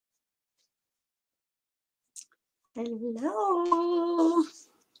Hello.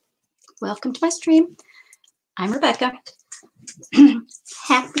 Welcome to my stream. I'm Rebecca.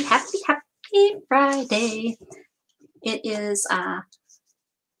 Happy Friday. It is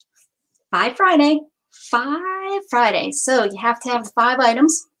Friday. So you have to have the 5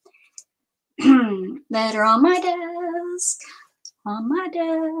 items that are on my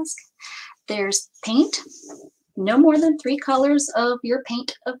desk. There's paint. No more than 3 colors of your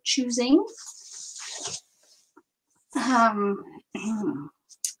paint of choosing.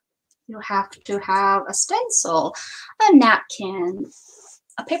 You have to have a stencil, a napkin,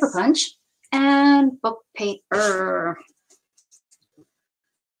 a paper punch, and book paper.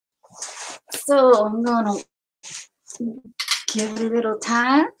 So I'm gonna give it a little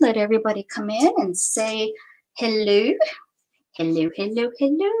time, let everybody come in and say hello. Hello.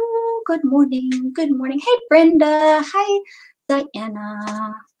 Good morning. Hey, Brenda. Hi,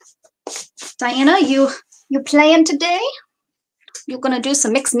 Diana. Diana, you playing today? You're gonna do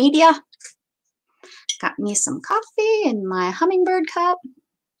some mixed media? Got me some coffee in my hummingbird cup.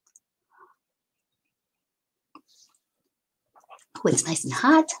 Oh, it's nice and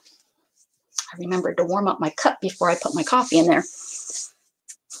hot. I remembered to warm up my cup before I put my coffee in there.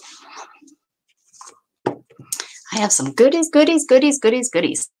 I have some goodies.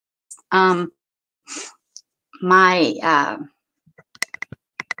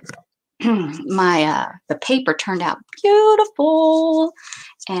 The paper turned out beautiful,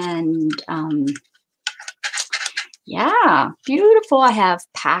 and yeah, beautiful. I have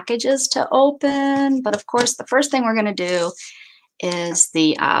packages to open, but of course the first thing we're going to do is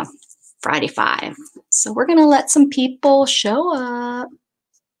the Friday 5. So we're going to let some people show up.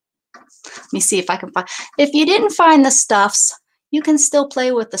 Let me see if I can find. If you didn't find the stuffs, you can still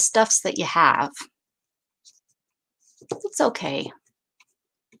play with the stuffs that you have. It's okay.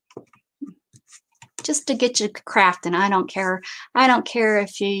 Just to get you crafting. I don't care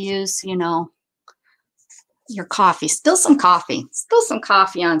if you use, your coffee. Still some coffee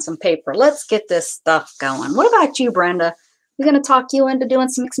on some paper. Let's get this stuff going. What about you, Brenda? We're going to talk you into doing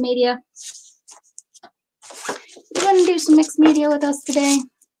some mixed media. You're going to do some mixed media with us today?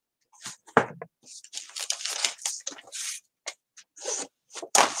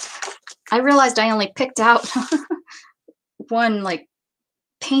 I realized I only picked out one like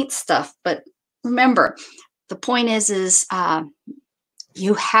paint stuff, but remember, the point is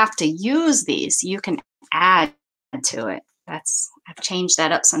you have to use these. You can add to it. I've changed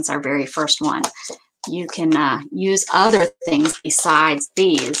that up since our very first one. You can use other things besides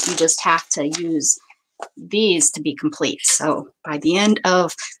these. You just have to use these to be complete. So by the end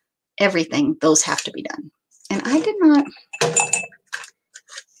of everything, those have to be done. And I did not,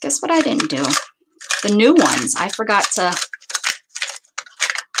 guess what I didn't do? The new ones. I forgot to,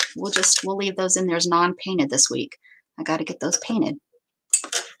 we'll leave those in there as non-painted this week. I got to get those painted.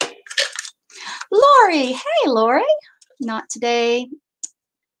 Lori, hey Lori. Not today.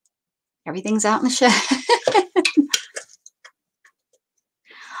 Everything's out in the shed.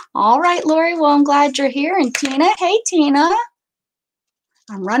 All right, Lori. Well, I'm glad you're here. And Tina, hey Tina.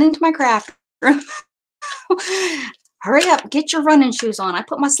 I'm running to my craft room. Hurry up, get your running shoes on. I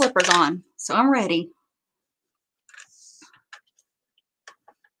put my slippers on, so I'm ready.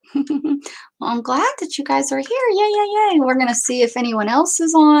 Well, I'm glad that you guys are here. Yay. We're going to see if anyone else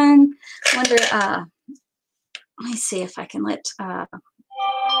is on. Wonder, let me see if I can let a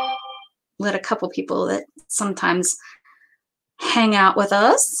couple people that sometimes hang out with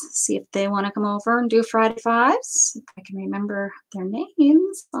us, see if they want to come over and do Friday 5s. If I can remember their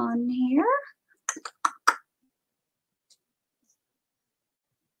names on here.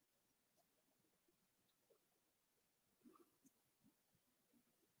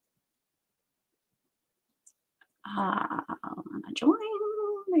 I'm gonna join.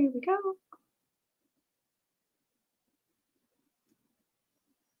 There we go.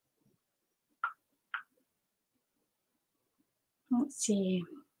 Let's see.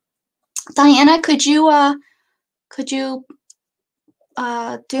 Diana, could you do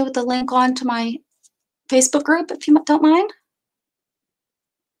the link on to my Facebook group if you don't mind?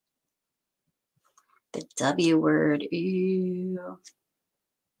 The W word. Ew.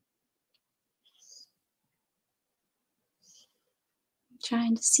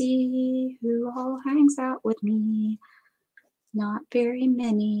 Trying to see who all hangs out with me. Not very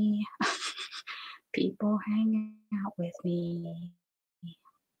many people hanging out with me.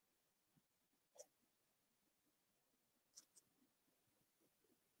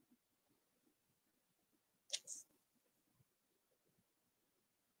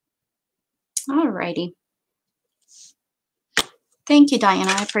 All righty. Thank you,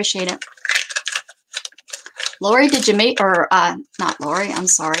 Diana. I appreciate it. Lori, did you make, or not Lori, I'm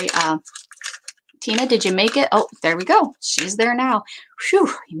sorry. Tina, did you make it? Oh, there we go. She's there now.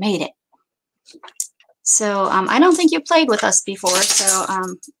 Whew, you made it. So I don't think you played with us before.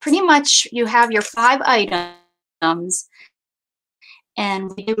 So pretty much you have your 5 items.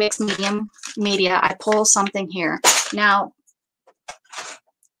 And we do mixed media. I pull something here. Now,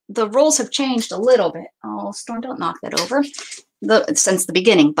 the rules have changed a little bit. Oh, Storm, don't knock that over. Since the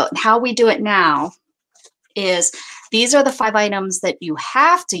beginning. But how we do it now is these are the 5 items that you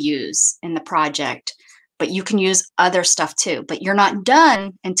have to use in the project, but you can use other stuff too. But you're not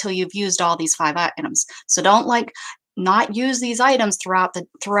done until you've used all these 5 items. So don't not use these items throughout the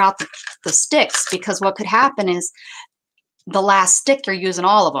sticks, because what could happen is the last stick you're using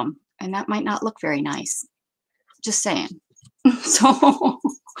all of them, and that might not look very nice. Just saying. So,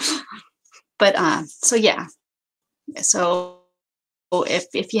 but so yeah. So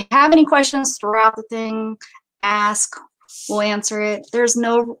if you have any questions throughout the thing, ask. We'll answer it. There's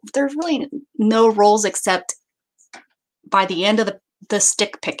really no rules except by the end of the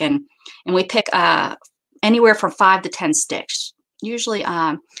stick picking, and we pick anywhere from 5 to 10 sticks. Usually,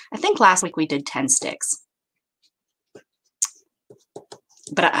 I think last week we did 10 sticks.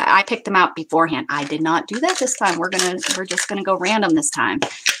 But I picked them out beforehand. I did not do that this time. We're just gonna go random this time.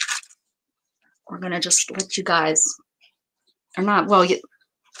 We're gonna just let you guys, or not. Well,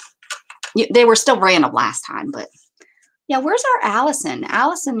 they were still random last time, but yeah. Where's our Allison?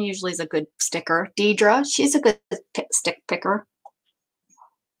 Allison usually is a good sticker. Deidre, she's a good stick picker.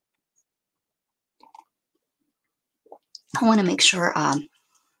 I want to make sure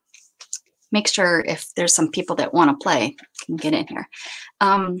if there's some people that want to play can get in here.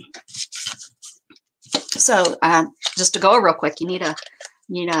 So just to go real quick, you need a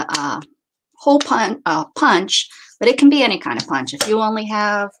hole punch, but it can be any kind of punch. If you only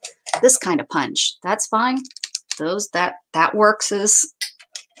have this kind of punch, that's fine. That works as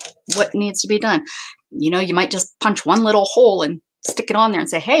what needs to be done. You might just punch one little hole and stick it on there and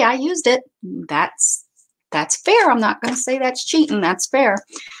say, hey, I used it. That's fair. I'm not going to say that's cheating. That's fair.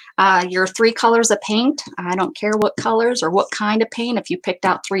 Your 3 colors of paint. I don't care what colors or what kind of paint. If you picked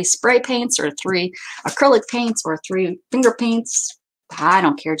out 3 spray paints or 3 acrylic paints or 3 finger paints, I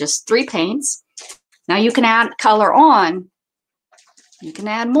don't care. Just 3 paints. Now you can add color on. You can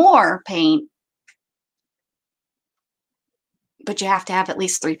add more paint, but you have to have at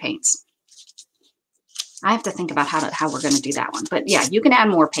least 3 paints. I have to think about how we're going to do that one. But yeah, you can add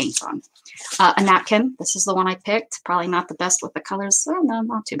more paints on. A napkin. This is the one I picked. Probably not the best with the colors. Oh, no,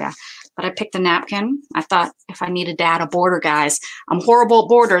 not too bad. But I picked a napkin. I thought if I needed to add a border, guys, I'm horrible at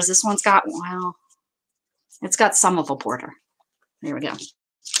borders. This one's got, well, it's got some of a border. There we go.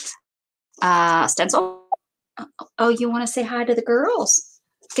 Stencil. Oh, you want to say hi to the girls?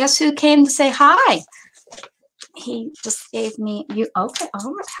 Guess who came to say hi? He just gave me you. Okay.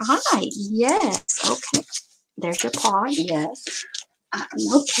 All right. Hi. Yes. Okay. There's your paw. Yes.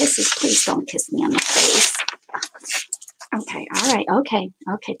 No kisses. Please don't kiss me on the face. Okay. All right. Okay.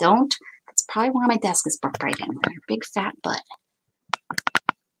 Okay. Don't. That's probably why my desk is breaking. Your big fat butt.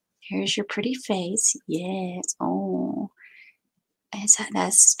 Here's your pretty face. Yes. Oh.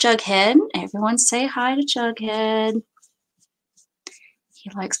 That's Jughead. Everyone say hi to Jughead. He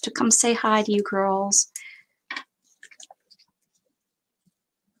likes to come say hi to you girls.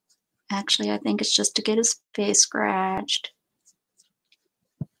 Actually, I think it's just to get his face scratched.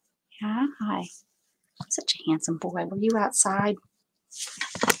 Yeah, hi. Such a handsome boy. Were you outside?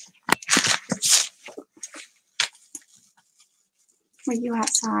 Were you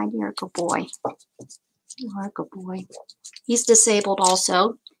outside? You're a good boy. You are a good boy. He's disabled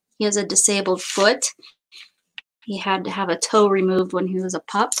also. He has a disabled foot. He had to have a toe removed when he was a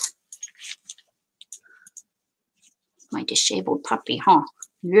pup. My disabled puppy, huh?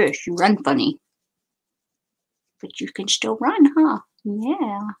 Yes, you run funny. But you can still run, huh?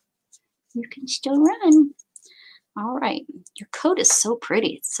 Yeah, you can still run. All right. Your coat is so pretty.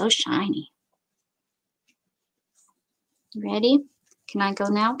 It's so shiny. Ready? Can I go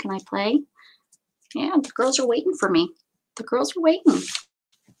now? Can I play? Yeah, the girls are waiting for me. The girls are waiting.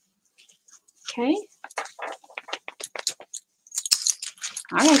 Okay.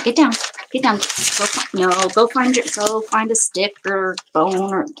 All right, get down. Get down. Go find a stick or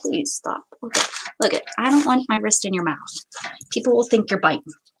bone, or please stop. Look it. I don't want my wrist in your mouth. People will think you're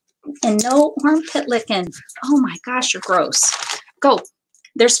biting. And no armpit licking. Oh my gosh, you're gross. Go.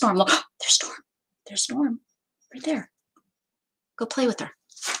 There's Storm. Look, there's Storm. There's Storm. Right there. Go play with her.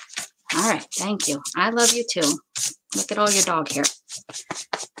 All right, thank you. I love you too. Look at all your dog hair.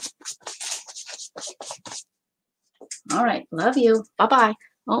 All right, love you. Bye-bye.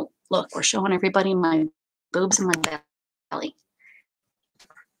 Oh, look, we're showing everybody my boobs and my belly.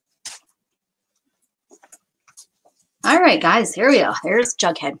 All right, guys, here we go. Here's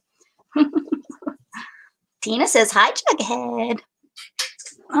Jughead. Tina says, hi, Jughead.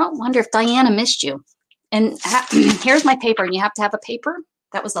 Oh, wonder if Diana missed you. And here's my paper. And you have to have a paper.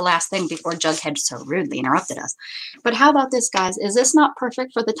 That was the last thing before Jughead so rudely interrupted us. But how about this, guys? Is this not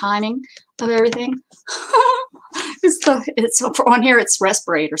perfect for the timing of everything? It's on here, it's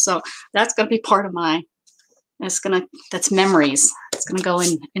respirator. So that's going to be part of my, that's memories. It's going to go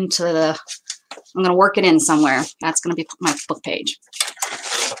into the, I'm going to work it in somewhere. That's going to be my book page.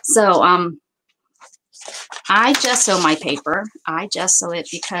 So I gesso my paper. I gesso it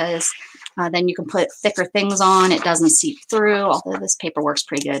because then you can put thicker things on. It doesn't seep through, although this paper works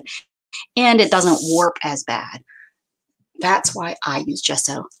pretty good. And it doesn't warp as bad. That's why I use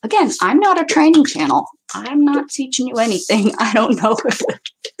gesso. Again, I'm not a training channel. I'm not teaching you anything. I don't know if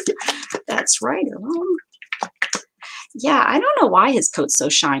that's right or wrong. Yeah, I don't know why his coat's so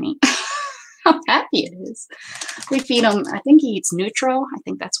shiny. How happy it is. We feed him, I think he eats Nutro. I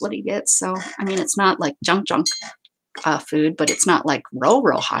think that's what he gets. So, I mean, it's not like junk food, but it's not like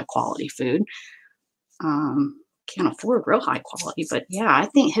real high quality food. Can't afford real high quality, but yeah, I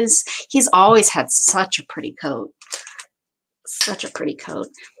think he's always had such a pretty coat. Such a pretty coat.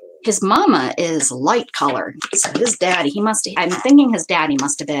 His mama is light colored. So his daddy, I'm thinking his daddy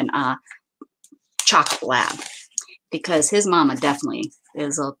must have been chocolate lab, because his mama definitely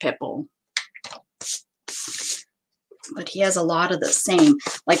is a pit bull. But he has a lot of the same.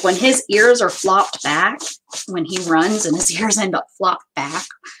 Like when his ears are flopped back, when he runs and his ears end up flopped back,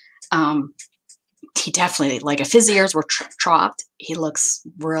 he definitely, like if his ears were chopped, he looks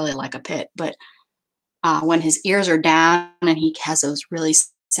really like a pit. But when his ears are down and he has those really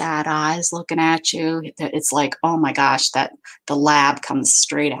sad eyes looking at you, it's like, oh my gosh, that the lab comes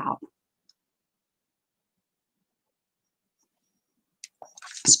straight out.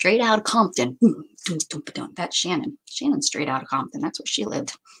 Straight out of Compton. That's Shannon. Shannon's straight out of Compton. That's where she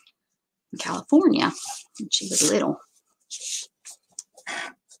lived, in California, when she was little.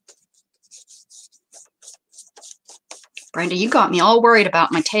 Brenda, you got me all worried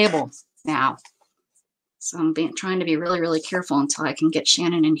about my table now. So I'm trying to be really careful until I can get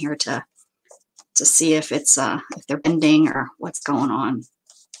Shannon in here to see if it's if they're bending or what's going on.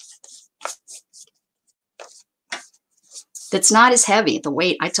 It's not as heavy. The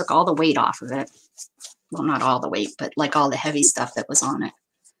weight, I took all the weight off of it. Well, not all the weight, but like all the heavy stuff that was on it,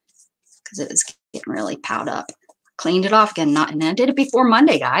 because it was getting really piled up. Cleaned it off again, and I did it before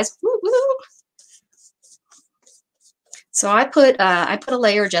Monday, guys. Woo -woo. So I put a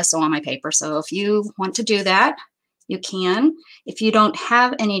layer of gesso on my paper. So if you want to do that, you can. If you don't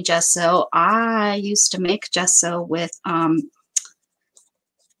have any gesso, I used to make gesso with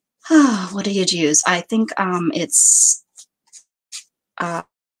what do you use? I think it's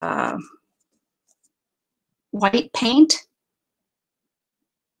white paint.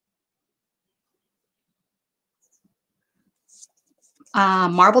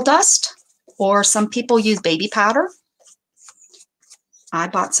 Marble dust, or some people use baby powder. I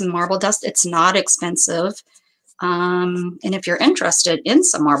bought some marble dust. It's not expensive. And if you're interested in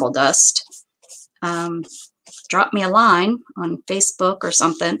some marble dust, drop me a line on Facebook or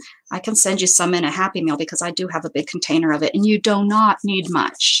something. I can send you some in a Happy Meal, because I do have a big container of it, and you do not need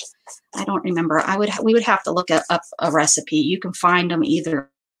much. I don't remember. We would have to look up a recipe. You can find them either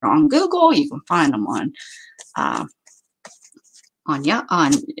on Google. You can find them on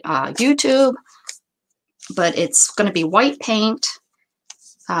YouTube. But it's going to be white paint,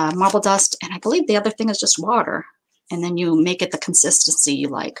 marble dust, and I believe the other thing is just water. And then you make it the consistency you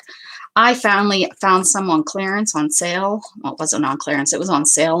like. I finally found some on clearance, on sale. Well, it wasn't on clearance. It was on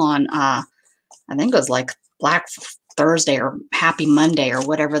sale on, I think it was like Black Thursday or Happy Monday or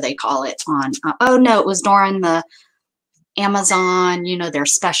whatever they call it on. Oh, no, it was during the Amazon, you know, their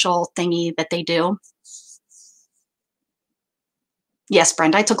special thingy that they do. Yes,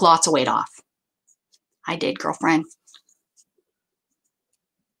 Brenda, I took lots of weight off. I did, girlfriend.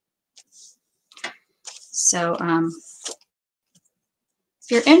 So, if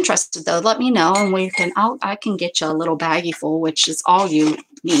you're interested, though, let me know, and I can get you a little baggie full, which is all you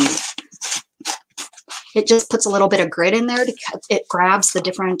need. It just puts a little bit of grit in there. It grabs the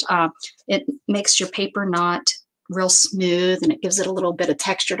different, it makes your paper not real smooth, and it gives it a little bit of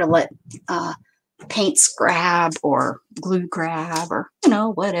texture to let paints grab or glue grab or, you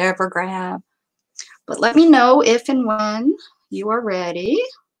know, whatever grab. But let me know if and when you are ready.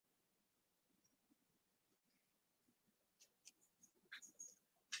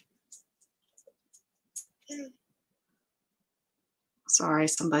 Sorry,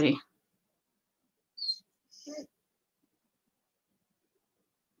 somebody.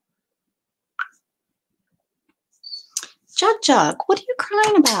 Jug Jug, what are you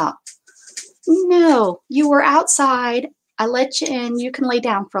crying about? No, you were outside. I let you in. You can lay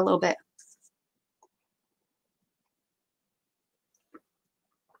down for a little bit.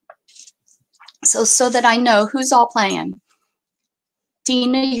 So that I know who's all playing.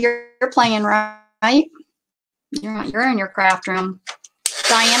 Tina, you're playing, right? You're in your craft room.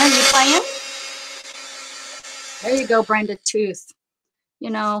 Diana, you playing? There you go, Brenda. Tooth.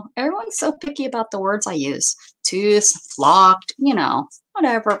 You know, everyone's so picky about the words I use. Tooth, flocked, you know,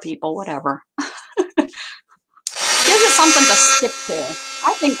 whatever, people, whatever. Gives you something to stick to.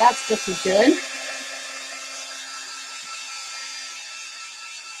 I think that's just as good.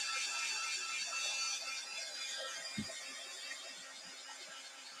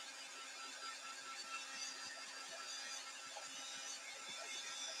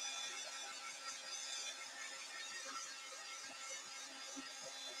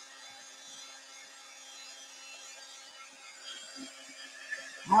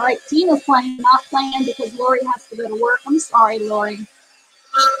 All right, Tina's playing, not playing because Lori has to go to work. I'm sorry, Lori. Do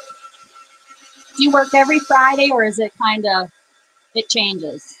you work every Friday, or is it kind of, it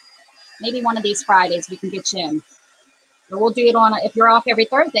changes? Maybe one of these Fridays we can get you in. Or we'll do it on, if you're off every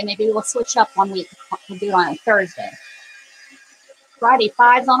Thursday, maybe we'll switch up one week. We'll do it on a Thursday. Friday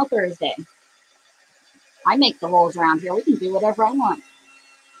 5's on a Thursday. I make the rules around here. We can do whatever I want.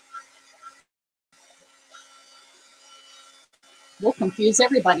 We'll confuse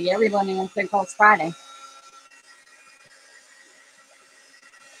everybody. Everybody wants to call it's Friday.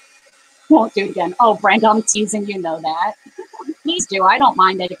 Won't do it again. Oh, Brenda, I'm teasing. You know that. Please do. I don't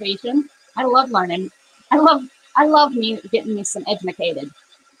mind education. I love learning. I love me getting me some educated.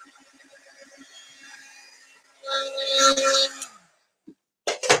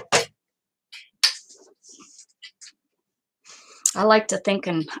 I like to think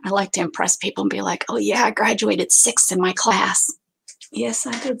and I like to impress people and be like, oh yeah, I graduated 6th in my class. Yes,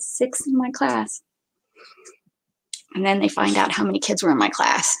 I did 6th in my class. And then they find out how many kids were in my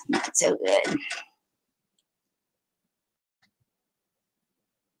class. Not so good.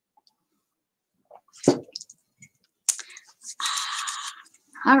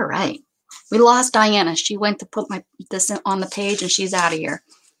 All right. We lost Diana. She went to put this on the page and she's out of here.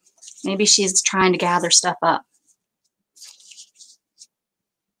 Maybe she's trying to gather stuff up.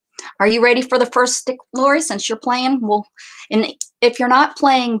 Are you ready for the first stick, Lori, since you're playing? Well, and if you're not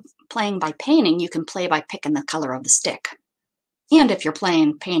playing by painting, you can play by picking the color of the stick. And if you're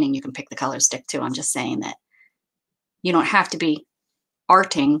playing painting, you can pick the color stick too. I'm just saying that you don't have to be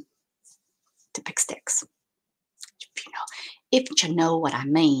arting to pick sticks. If you know what I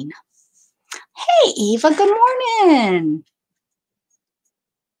mean. Hey, Eva, good morning.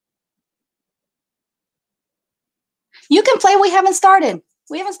 You can play. We haven't started.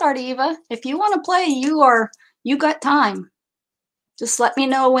 We haven't started, Eva. If you want to play, you got time. Just let me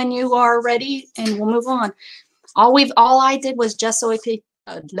know when you are ready and we'll move on. All I did was just sew a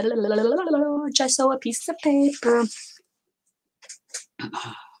piece of paper. And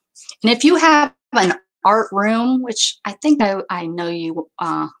if you have an art room, which I think I know you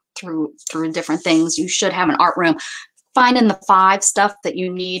through different things, you should have an art room. Finding the 5 stuff that you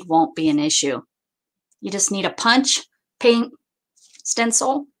need won't be an issue. You just need a punch, paint,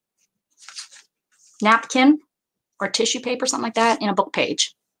 stencil, napkin, or tissue paper, something like that, and a book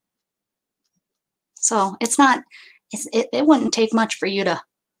page. So it wouldn't take much for you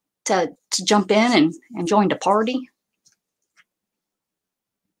to jump in and join the party.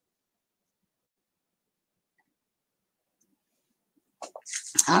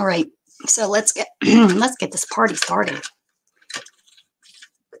 All right, so let's get this party started.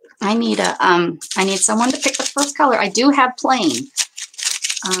 I need someone to pick the first color. I do have plain.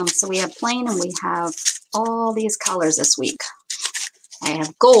 So we have plain and we have all these colors this week. I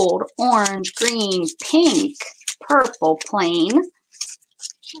have gold, orange, green, pink, purple, plain,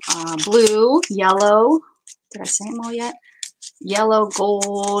 blue, yellow. Did I say them all yet? Yellow,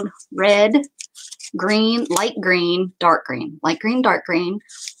 gold, red, green, light green, dark green, light green, dark green,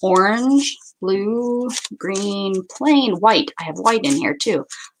 orange, blue, green, plain, white. I have white in here too.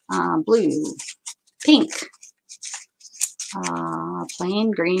 Blue, pink,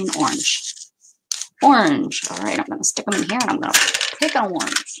 plain, green, orange. Orange. All right, I'm going to stick them in here and I'm going to pick an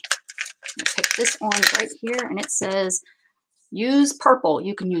orange. I'm going to pick this orange right here and it says use purple.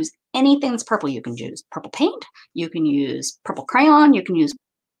 You can use anything that's purple. You can use purple paint. You can use purple crayon. You can use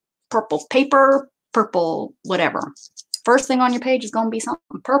purple paper, purple whatever. First thing on your page is going to be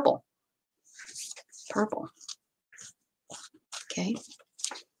something purple. Purple. Okay.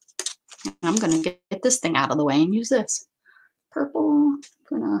 And I'm going to get this thing out of the way and use this. Purple.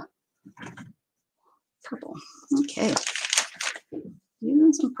 Purple. Okay.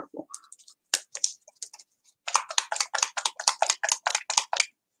 Using some purple.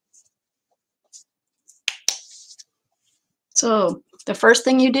 So the first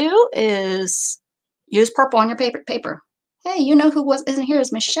thing you do is use purple on your paper. Hey, you know who isn't here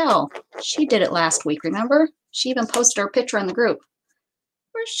is Michelle. She did it last week, remember? She even posted her picture in the group.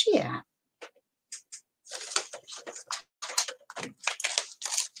 Where's she at?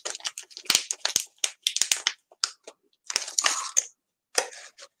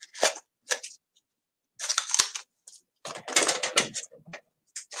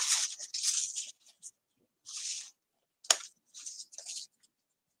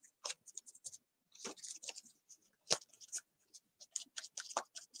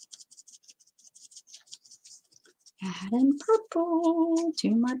 Adding purple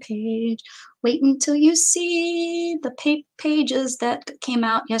to my page. Wait until you see the pages that came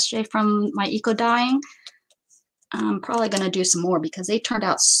out yesterday from my eco dyeing. I'm probably going to do some more because they turned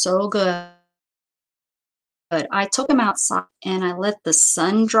out so good. But I took them outside and I let the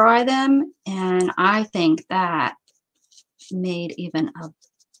sun dry them, and I think that made even a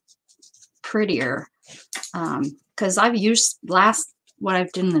prettier, because I've used what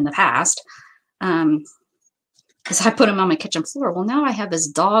I've done in the past, because I put them on my kitchen floor. Well, now I have this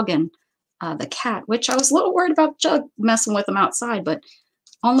dog and the cat, which I was a little worried about Jug messing with them outside, but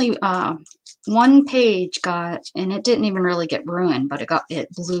only one page got, and it didn't even really get ruined, but it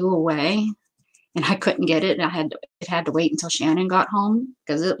blew away, and I couldn't get it. It had to wait until Shannon got home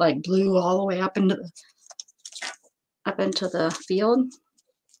because it like blew all the way up into the field.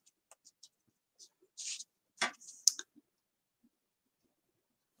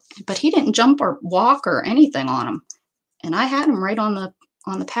 But he didn't jump or walk or anything on him, and I had him right on the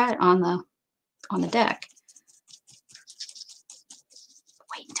pad on the deck.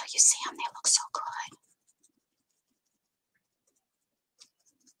 Wait until you see them; they look so good.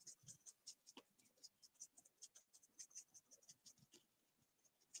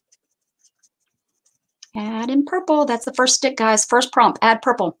 Add in purple. That's the first stick, guys. First prompt: add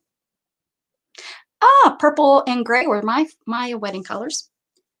purple. Ah, purple and gray were my wedding colors.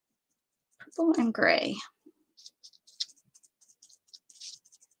 Purple and gray.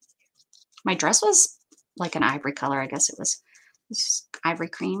 My dress was like an ivory color. I guess it was ivory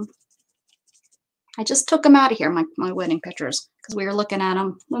cream. I just took them out of here, my wedding pictures, because we were looking at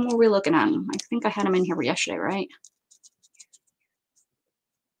them. When were we looking at them? I think I had them in here yesterday, right?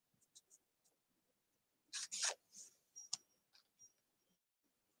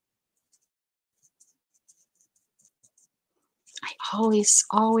 I always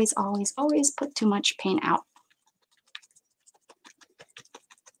put too much paint out.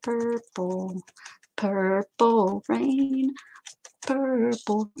 Purple, purple rain,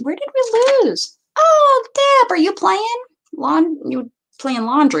 purple. Where did we lose? Oh, Deb, are you playing? You playing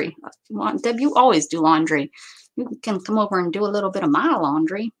laundry? Deb, you always do laundry. You can come over and do a little bit of my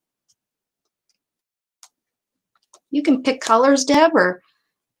laundry. You can pick colors, Deb, or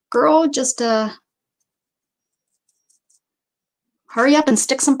girl, just hurry up and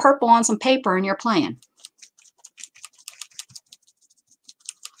stick some purple on some paper and you're playing.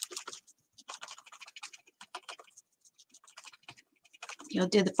 You'll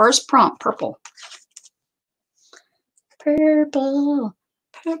do the first prompt, purple. Purple,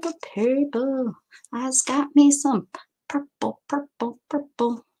 purple, purple. I's got me some purple, purple,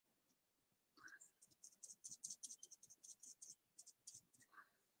 purple.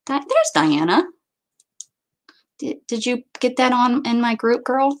 There's Diana. Did you get that on in my group,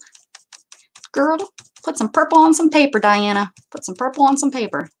 girl? Girl, put some purple on some paper, Diana. Put some purple on some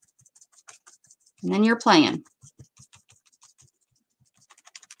paper. And then you're playing.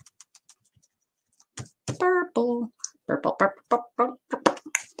 Purple, purple, purple, purple, purple.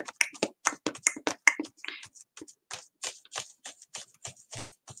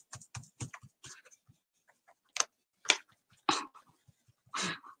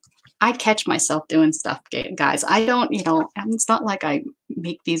 I catch myself doing stuff, guys. I don't, it's not like I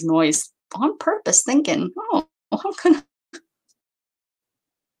make these noise on purpose thinking, oh, how can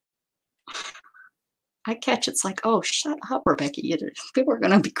I catch it's like, oh, shut up, Rebecca. People are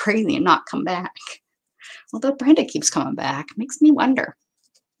going to be crazy and not come back. Although Brenda keeps coming back. Makes me wonder.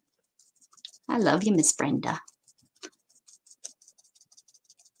 I love you, Miss Brenda.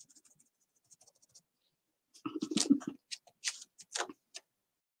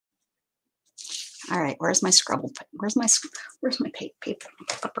 All right, where's my Scrabble? Where's my paper?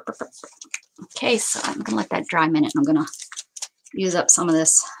 Okay, so I'm gonna let that dry a minute, and I'm gonna use up some of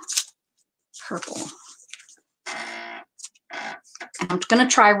this purple. And I'm gonna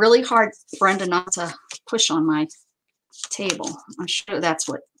try really hard, Brenda, not to push on my table. I'm sure that's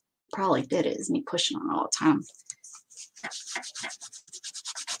what probably did it, is me pushing on all the time.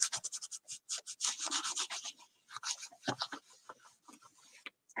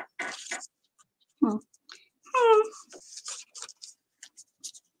 Hmm.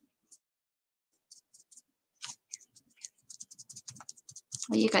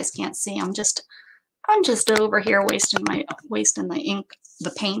 Well, you guys can't see. I'm just over here wasting the ink,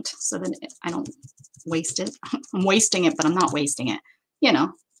 the paint, so that I don't waste it. I'm wasting it, but I'm not wasting it. You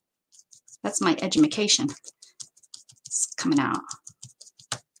know, that's my edumacation. It's coming out.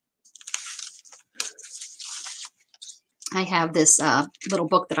 I have this little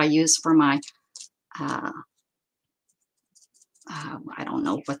book that I use for my I don't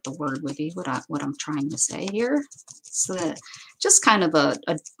know what the word would be, what I'm trying to say here. So just kind of a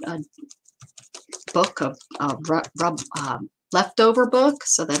book of leftover book,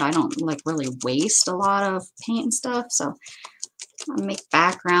 so that I don't like really waste a lot of paint and stuff. So I'll make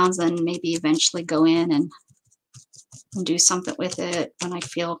backgrounds and maybe eventually go in and do something with it when I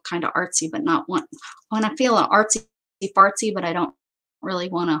feel kind of artsy, but not when I feel an artsy fartsy, but I don't really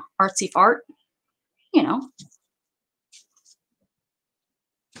want to artsy fart, you know.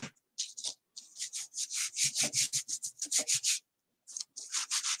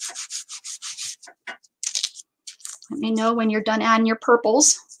 Let me know when you're done adding your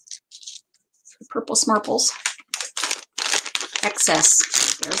purples. Purple smurples.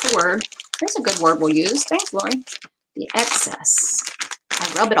 Excess. There's the word. There's a good word we'll use. Thanks, Lori. The excess.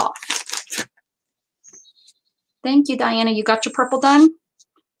 I rub it off. Thank you, Diana. You got your purple done?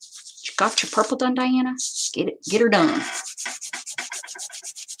 You got your purple done, Diana? Get her done.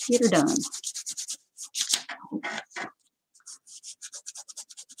 Get her done.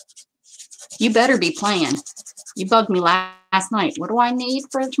 You better be playing. You bugged me last night. What do I need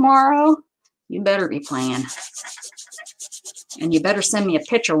for tomorrow? You better be playing. And you better send me a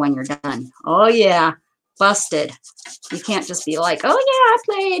picture when you're done. Oh, yeah. Busted. You can't just be like, oh, yeah, I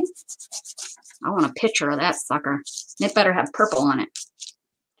played. I want a picture of that sucker. It better have purple on it.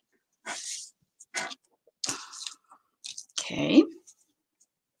 Okay.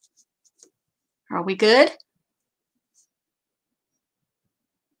 Are we good?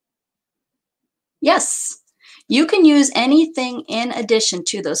 Yes. You can use anything in addition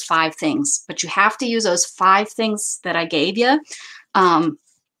to those 5 things, but you have to use those 5 things that I gave you.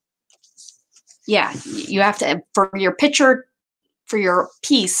 Yeah, you have to, for your picture, for your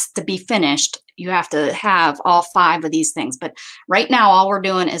piece to be finished, you have to have all 5 of these things. But right now, all we're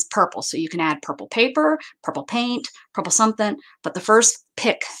doing is purple. So you can add purple paper, purple paint, purple something, but the first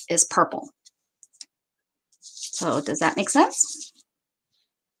pick is purple. So does that make sense?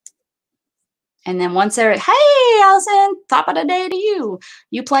 And then once they're, hey, Allison, top of the day to you.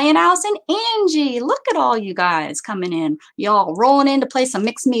 You playing, Allison? Angie, look at all you guys coming in. Y'all rolling in to play some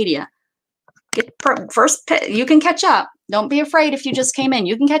mixed media. Get first pick. You can catch up. Don't be afraid if you just came in.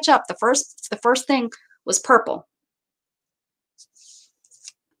 You can catch up. The first thing was purple.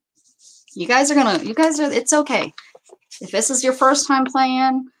 You guys are, it's okay. If this is your first time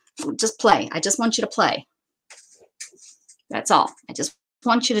playing, just play. I just want you to play. That's all. I just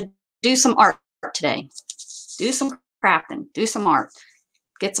want you to do some art today. Do some crafting. Do some art.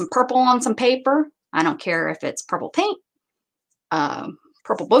 Get some purple on some paper. I don't care if it's purple paint,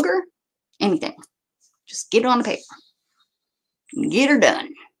 purple booger, anything. Just get it on the paper. Get her done.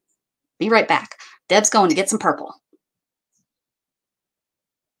 Be right back. Deb's going to get some purple.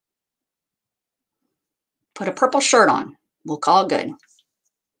 Put a purple shirt on. We'll call it good.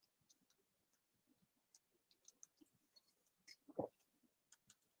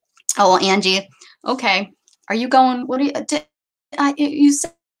 Oh, Angie. Okay. Are you going? What do you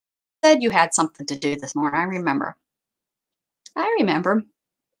said you had something to do this morning. I remember.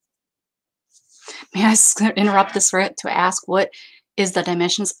 May I interrupt this to ask, what is the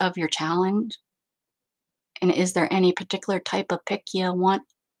dimensions of your challenge? And is there any particular type of pick you want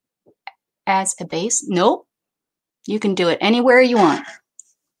as a base? Nope. You can do it anywhere you want.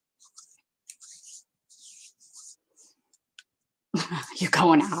 You're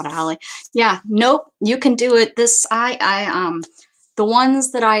going out, Allie. Yeah, nope. You can do it. The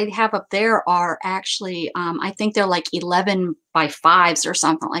ones that I have up there are actually, I think they're like 11 by 5s or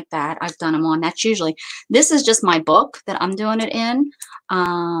something like that. I've done them on. That's usually, this is just my book that I'm doing it in.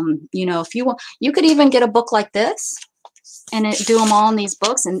 You know, if you want, you could even get a book like this and do them all in these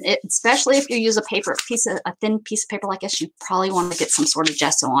books. And especially if you use a thin piece of paper like this, you probably want to get some sort of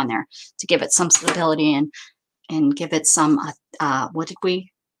gesso on there to give it some stability and give it some, what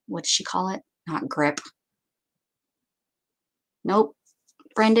did she call it? Not grip. Nope.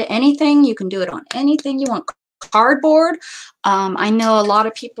 Brenda, anything, you can do it on anything you want. cardboard. I know a lot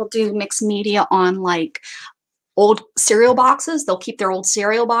of people do mixed media on like old cereal boxes. They'll keep their old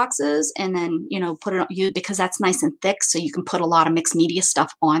cereal boxes and then, you know, put it on you because that's nice and thick. So you can put a lot of mixed media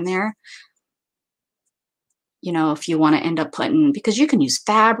stuff on there. You know, if you want to end up putting, because you can use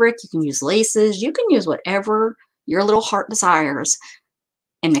fabric, you can use laces, you can use whatever your little heart desires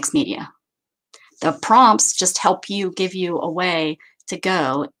in mixed media. The prompts just help you, give you a way to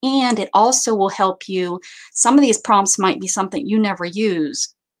go. And it also will help you. Some of these prompts might be something you never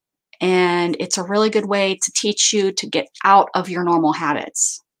use. And it's a really good way to teach you to get out of your normal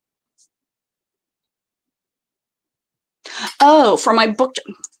habits. Oh, for my book,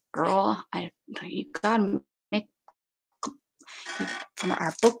 girl, you gotta make from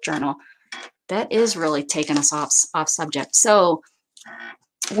our book journal. That is really taking us off subject. So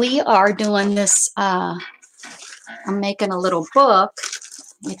we are doing this. I'm making a little book.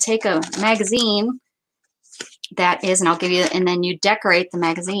 You take a magazine that is, and I'll give you, and then you decorate the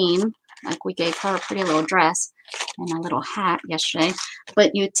magazine. Like we gave her a pretty little dress and a little hat yesterday.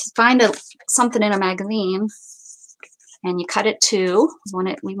 But you find something in a magazine, and you cut it to.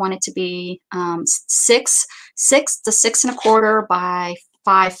 We want it to be 6 to 6 1/4 by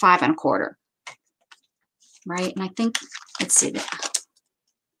 5 1/4. Right, and I think let's see that.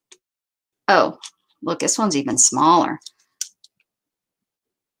 Oh, look, this one's even smaller.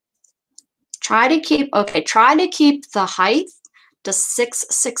 Try to keep the height to 6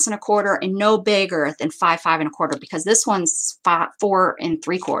 1/4 and no bigger than 5 1/4 because this one's 4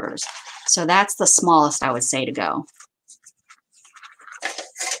 3/4. So that's the smallest I would say to go.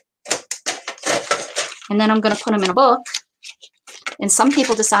 And then I'm going to put them in a book. And some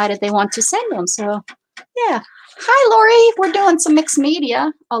people decided they want to send them. So, yeah. Hi, Lori. We're doing some mixed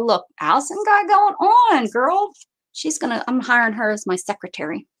media. Oh, look, Allison got going on, girl. I'm hiring her as my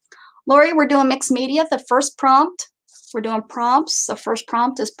secretary. Lori, we're doing mixed media. The first prompt, we're doing prompts. The first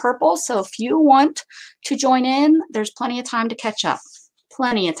prompt is purple. So if you want to join in, there's plenty of time to catch up.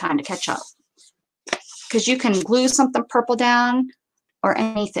 Plenty of time to catch up. Because you can glue something purple down or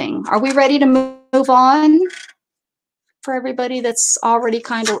anything. Are we ready to move on for everybody that's already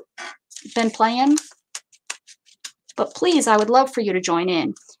kind of been playing? But please, I would love for you to join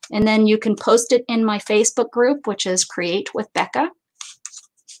in. And then you can post it in my Facebook group, which is Create with Becca.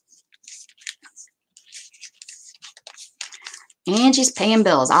 Angie's paying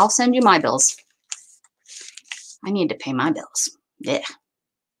bills. I'll send you my bills. I need to pay my bills. Yeah.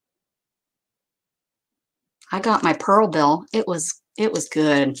 I got my Pearl bill. It was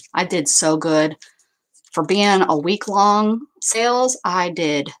good. I did so good. For being a week-long sales, I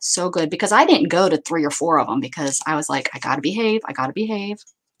did so good because I didn't go to 3 or 4 of them because I was like, I gotta behave. I gotta behave.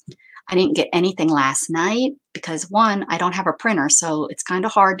 I didn't get anything last night because one, I don't have a printer, so it's kind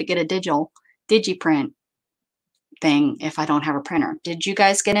of hard to get a digiprint thing if I don't have a printer. Did you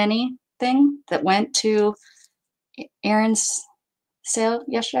guys get anything that went to Erin's sale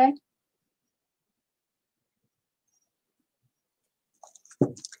yesterday?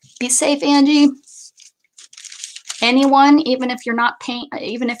 Be safe, Angie. Anyone, even if you're not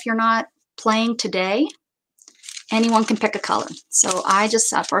playing today, anyone can pick a color. So I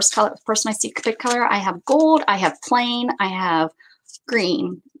just first person I see pick color. I have gold, I have plain, I have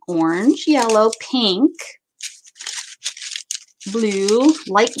green, orange, yellow, pink, blue,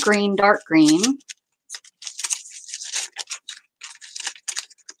 light green, dark green.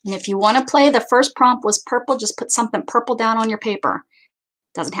 And if you want to play, the first prompt was purple. Just put something purple down on your paper.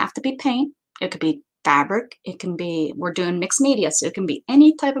 Doesn't have to be paint. It could be fabric. It can be, we're doing mixed media, so it can be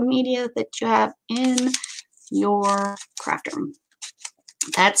any type of media that you have in your craft room.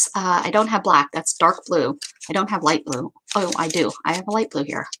 That's, I don't have black. That's dark blue. I don't have light blue. Oh, I do. I have a light blue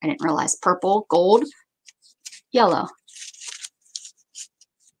here. I didn't realize. Purple, gold, yellow.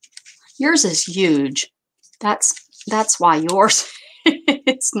 Yours is huge. That's why yours,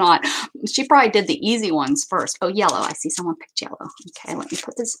 it's not. She probably did the easy ones first. Oh, yellow. I see someone picked yellow. Okay, let me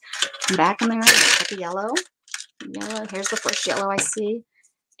put this back in there. Put the yellow. Yellow. Here's the first yellow I see.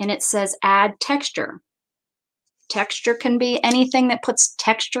 And it says add texture. Texture can be anything that puts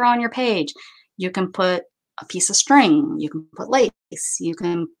texture on your page. You can put a piece of string. You can put lace. You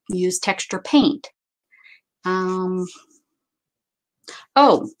can use texture paint.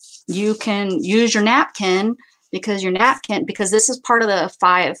 Oh, you can use your napkin because this is part of the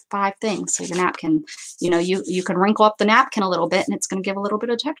five things. So your napkin, you know, you can wrinkle up the napkin a little bit and it's going to give a little bit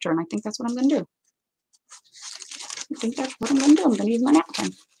of texture. And I think that's what I'm going to do. I'm going to use my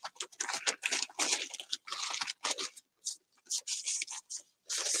napkin.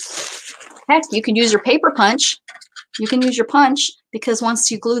 Heck, you can use your paper punch. You can use your punch because once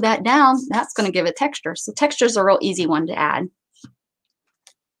you glue that down, that's going to give it texture. So texture is a real easy one to add.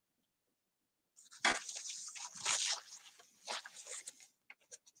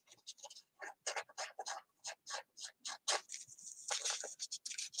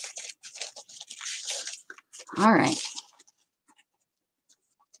 All right.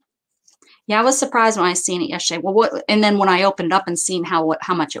 Yeah, I was surprised when I seen it yesterday. Well, and then when I opened it up and seen how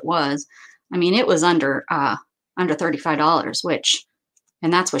much it was, I mean, it was under $35, which,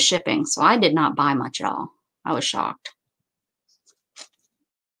 and that's with shipping. So I did not buy much at all. I was shocked.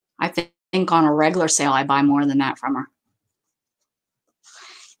 I think on a regular sale, I buy more than that from her.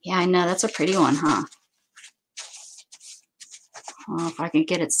 Yeah, I know. That's a pretty one, huh? Well, if I can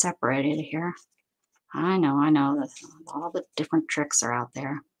get it separated here. I know. All the different tricks are out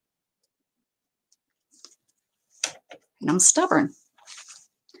there. And I'm stubborn.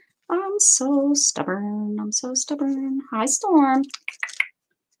 I'm so stubborn. I'm so stubborn. Hi, Storm.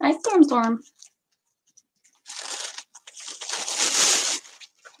 Hi, Storm.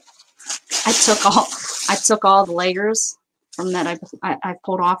 I took all the layers from that I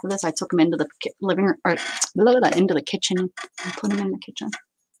pulled off of this. I took them into the living room, or into the kitchen, and put them in the kitchen.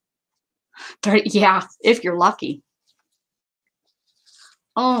 Yeah, if you're lucky.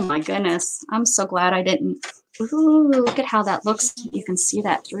 Oh my goodness. I'm so glad I didn't. Ooh, look at how that looks. You can see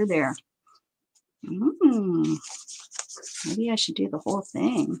that through there. Maybe I should do the whole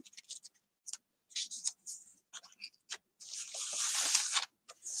thing.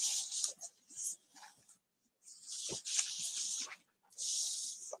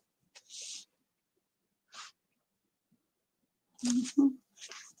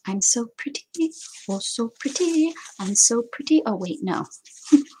 I'm so pretty. Oh, so pretty. I'm so pretty. Oh, wait, no.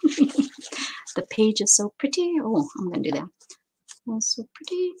 The page is so pretty. Oh, I'm going to do that. Oh, so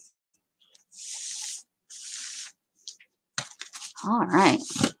pretty. All right.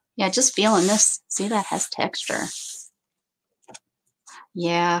 Yeah, just feeling this. See, that has texture.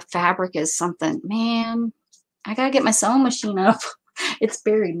 Yeah, fabric is something. Man, I got to get my sewing machine up. It's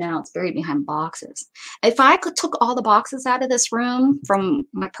buried now. It's buried behind took If I took all the boxes out of this room from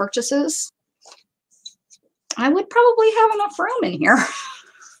my purchases, I would probably have enough room in here.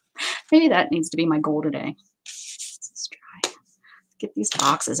 Maybe that needs to be my goal today. Let's try. Get these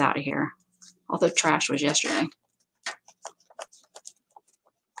boxes out of here. Although trash was yesterday.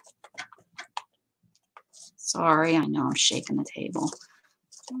 Sorry, I know I'm shaking the table.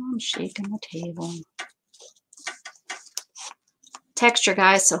 I'm shaking the table. Texture,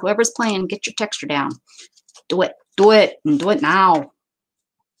 guys. So whoever's playing, get your texture down. Do it. Do it. And do it now.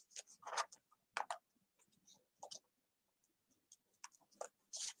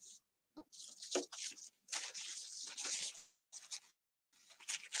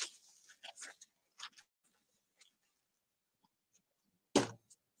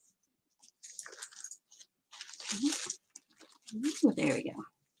 Ooh, there we go.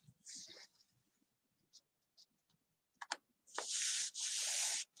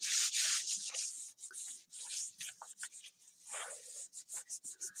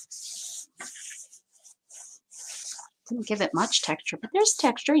 Didn't give it much texture, but there's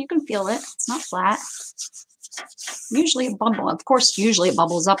texture. You can feel it. It's not flat. Usually it bubbles. Of course, usually it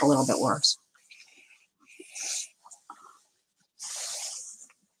bubbles up a little bit worse.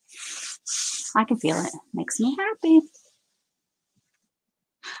 I can feel it. Makes me happy.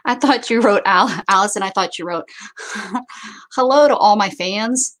 I thought you wrote, Allison, I thought you wrote, hello to all my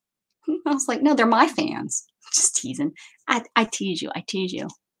fans. I was like, no, they're my fans. Just teasing. I tease you. I tease you.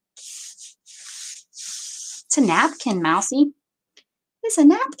 It's a napkin, Mousy. It's a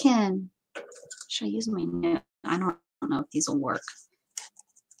napkin. Should I use my note? I don't know if these will work.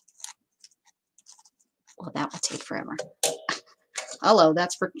 Well, that will take forever. Hello,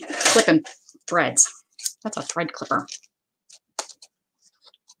 that's for clipping threads. That's a thread clipper.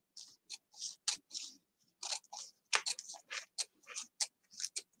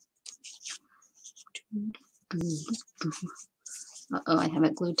 Uh-oh, I have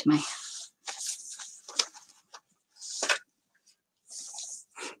it glued to my...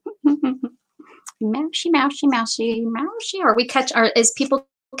 Mousy, mousy, mousy, mousy. Is people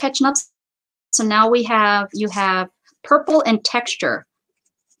catching up? So now you have purple and texture.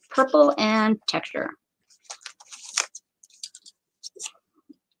 Purple and texture.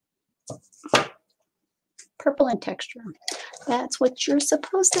 Purple and texture. That's what you're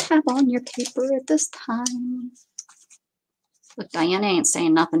supposed to have on your paper at this time. Look, Diana ain't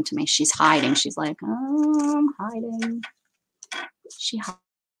saying nothing to me. She's hiding. She's like, oh, I'm hiding. She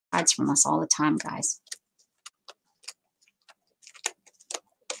hides from us all the time, guys.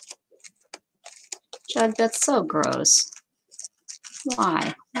 Jug, that's so gross.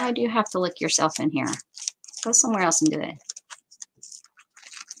 Why? Why do you have to lick yourself in here? Go somewhere else and do it.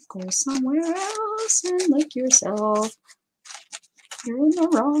 Go somewhere else and lick yourself. You're in the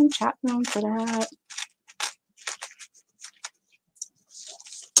wrong chat room for that.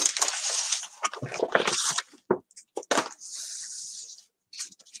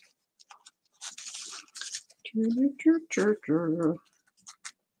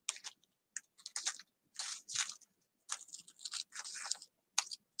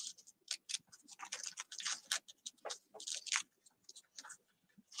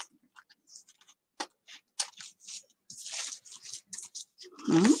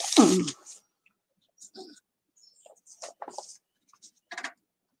 Mm.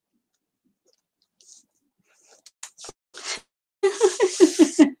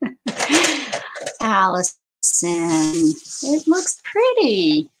 Allison, it looks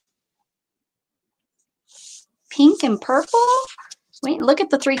pretty. Pink and purple? Wait, look at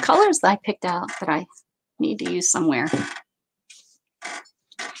the 3 colors that I picked out that I need to use somewhere.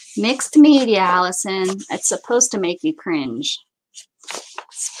 Mixed media, Allison. It's supposed to make you cringe.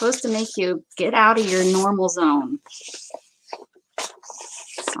 It's supposed to make you get out of your normal zone.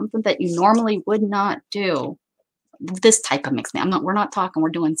 Something that you normally would not do. This type of mixed media. We're not talking, we're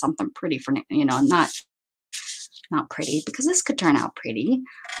doing something pretty for, you know, not pretty, because this could turn out pretty.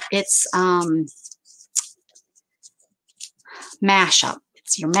 It's mashup.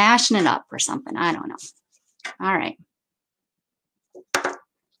 It's you're mashing it up or something. I don't know. All right.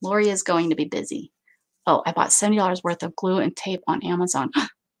 Lori is going to be busy. Oh, I bought $70 worth of glue and tape on Amazon.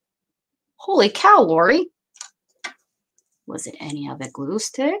 Holy cow, Lori. Was it any of the glue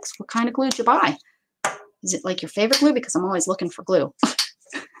sticks? What kind of glue did you buy? Is it like your favorite glue? Because I'm always looking for glue.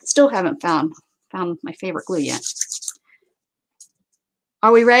 Still haven't found my favorite glue yet.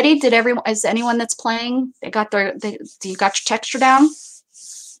 Are we ready? Is anyone that's playing, you got your texture down?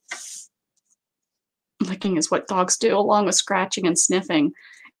 Licking is what dogs do, along with scratching and sniffing.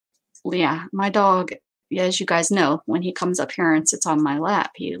 Yeah, my dog, as you guys know, when he comes up here and sits on my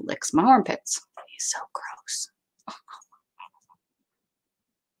lap, he licks my armpits. He's so gross.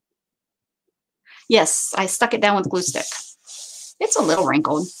 Yes, I stuck it down with a glue stick. It's a little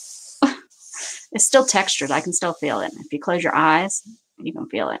wrinkled. It's still textured. I can still feel it. If you close your eyes, you can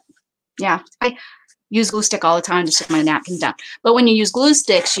feel it. Yeah, I use glue stick all the time to stick my napkins down. But when you use glue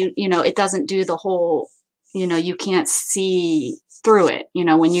sticks, you know, it doesn't do the whole, you know, you can't see through it. You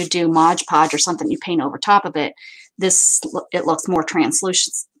know, when you do Mod Podge or something, you paint over top of it, it looks more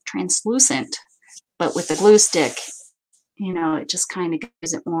translucent. But with the glue stick, you know, it just kind of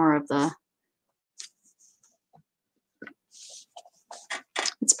gives it more of the,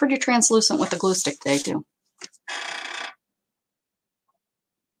 it's pretty translucent with the glue stick they do.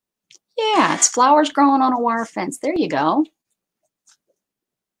 Yeah, it's flowers growing on a wire fence. There you go.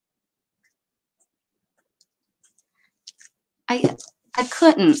 I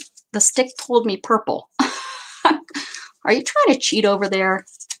couldn't. The stick told me purple. Are you trying to cheat over there?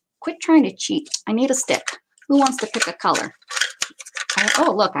 Quit trying to cheat. I need a stick. Who wants to pick a color?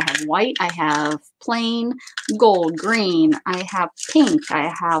 Oh, look, I have white. I have plain, gold, green. I have pink.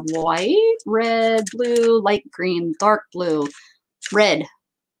 I have white, red, blue, light green, dark blue, red,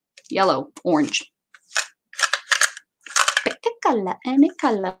 yellow, orange. Pick a color, any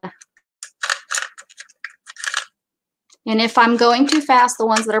color. And if I'm going too fast, the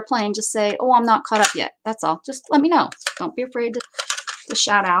ones that are playing, just say, oh, I'm not caught up yet. That's all. Just let me know. Don't be afraid to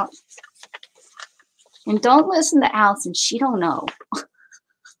shout out. And don't listen to Allison. She don't know.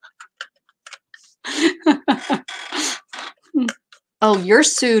 Oh, you're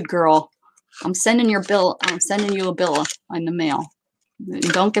sued, girl. I'm sending you a bill in the mail. And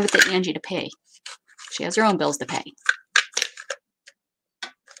don't give it to Angie to pay. She has her own bills to pay.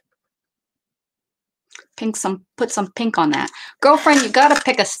 Put some pink on that. Girlfriend, you gotta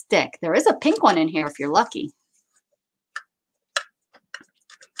pick a stick. There is a pink one in here if you're lucky.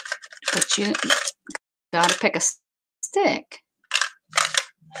 But you gotta pick a stick.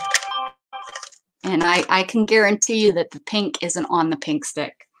 And I can guarantee you that the pink isn't on the pink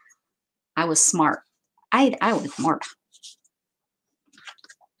stick. I was smart. I was smart.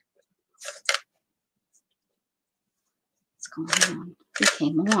 What's going on? Who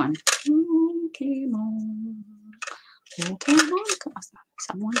came on? Who came on? Who came on?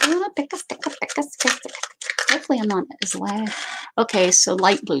 Someone gonna pick a stick, pick a stick. Hopefully I'm not as loud. Okay, so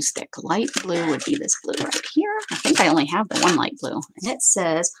light blue stick. Light blue would be this blue right here. I think I only have the one light blue. And it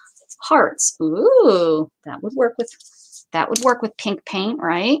says hearts. Ooh, that would work with pink paint,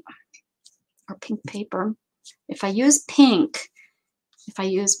 right? Or pink paper. If I use pink,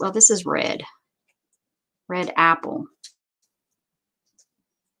 well, this is red. Red apple.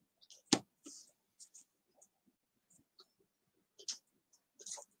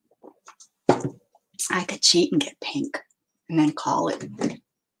 I could cheat and get pink and then call it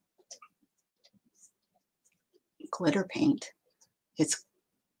glitter paint. It's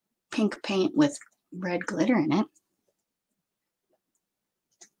pink paint with red glitter in it.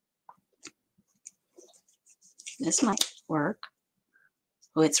 This might work.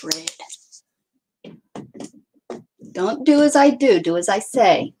 Oh, it's red. Don't do as I do. Do as I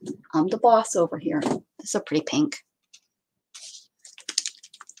say. I'm the boss over here. This is a pretty pink.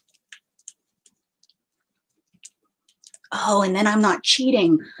 Oh, and then I'm not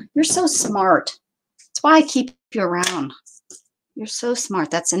cheating. You're so smart. That's why I keep you around. You're so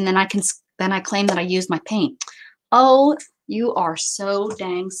smart. And then I claim that I used my paint. Oh, you are so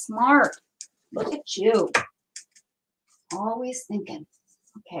dang smart. Look at you. Always thinking.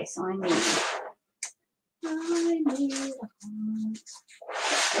 Okay, so I need a heart.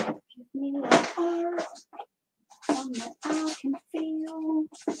 Give me a heart. One that I can feel.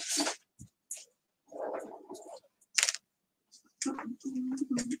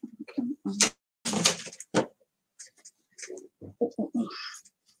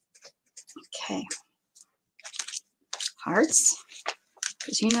 Okay. Hearts.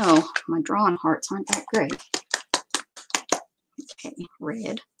 Because you know my drawing hearts aren't that great. Okay,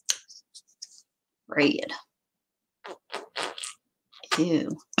 red. Red.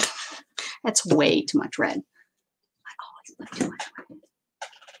 Ew. That's way too much red. I always put too much red.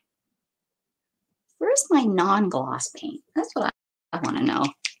 Where's my non-gloss paint? That's what I want to know.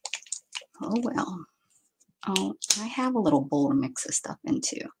 Oh, well. Oh, I have a little bowl to mix this stuff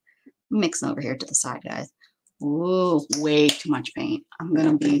into. I'm mixing over here to the side, guys. Ooh, way too much paint. I'm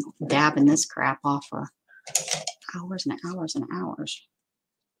going to be dabbing this crap off for hours and hours and hours.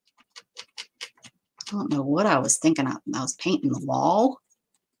 I don't know what I was thinking of. I was painting the wall.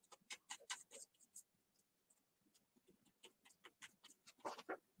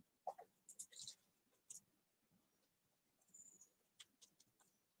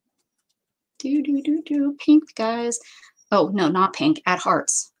 Do. Pink, guys. Oh, no, not pink. Add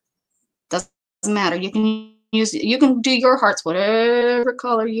hearts. Doesn't matter. You can do your hearts whatever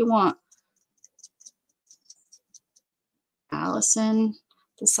color you want. Allison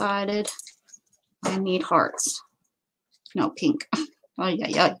decided I need hearts. No, pink. Oh,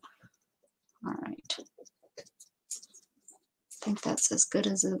 yeah. All right. I think that's as good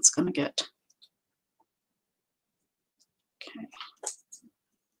as it's going to get. Okay.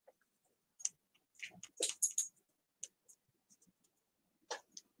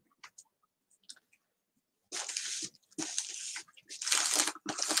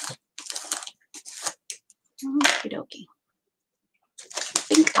 Okie dokie.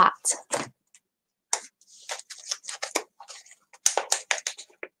 Pink hot.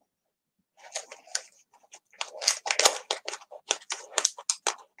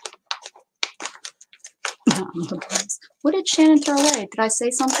 What did Shannon throw away? Did I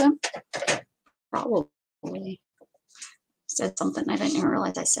say something? Probably. Said something. I didn't even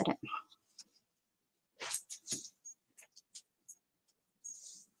realize I said it.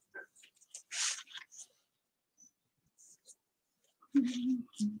 I'm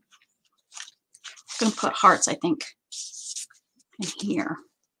going to put hearts, I think, in here.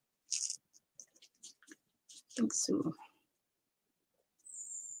 I think so.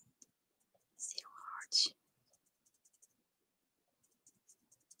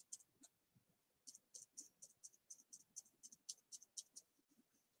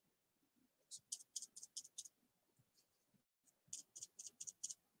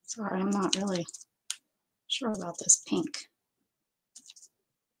 Sorry, I'm not really sure about this pink.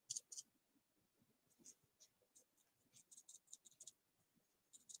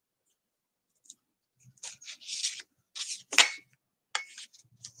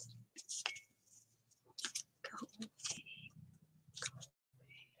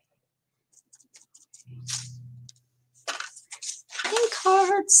 Pink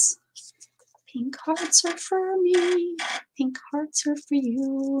hearts. Pink hearts are for me. Pink hearts are for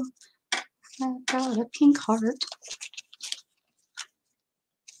you. I've got a pink heart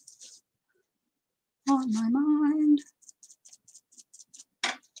on my mind.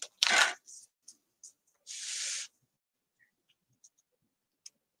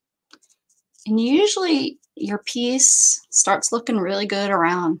 And usually your piece starts looking really good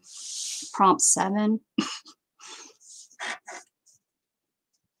around prompt 7.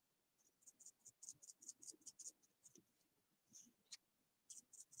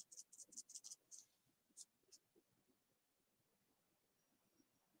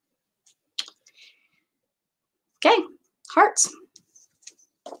 Okay, hearts.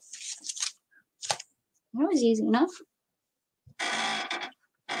 That was easy enough.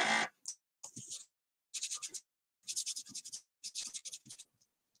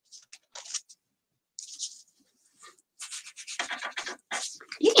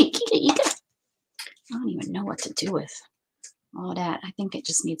 what to do with all that. I think it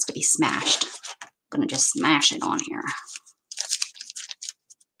just needs to be smashed. I'm going to just smash it on here.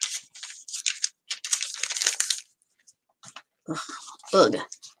 Ugh, ugh.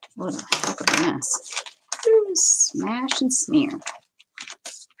 What a heck of a mess. Smash and smear.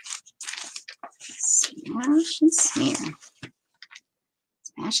 Smash and smear.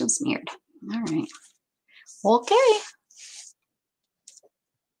 Smash and smeared. All right. Okay.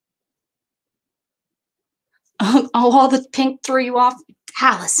 Oh, all the pink threw you off.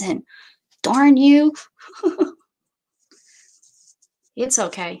 Allison, darn you. It's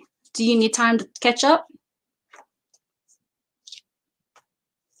okay. Do you need time to catch up?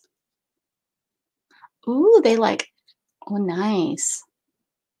 Ooh, they like, oh, nice.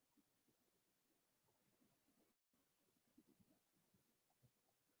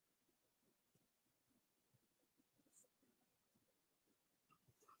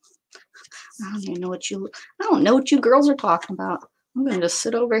 I don't even know what you, I don't know what you girls are talking about. I'm going to just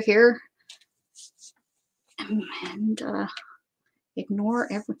sit over here and ignore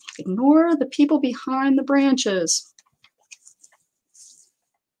the people behind the branches.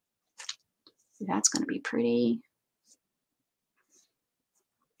 That's going to be pretty.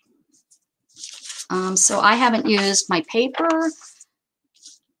 So I haven't used my paper,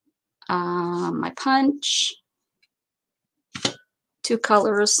 my punch, 2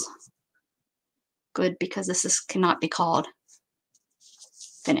 colors. Good, because this cannot be called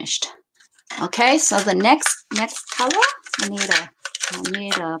finished. Okay, so the next color, I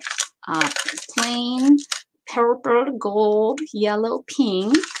need a plain purple, gold, yellow,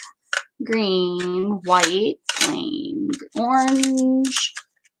 pink, green, white, plain, orange,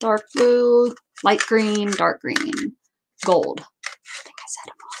 dark blue, light green, dark green, gold. I think I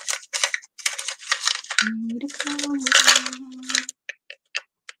said them all. Need a color.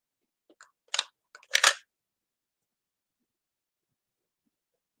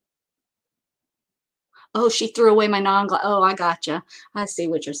 Oh, she threw away my non-glass. Oh, I gotcha. I see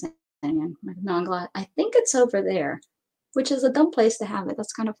what you're saying. My non-glass. I think it's over there, which is a dumb place to have it.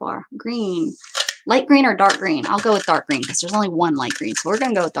 That's kind of far. Green. Light green or dark green? I'll go with dark green because there's only one light green. So we're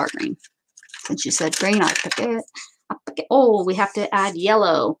going to go with dark green. Since you said green, I pick it. Oh, we have to add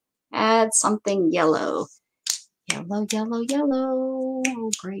yellow. Add something yellow. Yellow, yellow, yellow.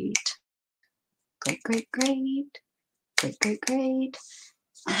 Oh, great. Great, great, great. Great, great, great.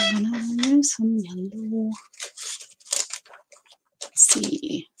 I'm gonna use some yellow. Let's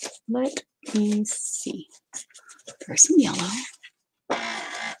see. Let me see. There's some yellow.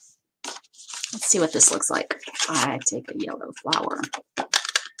 Let's see what this looks like. I take a yellow flower.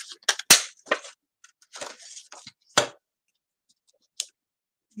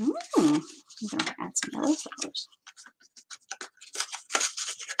 I'm gonna add some yellow flowers.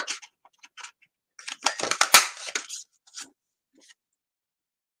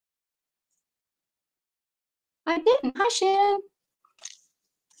 I didn't. Hi, Shan.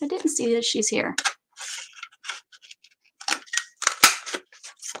 I didn't see that she's here.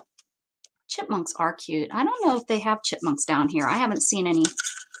 Chipmunks are cute. I don't know if they have chipmunks down here. I haven't seen any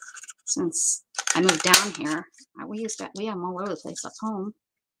since I moved down here. We have them all over the place up home.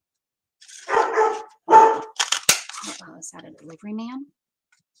 Is that a delivery man?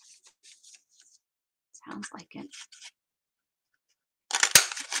 Sounds like it.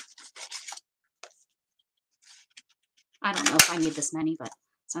 I don't know if I need this many, but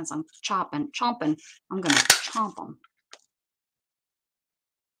since I'm chomping, I'm gonna chomp them.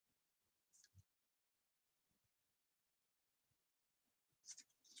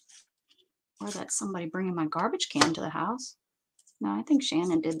 Or that's somebody bringing my garbage can to the house. No, I think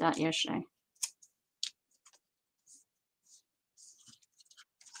Shannon did that yesterday.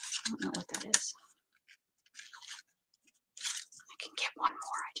 I don't know what that is. I can get one more,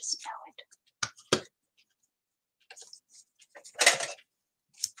 I just know it.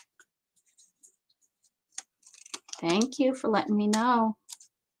 Thank you for letting me know.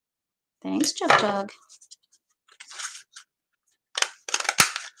 Thanks, Jug Jug.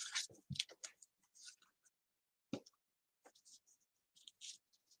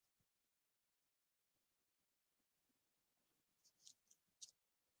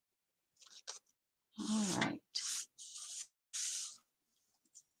 All right.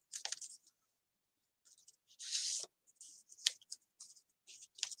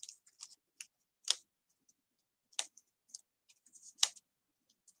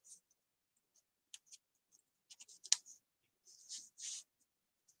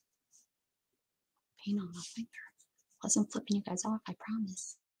 Paint on my finger. Wasn't flipping you guys off, I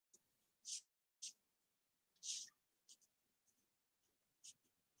promise.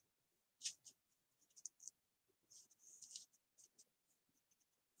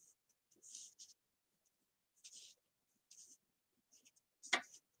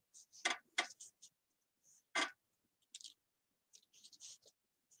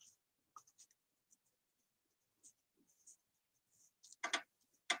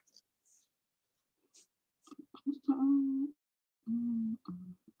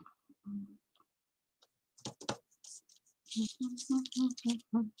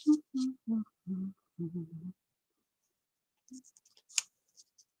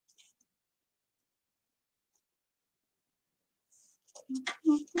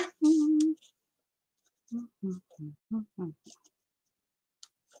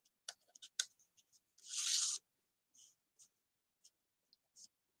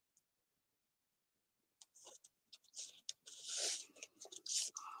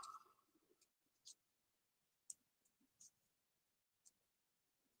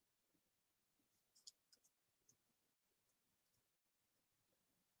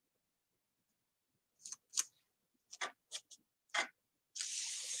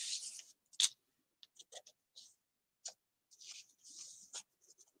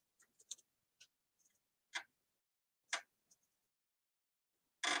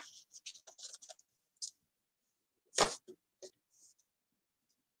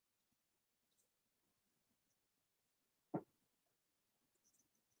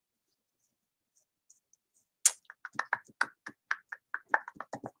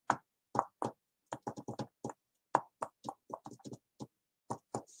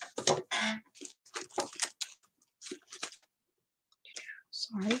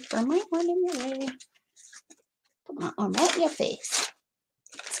 Sorry for my one in your way. Put my arm right in your face.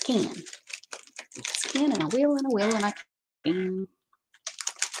 Scan. Scan and a wheel and a wheel and a bing.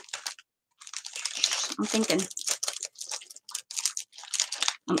 I'm thinking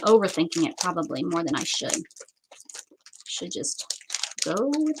I'm overthinking it probably more than I should. Should just go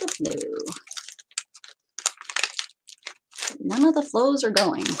with the flow. None of the flows are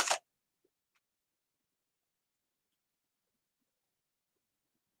going.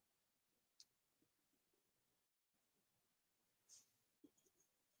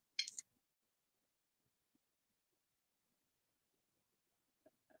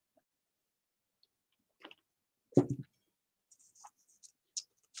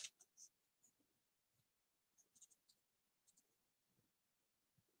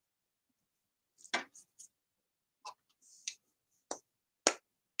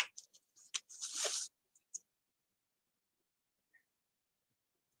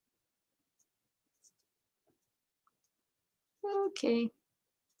 Okay,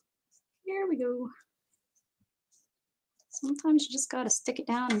 here we go. Sometimes you just got to stick it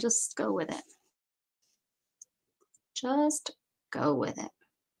down and just go with it. Just go with it.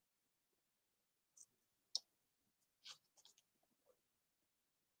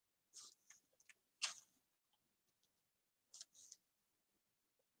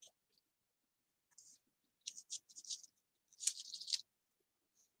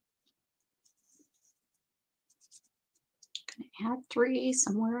 Gonna add 3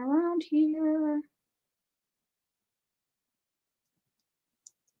 somewhere around here.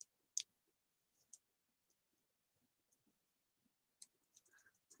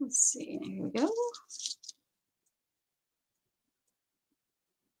 Let's see, here we go.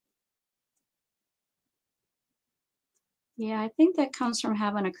 Yeah, I think that comes from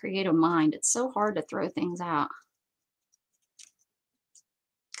having a creative mind. It's so hard to throw things out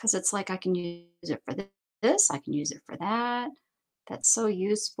because it's like I can use it for this, I can use it for that. That's so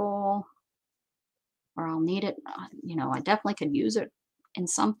useful, or I'll need it. You know, I definitely could use it in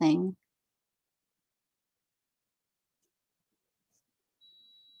something.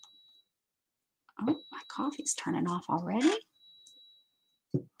 Oh, my coffee's turning off already.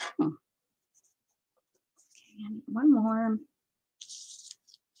 Hmm. Okay, I need one more.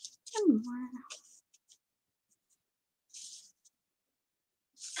 One more.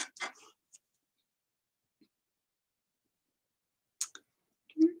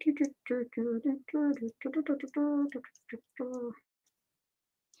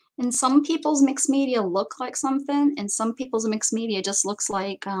 And some people's mixed media look like something, and some people's mixed media just looks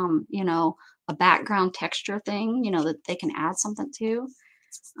like, you know, a background texture thing, you know, that they can add something to.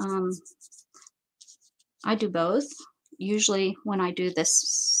 Um, I do both. Usually when I do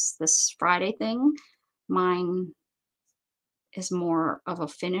this Friday thing, mine is more of a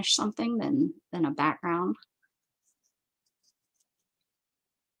finish something than a background.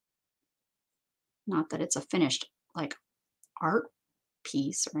 Not that it's a finished like art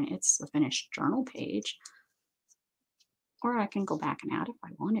piece or it's a finished journal page. Or I can go back and add if I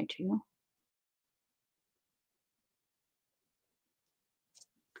wanted to.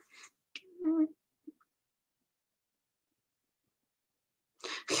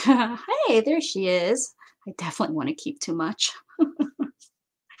 Hey, there she is. I definitely want to keep too much.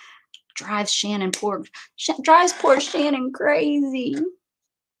 Drives poor Shannon crazy.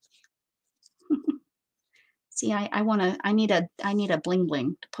 See, I need a bling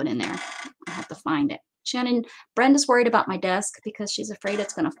bling to put in there. I have to find it. Shannon, Brenda's worried about my desk because she's afraid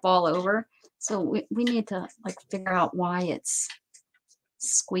it's going to fall over. So we need to like figure out why it's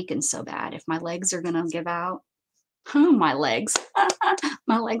squeaking so bad. If my legs are going to give out. My legs.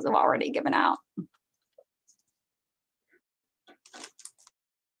 My legs have already given out.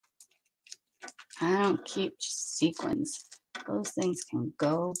 I don't keep sequins. Those things can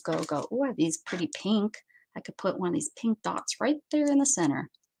go, go, go. Oh, I have these pretty pink. I could put one of these pink dots right there in the center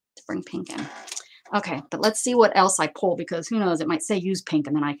to bring pink in. Okay, but let's see what else I pull, because who knows, it might say use pink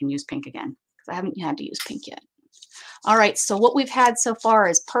and then I can use pink again, because I haven't had to use pink yet. All right, so what we've had so far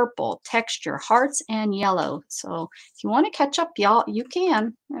is purple, texture, hearts, and yellow. So if you want to catch up, y'all, you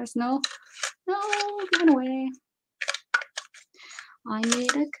can. There's no giving away. I need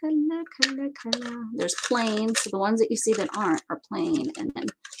a color. There's plain, so the ones that you see that aren't are plain. And then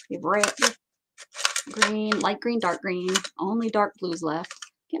we have red, green, light green, dark green. Only dark blues left.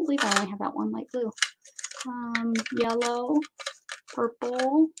 Can't believe I only have that one light blue. Yellow,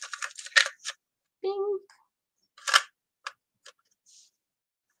 purple, pink.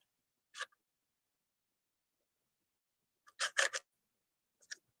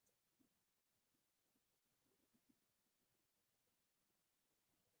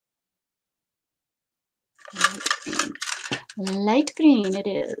 Light green it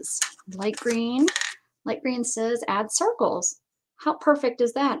is. Light green. Light green says add circles. How perfect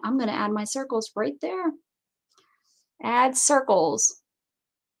is that? I'm going to add my circles right there. Add circles.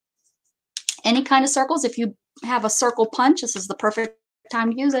 Any kind of circles. If you have a circle punch, this is the perfect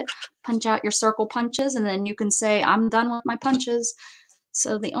time to use it. Punch out your circle punches, and then you can say, I'm done with my punches.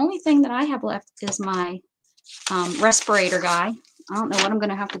 So the only thing that I have left is my respirator guy. I don't know what I'm going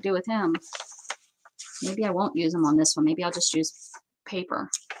to have to do with him. Maybe I won't use him on this one. Maybe I'll just use paper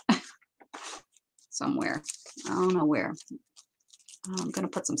somewhere. I don't know where. I'm going to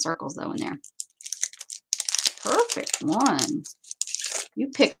put some circles, though, in there. Perfect one. You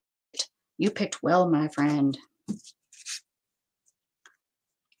picked well, my friend.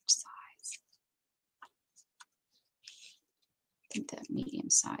 Size. I think that medium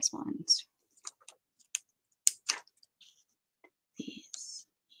size ones. These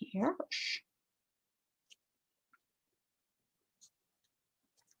here.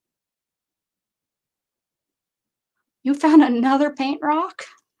 You found another paint rock?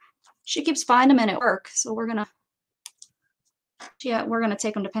 She keeps finding them at work, so we're gonna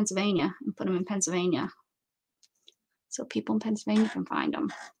take them to Pennsylvania and put them in Pennsylvania, so people in Pennsylvania can find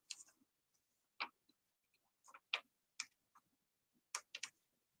them.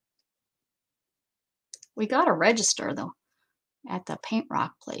 We got to register though at the paint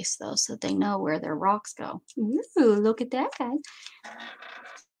rock place though, so they know where their rocks go. Ooh, look at that, guys.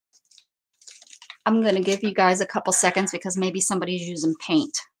 I'm going to give you guys a couple seconds because maybe somebody's using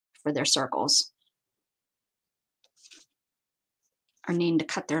paint for their circles or needing to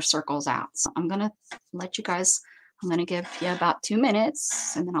cut their circles out. So I'm going to let you guys, I'm going to give you about 2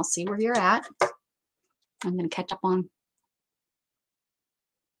 minutes and then I'll see where you're at. I'm going to catch up on.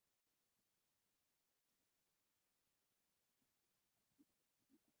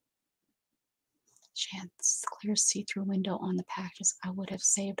 She had this clear see-through window on the packages. I would have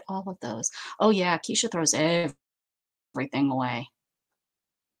saved all of those. Oh yeah, Keisha throws everything away.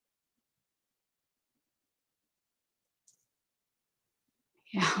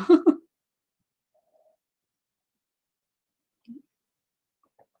 Yeah.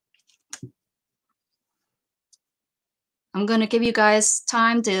 I'm going to give you guys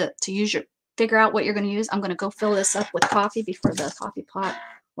time to figure out what you're going to use. I'm going to go fill this up with coffee before the coffee pot,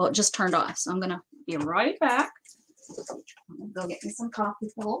 well, it just turned off. So I'm going to be right back. I'm going to go get me some coffee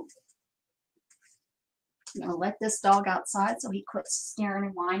filled. I'm going to let this dog outside so he quits staring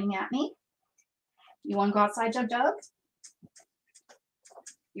and whining at me. You want to go outside, Jug Jug?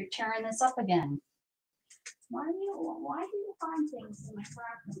 You're tearing this up again. Why do you find things in my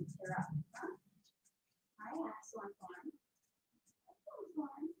crack and tear up? Huh? I asked one time. No,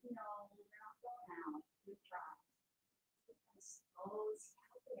 you're not going out. You try. Because those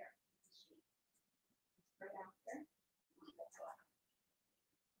out there, right out there.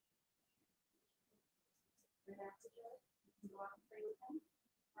 Right after Joe, you can go out and play with him.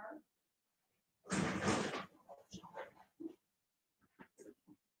 Or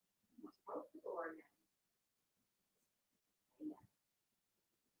broke the door again.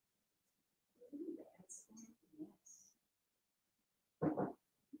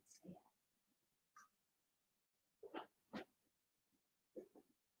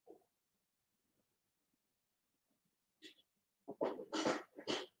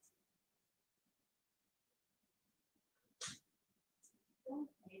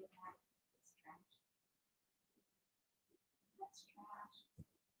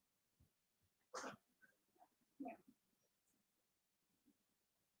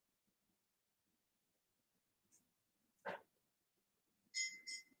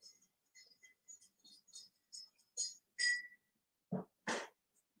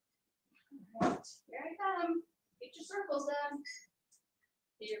 Here I come. Get your circles done.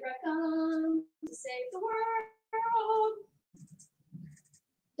 Here I come to save the world.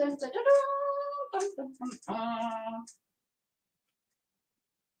 Dun, dun, dun, dun, dun, dun, dun.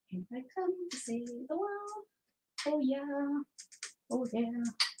 Here I come to save the world. Oh yeah. Oh yeah.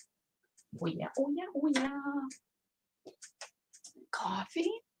 Oh yeah. Oh yeah. Oh yeah.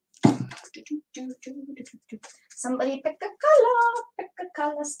 Coffee. Somebody pick a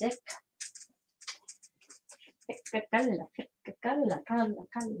color stick. Pick a color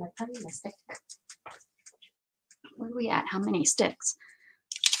stick. Where are we at? How many sticks?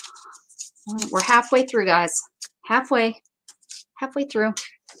 We're halfway through, guys. Halfway through.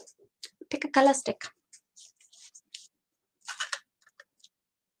 Pick a color stick.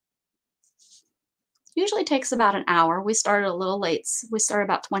 Usually takes about an hour. We started a little late. We started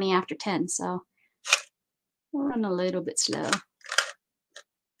about 20 after 10, so we'll run a little bit slow.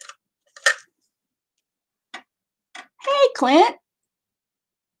 Hey, Clint.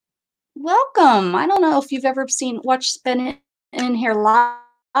 Welcome. I don't know if you've ever been in here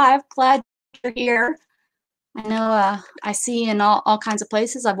live. Glad you're here. I know I see you in all kinds of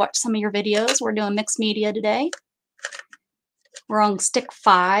places. I've watched some of your videos. We're doing mixed media today. We're on stick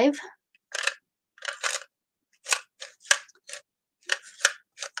 5.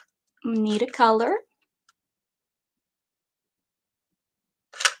 Need a color.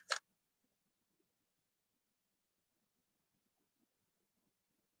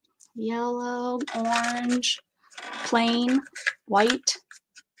 Yellow, orange, plain, white.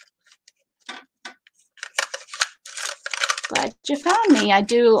 Glad you found me. I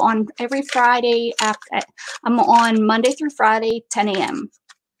do on every Friday. I'm on Monday through Friday, 10 a.m.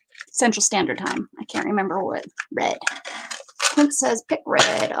 Central Standard Time. I can't remember what. Red. Clint says pick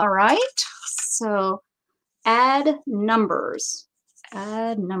red. All right. So add numbers.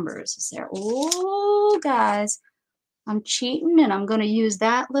 Add numbers. Is there? Oh, guys. I'm cheating, and I'm going to use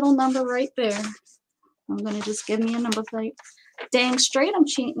that little number right there. I'm going to just give me a number plate. Dang straight, I'm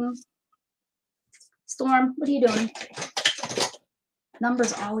cheating. Storm, what are you doing?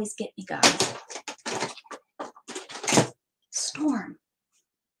 Numbers always get me, guys. Storm.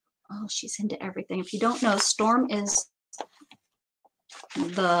 Oh, she's into everything. If you don't know, Storm is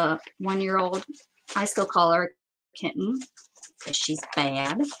the 1-year-old. I still call her kitten because she's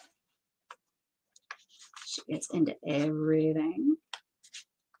bad. She gets into everything.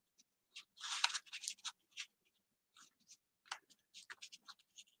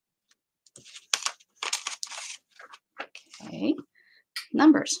 Okay,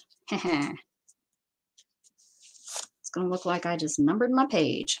 numbers. It's going to look like I just numbered my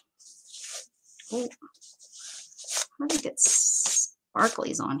page. Oh, how do I get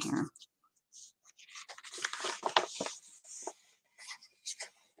sparklies on here?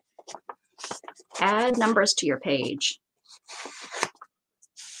 Add numbers to your page.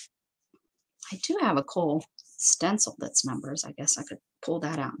 I do have a cool stencil that's numbers. I guess I could pull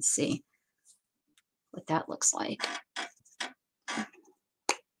that out and see what that looks like.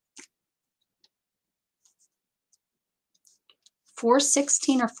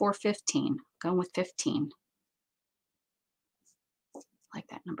 $4.16 or $4.15? Going with 15. I like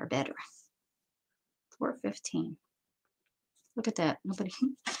that number better. $4.15. Look at that. Nobody.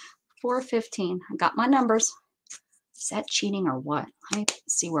 $4.15. I got my numbers. Is that cheating or what? Let me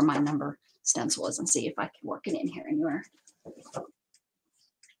see where my number stencil is and see if I can work it in here anywhere. I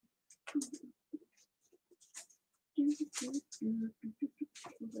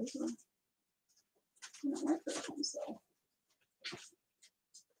don't like those ones though.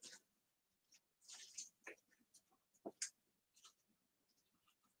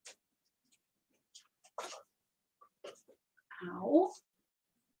 Ow.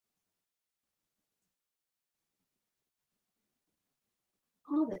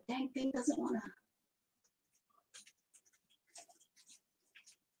 Oh, the dang thing doesn't want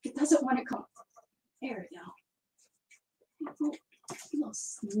to. It doesn't want to come. There we go. What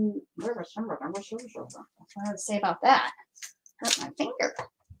I have to say about that? Hurt my finger.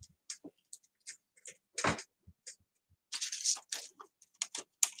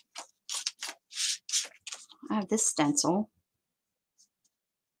 I have this stencil.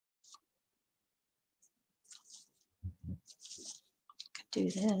 Could do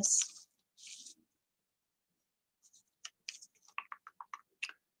this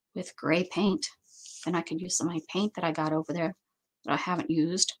with gray paint. Then I could use some of my paint that I got over there. that I haven't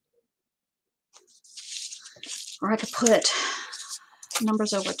used. Or I could put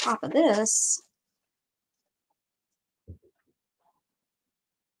numbers over top of this.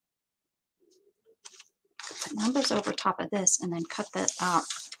 Put numbers over top of this and then cut that out.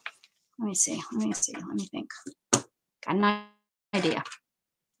 Let me see. Let me think. Got an idea.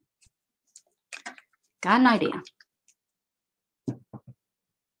 Got an idea.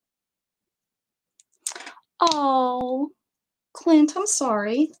 Oh, Clint, I'm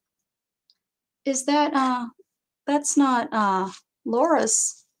sorry. Is that that's not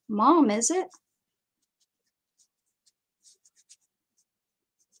Laura's mom, is it?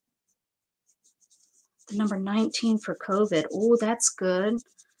 The number 19 for COVID. Oh, that's good.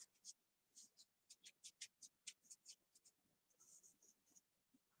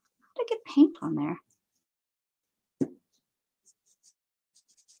 How did I get paint on there?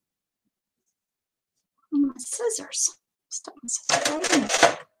 My scissors. Stuck my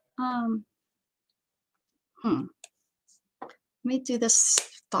scissors. Let me do this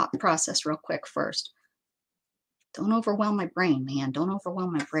thought process real quick first. Don't overwhelm my brain, man. Don't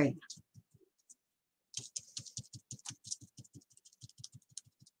overwhelm my brain.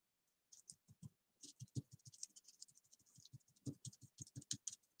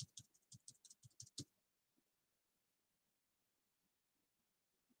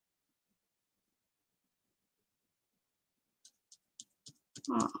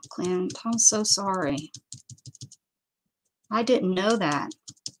 Oh, Clint, I'm so sorry. I didn't know that.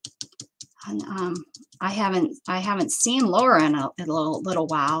 And, I haven't seen Laura in a little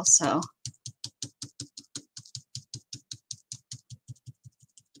while, so.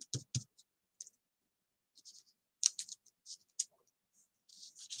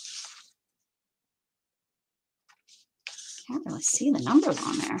 Can't really see the numbers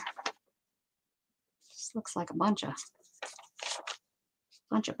on there. Just looks like a bunch of.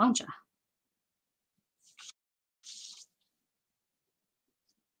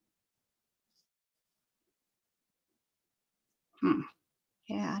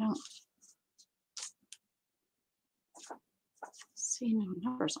 Yeah, I don't see no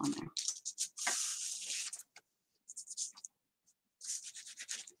numbers on there.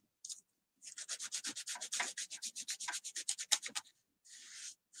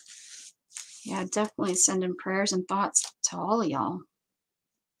 Yeah, definitely sending prayers and thoughts to all of y'all.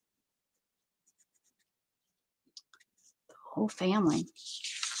 The whole family.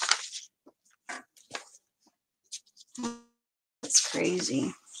 That's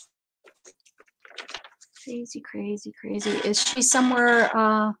crazy. Crazy, crazy, crazy. Is she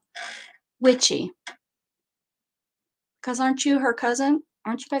somewhere witchy? Because aren't you her cousin?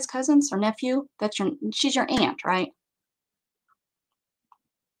 Aren't you guys cousins or nephew? She's your aunt, right?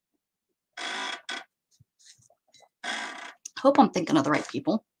 Hope I'm thinking of the right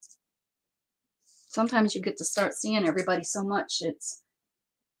people. Sometimes you get to start seeing everybody so much, it's.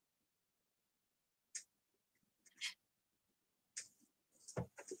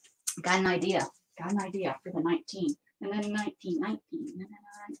 Got an idea for the 19. And then 19, and then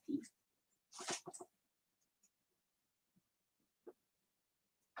 19.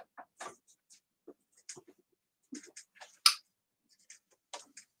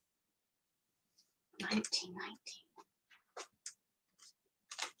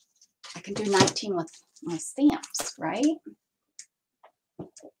 I can do 19 with my stamps, right?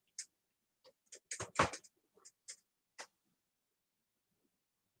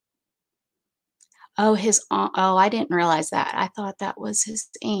 Oh, his aunt. Oh, I didn't realize that. I thought that was his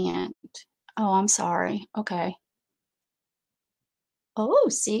aunt. Oh, I'm sorry. Okay. Oh,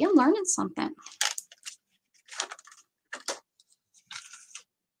 see, I'm learning something.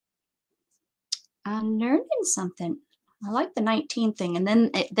 I'm learning something. I like the 19 thing. And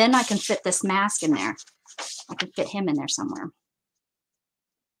then I can fit this mask in there. I can fit him in there somewhere.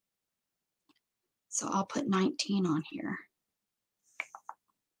 So I'll put 19 on here.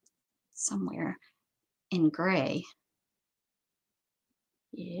 Somewhere in gray.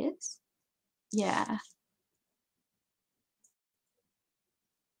 Yes. Yeah.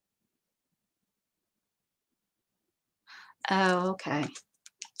 Oh, okay.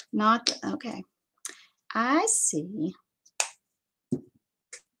 Not, okay. I see.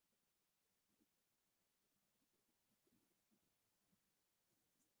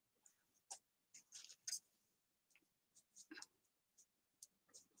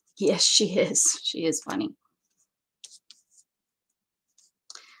 Yes, she is. She is funny.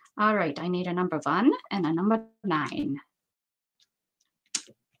 All right, I need a number 1 and a number 9.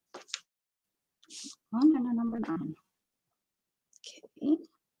 1 and a number 9. Okay.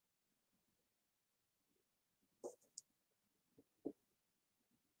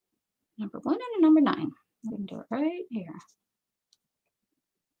 number 9. We're going to do it right here.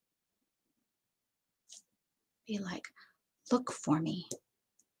 Be like, look for me.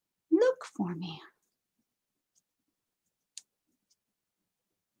 Look for me.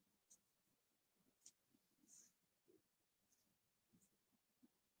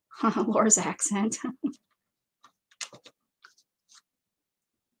 Laura's accent.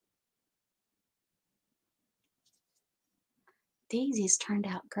 Daisies turned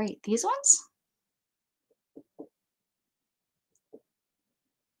out great. These ones?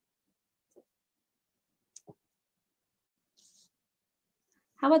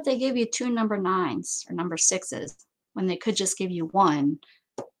 How about they give you 2 number 9s or number 6s when they could just give you 1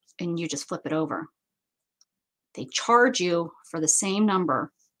 and you just flip it over? They charge you for the same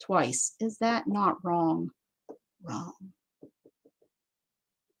number twice. Is that not wrong? Wrong.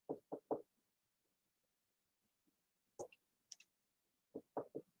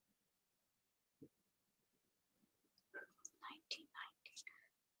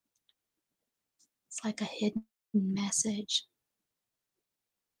 It's like a hidden message.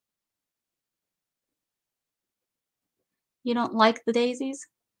 You don't like the daisies?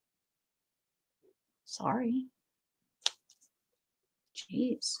 Sorry.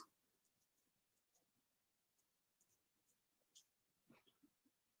 Jeez.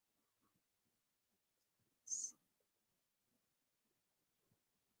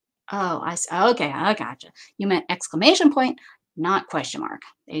 Oh, okay, I gotcha. You meant exclamation point, not question mark.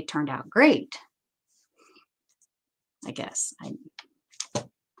 They turned out great. I guess.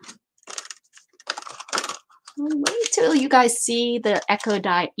 Wait till you guys see the echo.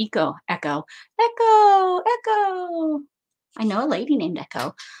 I know a lady named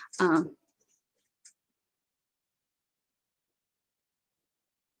Echo. I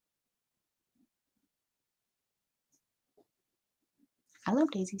love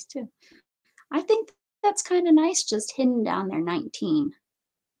daisies too. I think that's kind of nice, just hidden down there, 19.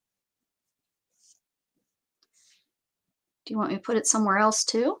 Do you want me to put it somewhere else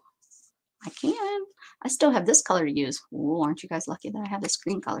too? I can. I still have this color to use. Ooh, aren't you guys lucky that I have this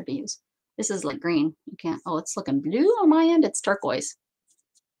green color to use? This is like green. You can't. Oh, it's looking blue on my end. It's turquoise.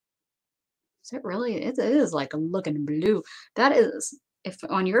 Is it really? It is like looking blue. That is, if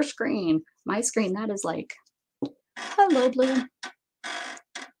on your screen, my screen, that is like, hello, blue.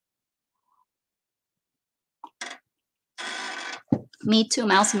 Me too,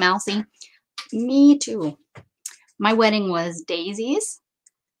 mousy, mousy. Me too. My wedding was daisies,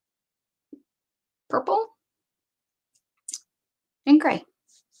 purple, and gray.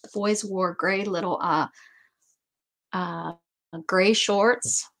 The boys wore gray little gray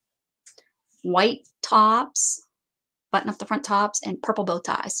shorts, white tops, button up the front tops, and purple bow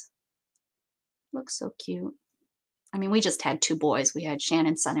ties. Looks so cute. I mean, we just had 2 boys. We had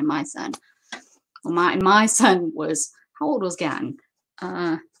Shannon's son and my son. Well, my son was, how old was Gatton?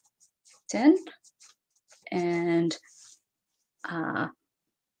 10, and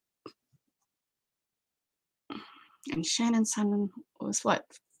Shannon's son was what,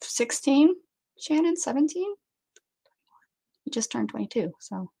 16? Shannon, 17? He just turned 22,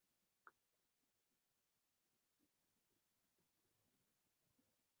 so.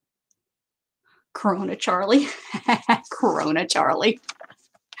 Corona Charlie. Corona Charlie.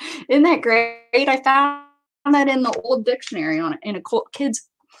 Isn't that great? I found that in the old dictionary in a kids.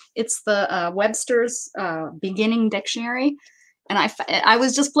 It's the Webster's beginning dictionary, and I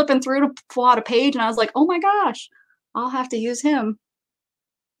was just flipping through to pull out a page, and I was like, oh my gosh, I'll have to use him.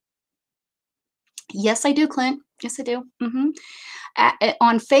 Yes, I do, Clint. Yes, I do.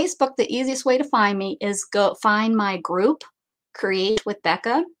 On Facebook, the easiest way to find me is go find my group, Create with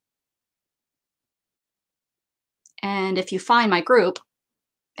Becca. And if you find my group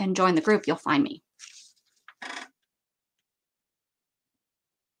and join the group, you'll find me.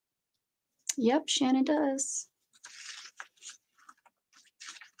 Yep, Shannon does.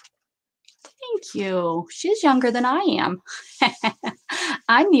 Thank you. She's younger than I am.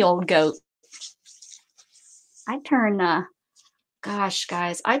 I'm the old goat. I turn, gosh,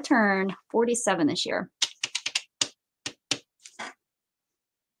 guys, I turn 47 this year.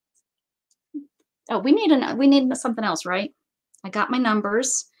 Oh, we need something else, right? I got my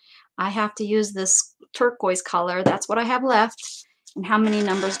numbers. I have to use this turquoise color. That's what I have left. And how many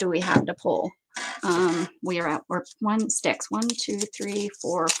numbers do we have to pull? We're 1 sticks. 1, 2, 3,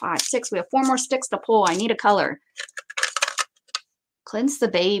 4, 5, 6. We have 4 more sticks to pull. I need a color. Clint's the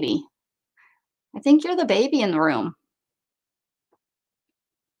baby. I think you're the baby in the room.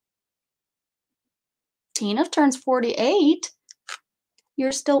 Tina turns 48.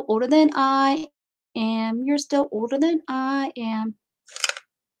 You're still older than I am. You're still older than I am.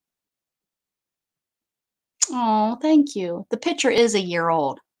 Oh, thank you. The picture is a year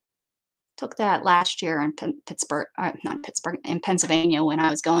old. Took that last year in Pittsburgh, not Pittsburgh, in Pennsylvania when I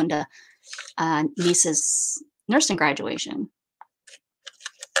was going to niece's nursing graduation.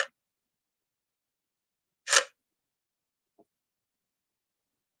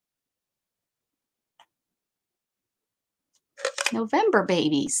 November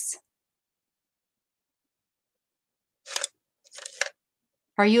babies.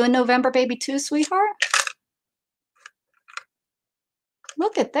 Are you a November baby too, sweetheart?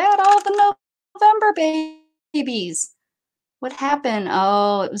 Look at that, all the November babies. What happened?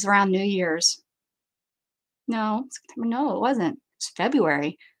 Oh, it was around New Year's. No, September. No, it wasn't. It's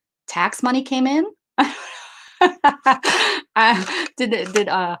February. Tax money came in. Did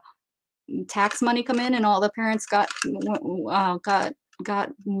tax money come in and all the parents got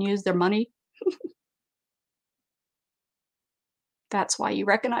used their money? That's why you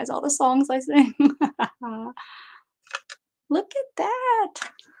recognize all the songs I sing. Look at that.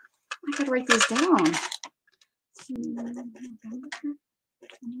 I gotta write these down. And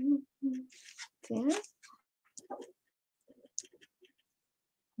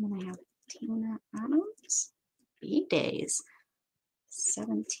then I have Tina Adams. B-Days.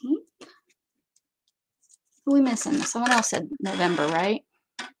 17th. Who are we missing? Someone else said November, right?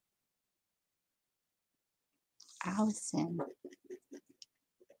 Allison.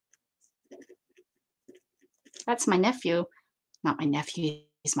 That's my nephew. Not my nephew.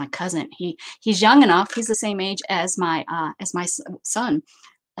 He's my cousin. He's young enough. He's the same age as my son,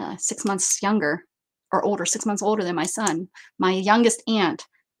 6 months younger or older, 6 months older than my son. My youngest aunt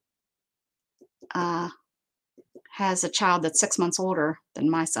has a child that's 6 months older than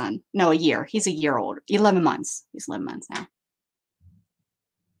my son. No, a year. He's a year older. 11 months. He's 11 months now.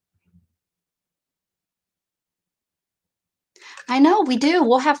 I know we do.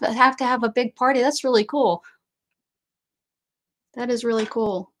 We'll have to have a big party. That's really cool. That is really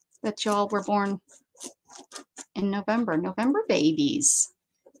cool that y'all were born in November. November babies.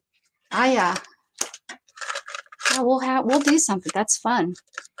 Yeah, we'll do something. That's fun.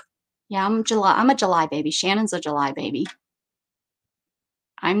 Yeah, I'm a July baby. Shannon's a July baby.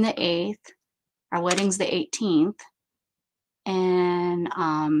 I'm the 8th. Our wedding's the 18th. And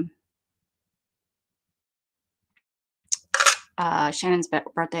Shannon's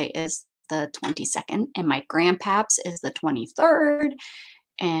birthday is the 22nd, and my grandpaps is the 23rd,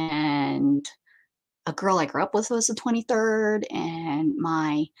 and a girl I grew up with was the 23rd, and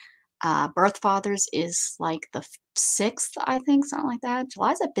my birth father's is like the 6th, I think, something like that.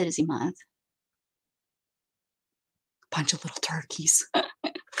 July's a busy month. Bunch of little turkeys.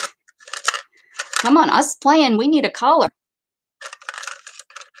 Come on, us playing, we need a collar.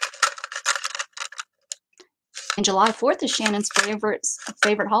 And July 4th is Shannon's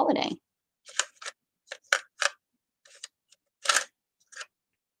favorite holiday.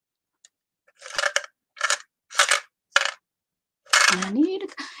 And I need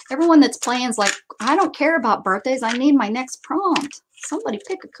everyone that's playing is like, I don't care about birthdays. I need my next prompt. Somebody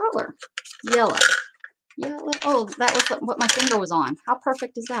pick a color. Yellow. Yellow. Oh, that was what my finger was on. How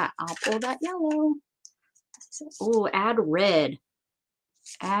perfect is that? I'll pull that yellow. Oh, add red.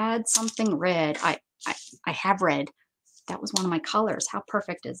 Add something red. I have red. That was one of my colors. How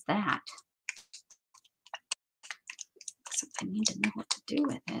perfect is that? So I need to know what to do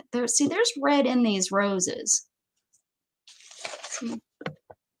with it. There's red in these roses. See,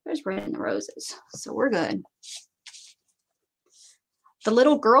 there's red in the roses. So we're good. The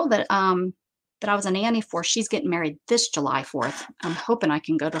little girl that I was a nanny for, she's getting married this July 4th. I'm hoping I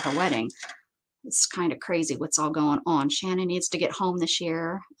can go to her wedding. It's kind of crazy what's all going on. Shannon needs to get home this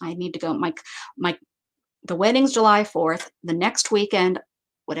year. I need to go. The wedding's July 4th. The next weekend,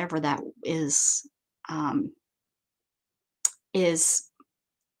 whatever that is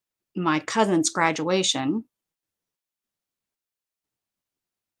my cousin's graduation.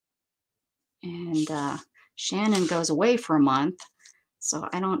 And Shannon goes away for a month. So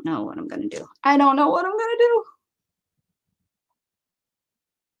I don't know what I'm going to do. I don't know what I'm going to do.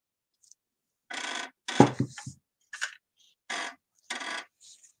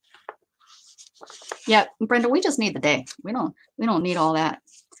 Yeah, Brenda, we just need the day. We don't need all that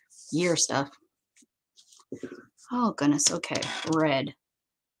year stuff. Oh goodness, okay. Red.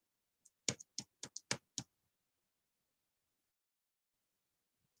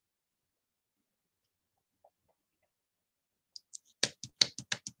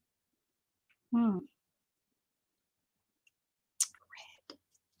 Red.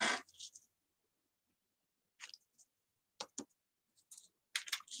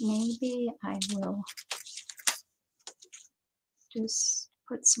 Maybe I will just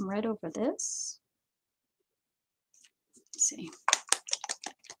put some red over this. see.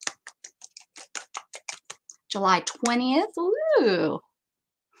 July 20th. Ooh.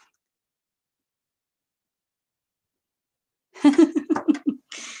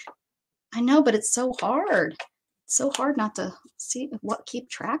 I know, but it's so hard. It's so hard not to keep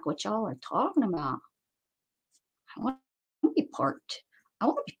track what y'all are talking about. I want to be part. I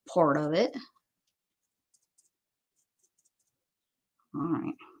want to be part of it. All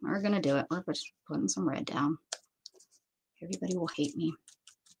right, we're gonna do it. We're just putting some red down. Everybody will hate me.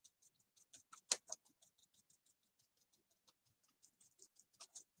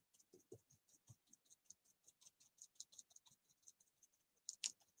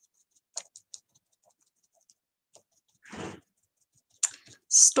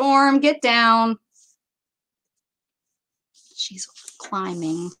 Storm, get down. She's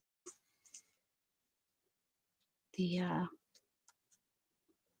climbing the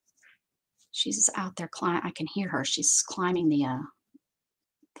she's out there climbing. I can hear her. She's climbing the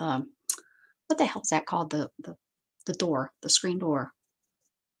what the hell is that called? The door, the screen door.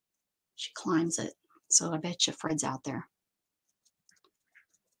 She climbs it. So I bet you Fred's out there.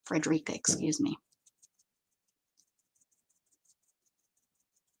 Frederica, excuse me.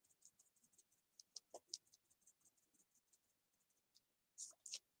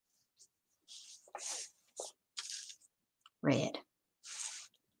 Red.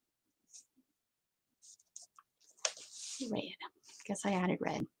 Red. Guess I added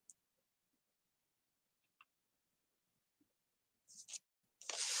red.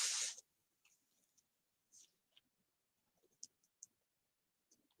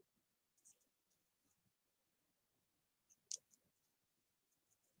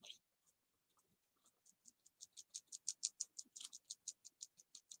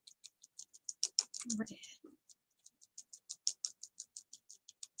 Red.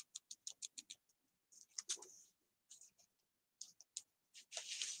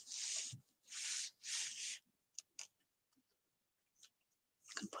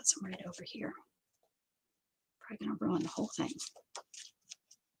 I'm gonna put some red over here. Probably gonna ruin the whole thing.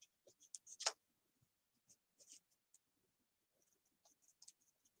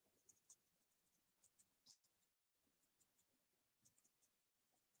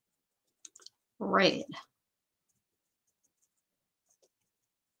 Red.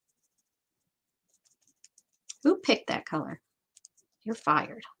 Who picked that color? You're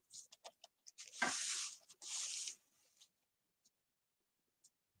fired.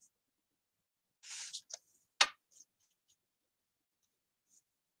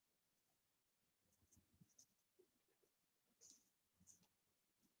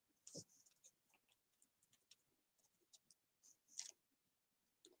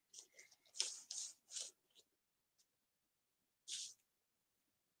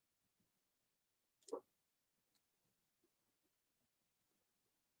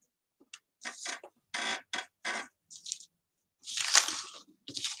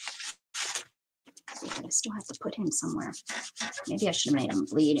 I still have to put him somewhere. Maybe I should have made him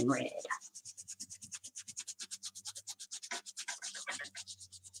bleed in red.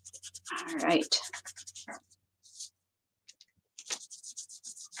 All right.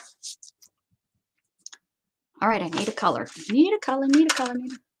 All right, I need a color. Need a color, need a color,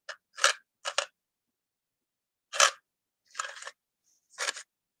 need a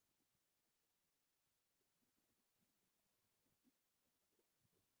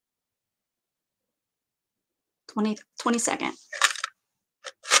 20 second.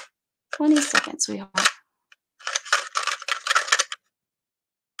 20 seconds, sweetheart.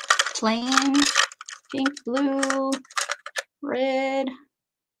 Plain, pink, blue, red.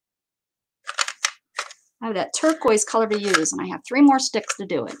 I have that turquoise color to use, and I have 3 more sticks to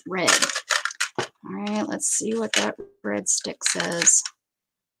do it. Red. All right, let's see what that red stick says.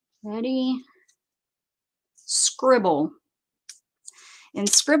 Ready? Scribble. In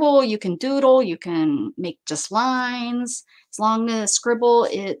Scribble, you can doodle, you can make just lines. As long as scribble,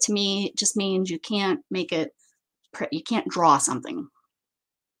 it to me just means you can't make it, you can't draw something.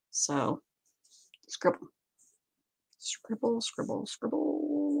 So, scribble. Scribble, scribble,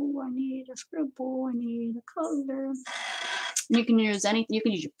 scribble. I need a scribble, I need a color. You can use anything, you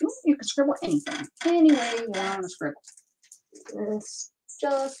can use your, you can scribble anything. Any way you want to scribble.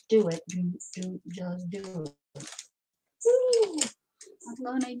 Just do it. Just do it. Woo. I'm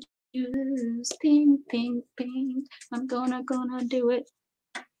gonna use pink, pink, pink. I'm gonna do it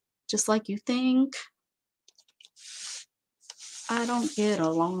just like you think. I don't get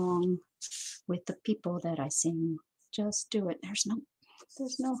along with the people that I sing. Just do it. There's no,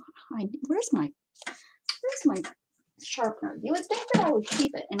 where's my sharpener? You would think that I would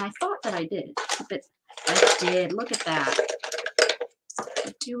keep it, and I thought that I did keep it. I did. Look at that.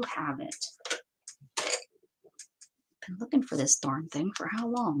 I do have it. Been looking for this darn thing for how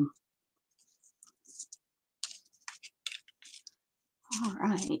long? All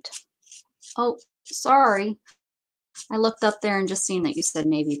right. Oh, sorry. I looked up there and just seen that you said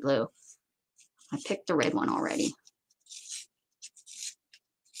navy blue. I picked the red one already.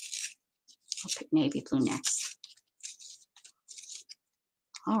 I'll pick navy blue next.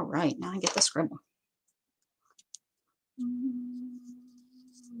 All right, now I get to scribble.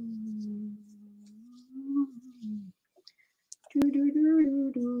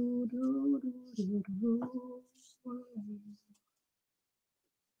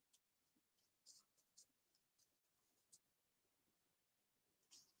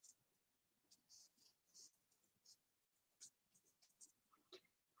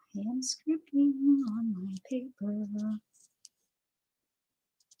 I am scribbling on my paper.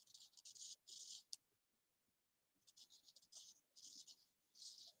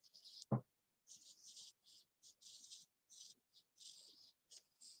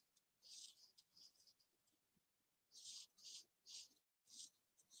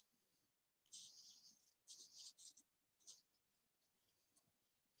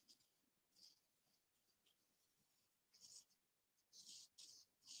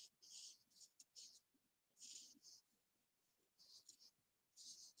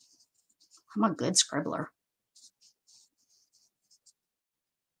 I'm a good scribbler.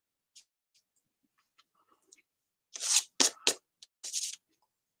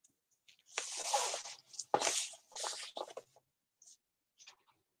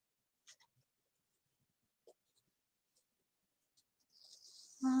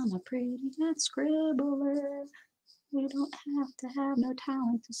 I'm a pretty good scribbler. You don't have to have no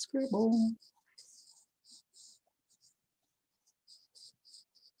talent to scribble.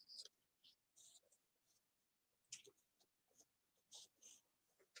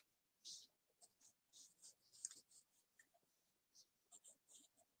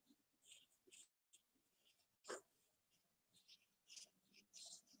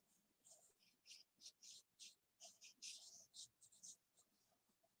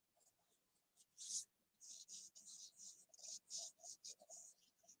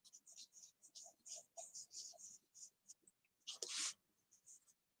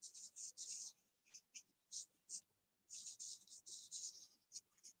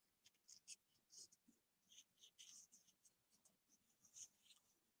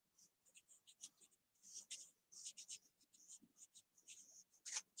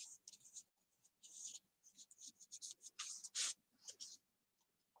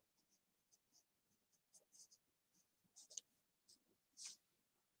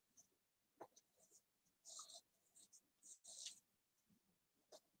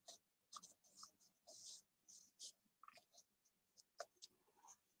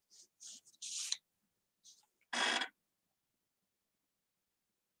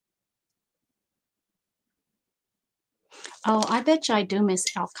 Oh, I bet you I do miss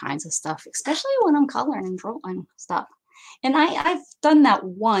all kinds of stuff, especially when I'm coloring and drawing stuff. And I've done that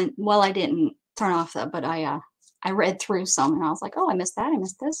one. Well, I didn't turn off that, but I read through some and I was like, oh, I missed that. I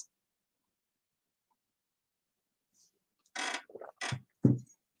missed this.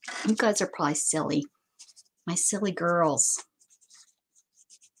 You guys are probably silly. My silly girls.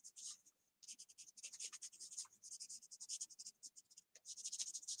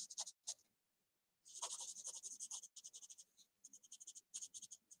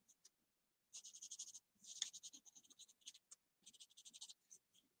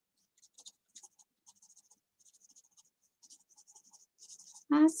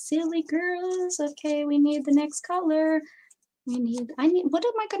 My silly girls. Okay, we need the next color. What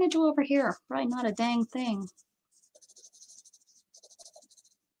am I going to do over here? Probably not a dang thing.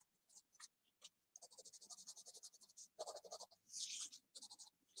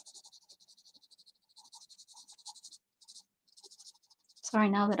 Sorry,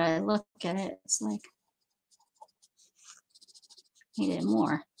 now that I look at it, it's like, needed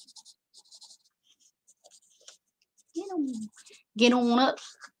more. Get on up.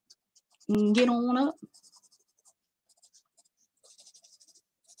 Get on up.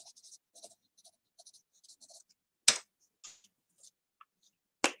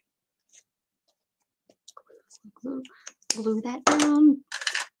 Glue that down.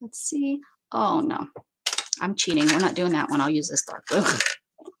 Let's see. Oh no, I'm cheating. We're not doing that one. I'll use this dark blue.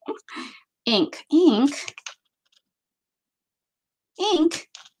 Ink.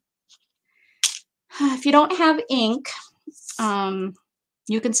 If you don't have ink,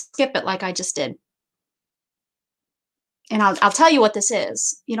 you can skip it like I just did. And I'll tell you what this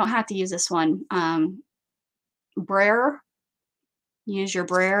is. You don't have to use this one. Brayer use your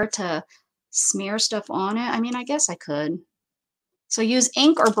brayer to smear stuff on it. I mean, I guess I could. So use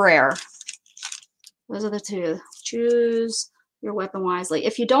ink or brayer. Those are the two. Choose your weapon wisely.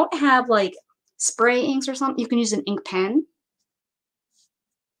 If you don't have like spray inks or something, you can use an ink pen.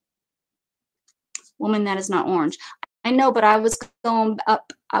 Woman, that is not orange. I know, but I was going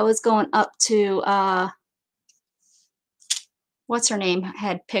up to what's her name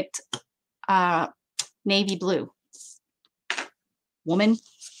had picked navy blue. Woman.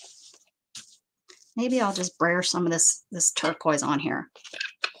 Maybe I'll just brayer some of this turquoise on here.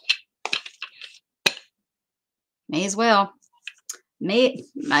 May as well. May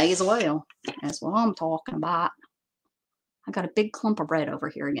as well. That's what I'm talking about. I got a big clump of red over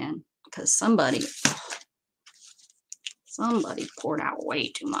here again because somebody poured out way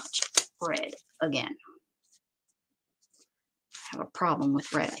too much red again. I have a problem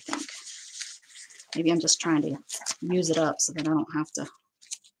with red, I think. Maybe I'm just trying to use it up so that I don't have to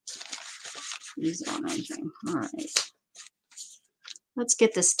use it on anything. All right. Let's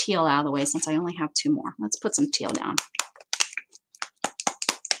get this teal out of the way since I only have 2 more. Let's put some teal down.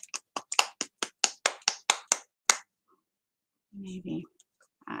 Maybe,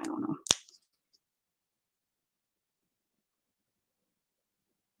 I don't know.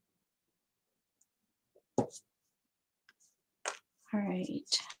 All right.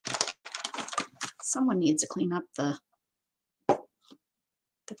 Someone needs to clean up the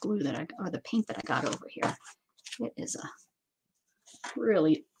glue that or the paint that I got over here. It is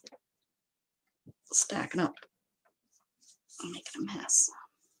really stacking up. I'm making a mess.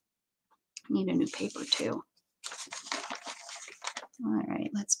 I need a new paper too. All right,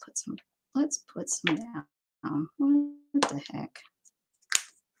 let's put some down. What the heck?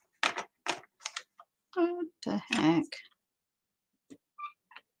 What the heck?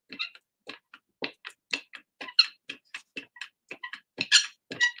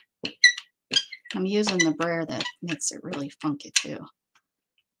 I'm using the brayer that makes it really funky too.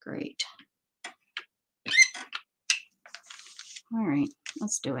 Great. All right,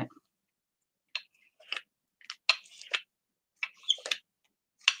 let's do it.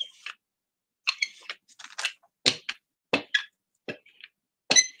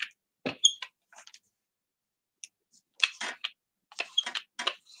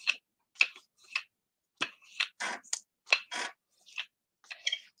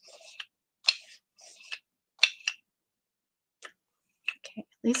 Okay,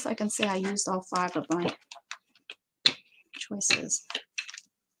 at least I can say I used all 5 of my choices.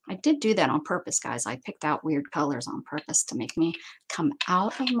 I did do that on purpose, guys. I picked out weird colors on purpose to make me come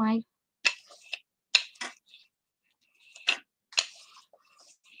out of my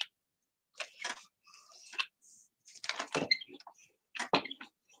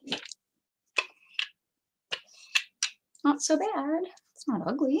not so bad. It's not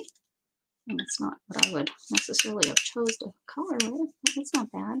ugly. And it's not what I would necessarily have chose to color with, but it's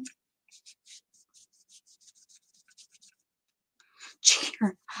not bad.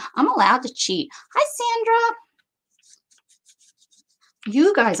 Cheater. I'm allowed to cheat. Hi, Sandra.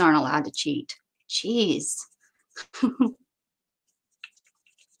 You guys aren't allowed to cheat. Jeez. And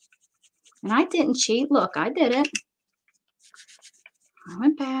I didn't cheat. Look, I did it. I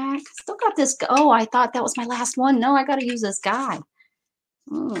went back. Still got this. Oh, I thought that was my last one. No, I got to use this guy.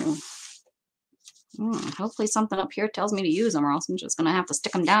 Hopefully something up here tells me to use them, or else I'm just going to have to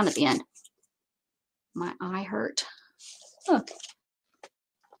stick them down at the end. My eye hurt. Look.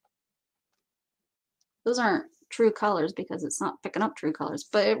 Those aren't true colors because it's not picking up true colors,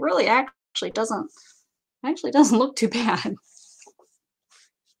 but it really actually doesn't look too bad.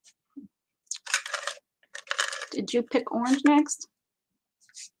 Did you pick orange next?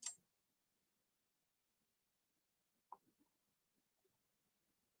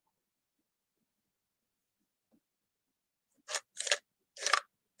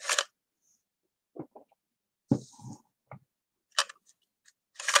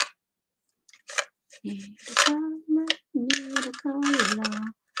 Need a color, need a color.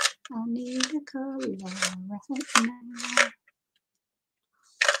 I need a color right now.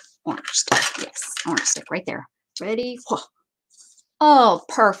 Orange stick, yes, orange stick right there. Ready? Whoa. Oh,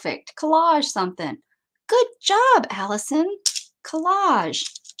 perfect. Collage something. Good job, Allison. Collage.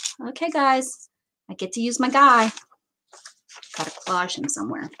 Okay, guys, I get to use my guy. Gotta collage him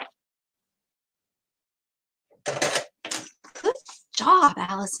somewhere. Good job,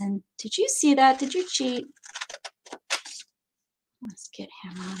 Allison. Did you see that? Did you cheat? Let's get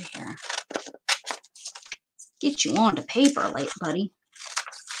him out of here. Get you onto paper, late buddy.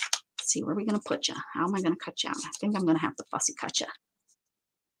 Let's see, where are we going to put you? How am I going to cut you out? I think I'm going to have to fussy cut you.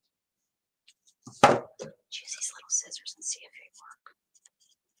 Use these little scissors and see if they work.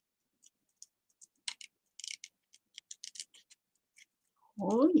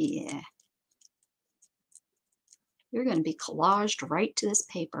 Oh yeah. You're going to be collaged right to this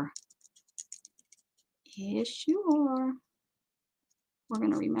paper. Yes, you are. We're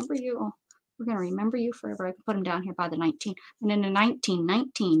going to remember you. We're going to remember you forever. I can put them down here by the 19. And then the 19,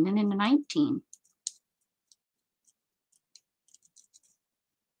 19, and then the 19.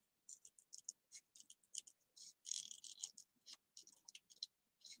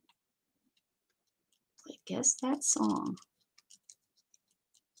 I guess that song.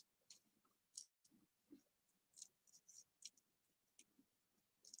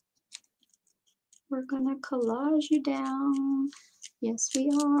 We're going to collage you down. Yes, we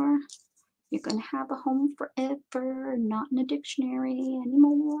are. You're going to have a home forever, not in a dictionary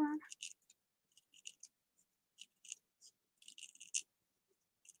anymore.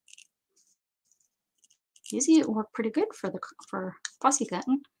 Easy, it worked pretty good for fussy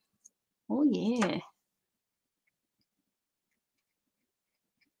cutting. Oh yeah.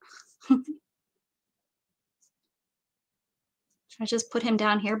 Should I just put him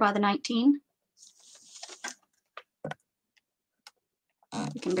down here by the 19?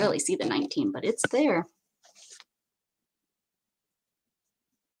 You can barely see the 19, but it's there.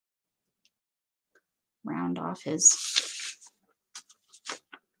 Round off his.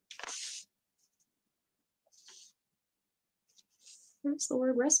 Where's the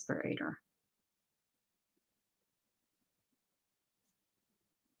word respirator?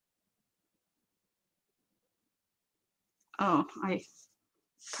 Oh, I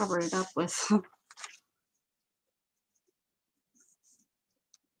covered it up with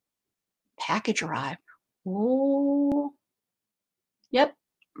package arrived. Oh, yep.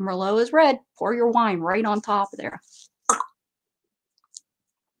 Merlot is red. Pour your wine right on top of there.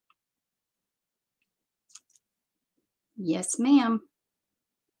 Yes, ma'am.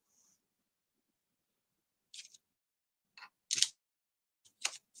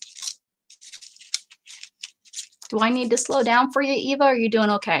 Do I need to slow down for you, Eva? Or are you doing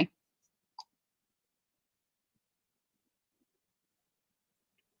okay?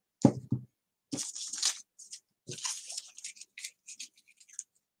 I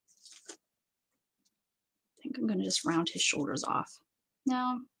think I'm going to just round his shoulders off.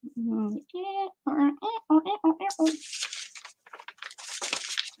 No. Don't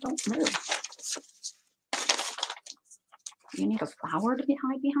move. You need a flower to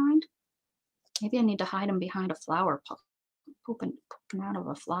hide behind? Maybe I need to hide him behind a flower, poking out of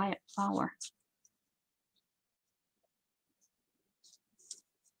a flower.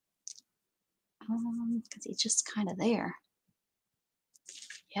 Because he's just kind of there.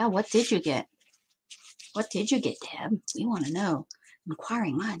 Yeah, what did you get? What did you get, Deb? We want to know.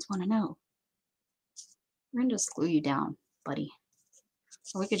 Inquiring minds want to know. We're going to just glue you down, buddy.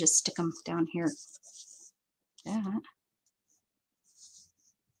 Or we could just stick them down here. Yeah.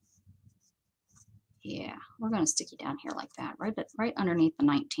 Yeah, we're going to stick you down here like that, right underneath the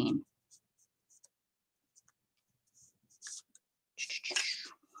 19.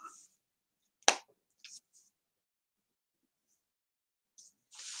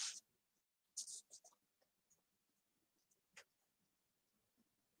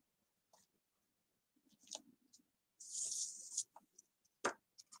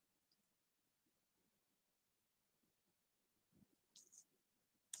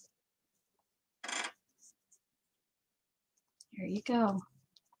 There you go.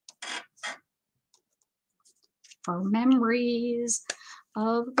 For memories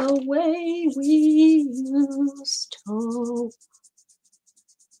of the way we used to.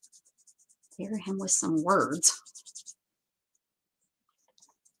 Hear him with some words.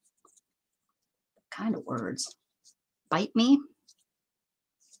 What kind of words? Bite me?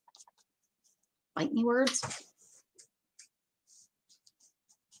 Bite me words?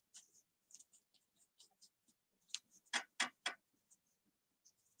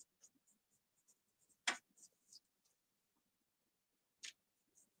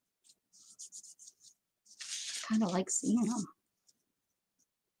 Kind of like seeing them.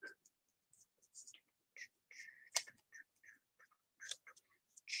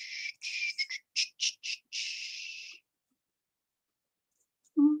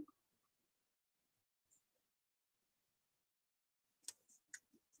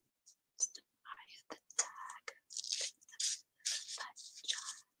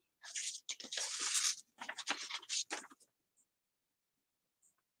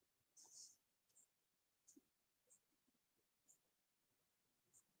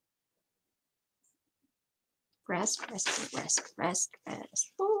 Rest, rest, rest, rest,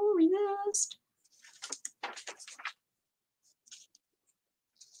 rest. Oh, rest.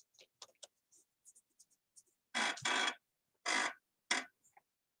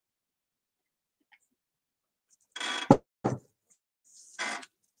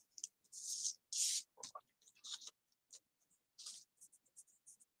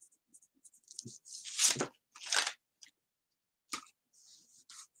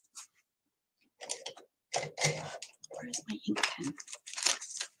 Where's my ink pen?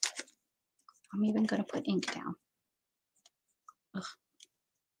 I'm even going to put ink down. Ugh.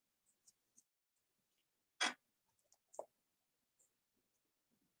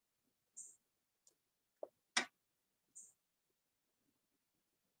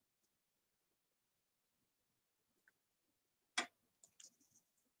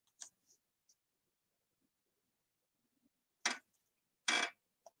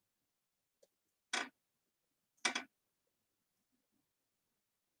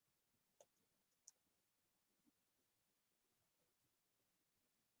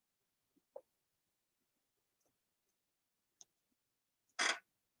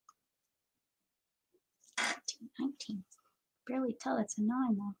 $19. Barely tell it's a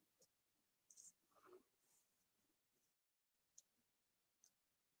 9 though.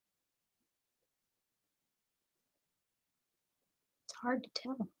 It's hard to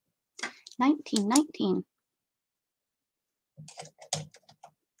tell. 19.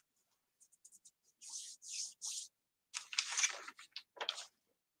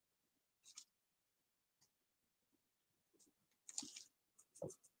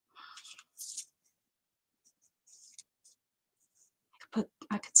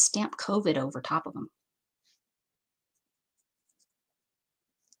 I could stamp COVID over top of them.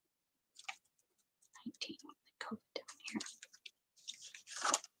 19. COVID down here.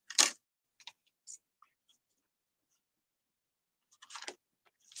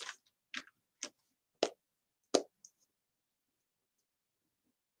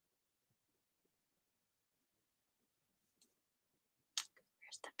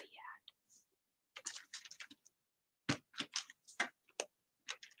 Where's the B at?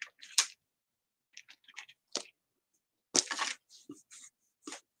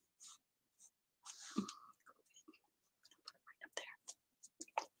 Right up there.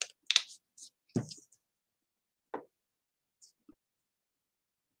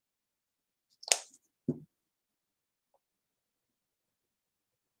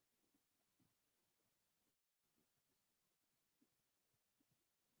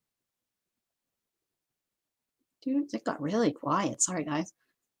 Dude, it got really quiet. Sorry, guys.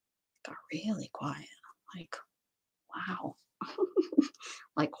 It got really quiet. Like, wow.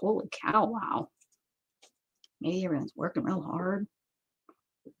 Like, holy cow, wow. Maybe everyone's working real hard.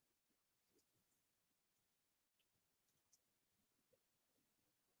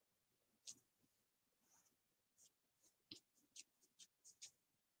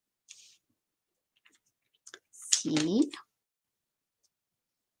 C.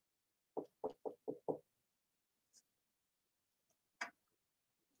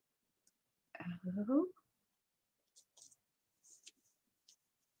 O.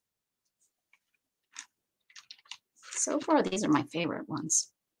 So far, these are my favorite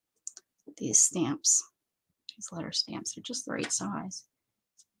ones. These stamps, these letter stamps are just the right size.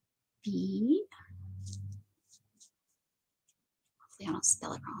 B. Hopefully I don't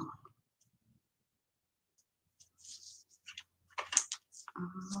spell it wrong.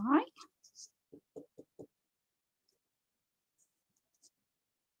 All right.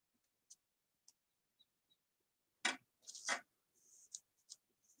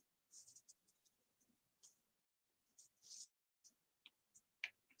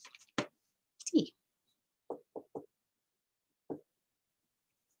 T.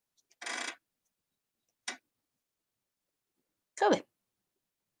 COVID.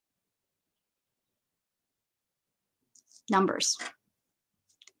 Numbers.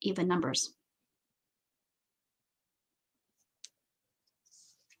 Even numbers.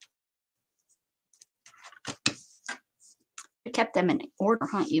 I kept them in order,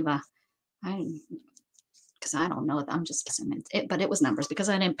 huh, Eva? Because I don't know. I'm just guessing it, but it was numbers because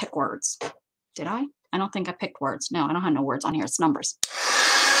I didn't pick words. Did I? I don't think I picked words. No, I don't have no words on here. It's numbers.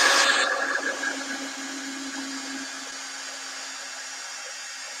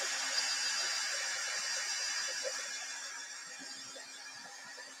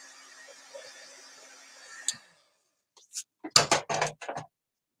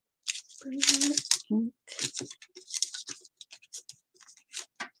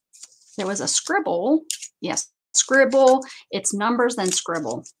 There was a scribble. Yes, scribble. It's numbers, then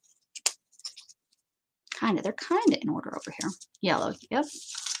scribble. They're kind of in order over here. Yellow, yep.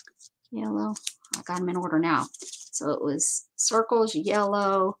 Yellow. I got them in order now. So it was circles,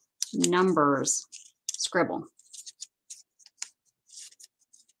 yellow, numbers, scribble.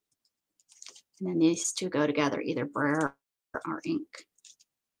 And then these two go together, either braille or ink.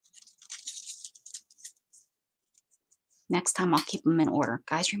 Next time I'll keep them in order.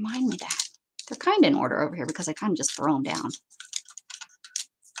 Guys, remind me that. They're kind of in order over here because I kind of just throw them down.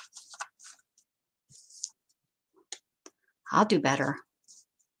 I'll do better.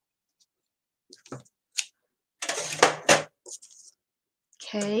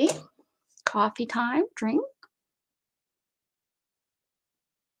 Okay, coffee time, drink.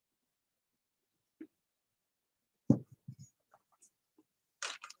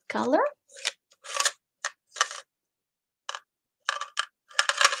 Color.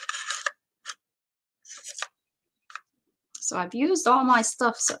 So I've used all my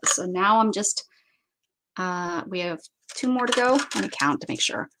stuff, so now I'm just, we have 2 more to go. Let me count to make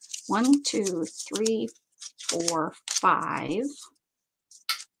sure. 1, 2, 3, 4, 5,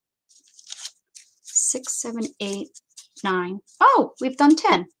 6, 7, 8, 9. Oh, we've done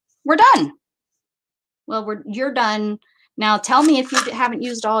 10. We're done. Well, you're done. Now tell me if you haven't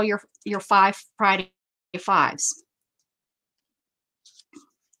used all your 5 Friday 5s.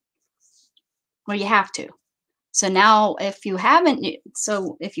 Well, you have to. So now if you haven't,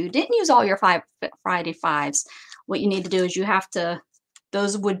 so if you didn't use all your 5 Friday 5s, what you need to do is you have to,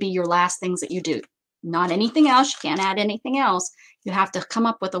 those would be your last things that you do. Not anything else. You can't add anything else. You have to come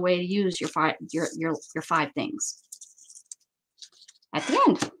up with a way to use your 5 things at the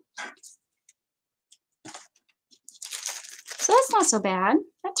end. So that's not so bad.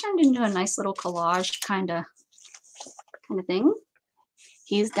 That turned into a nice little collage kind of thing.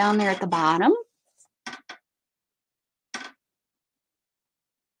 He's down there at the bottom.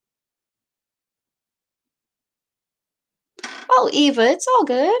 Oh, Eva, it's all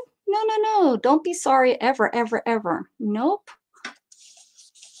good. No, no, no. Don't be sorry ever, ever, ever. Nope.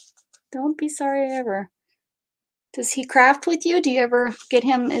 Don't be sorry ever. Does he craft with you? Do you ever get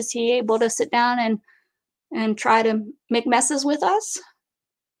him? Is he able to sit down and try to make messes with us?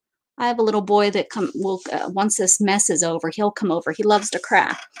 I have a little boy that will once this mess is over, he'll come over. He loves to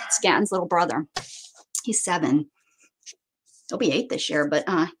craft. Scan's little brother. He's 7. He'll be 8 this year, but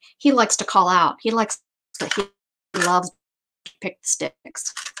he likes to call out. He loves to pick the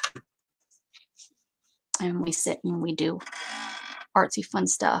sticks. And we sit and we do artsy fun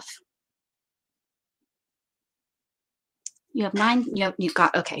stuff. You have 9. You've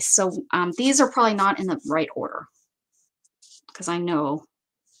got, okay, so these are probably not in the right order because I know.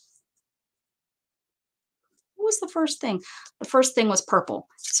 What was the first thing? The first thing was purple.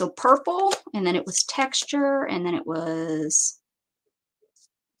 So purple, and then it was texture, and then it was,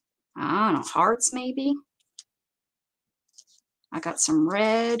 I don't know, hearts maybe. I got some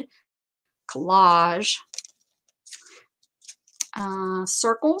red, collage,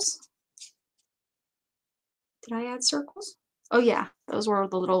 circles. Did I add circles? Oh yeah, those were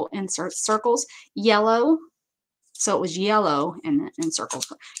the little inserts. Circles, yellow. So it was yellow and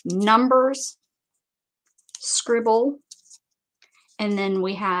circles. Numbers, scribble, and then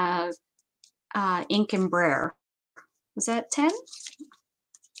we have ink and braille. Was that 10?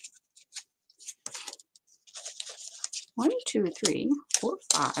 1, 2, 3, 4,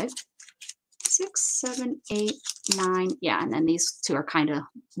 5, 6, 7, 8, 9. Yeah, and then these 2 are kind of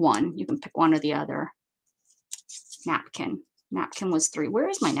 1. You can pick one or the other. Napkin. Napkin was 3. Where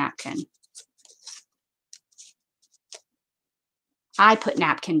is my napkin? I put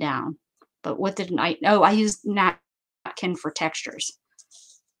napkin down, but what didn't I? Oh, I used napkin for textures.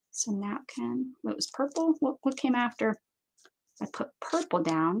 So napkin. What was purple? What came after? I put purple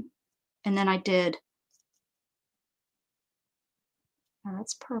down, and then I did. Oh,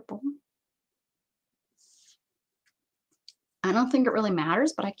 that's purple. I don't think it really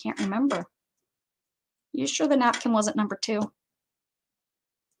matters, but I can't remember. You sure the napkin wasn't number 2?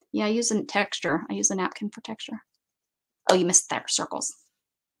 Yeah, I use a texture. I use a napkin for texture. Oh, you missed that. Circles.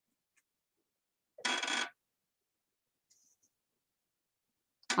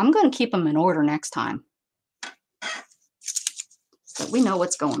 I'm going to keep them in order next time, so we know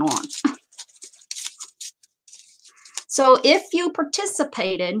what's going on. So if you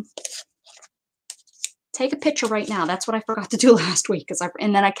participated, take a picture right now. That's what I forgot to do last week,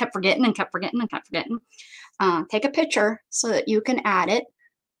 and then I kept forgetting and kept forgetting and kept forgetting. Take a picture so that you can add it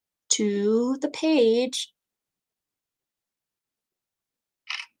to the page.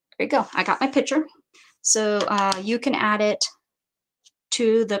 There you go. I got my picture. So you can add it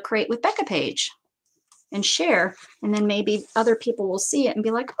to the Create with Becca page and share, and then maybe other people will see it and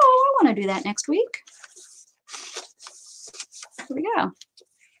be like, oh, I want to do that next week. Here we go.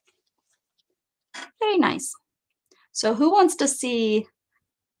 Very nice. So who wants to see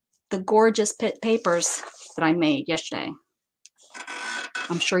the gorgeous papers that I made yesterday?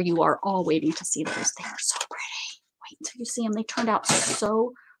 I'm sure you are all waiting to see those. They are so pretty. Wait until you see them. They turned out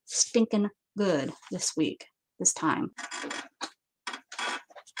so stinking good this time.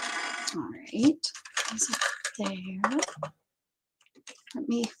 All right. There. Let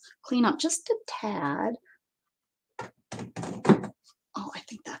me clean up just a tad.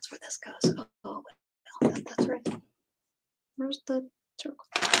 that's where this goes. Oh, well, that's right. Where's the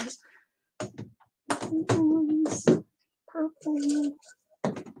turquoise? Purple.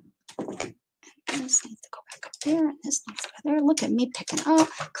 This needs to go back up there, and this needs to go there. Look at me picking up.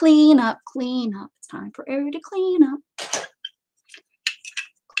 Clean up, clean up. It's time for everybody to clean up.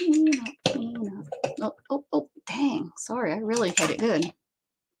 Clean up, clean up. Oh, oh, oh, dang. Sorry, I really hit it good.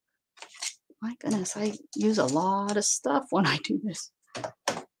 My goodness, I use a lot of stuff when I do this.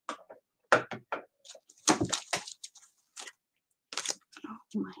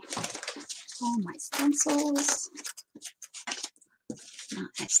 All my stencils.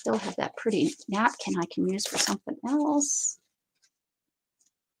 I still have that pretty napkin I can use for something else.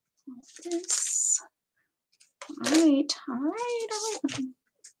 Like this. All right, all right, all right.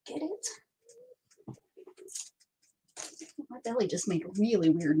 Get it? My belly just made a really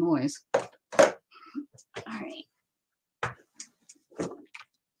weird noise. All right. I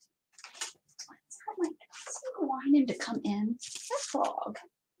want him to come in. That frog.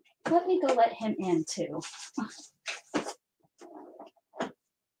 Let me go let him in too.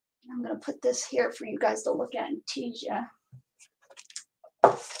 I'm going to put this here for you guys to look at and tease you.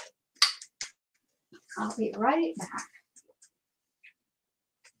 I'll be right back.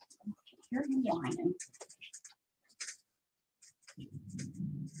 Hear him whining.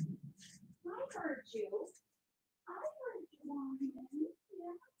 I heard you. I heard you whining.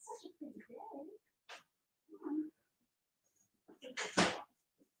 Yeah, it's such a big day.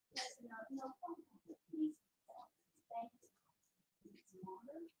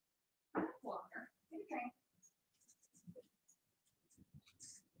 Water. Okay.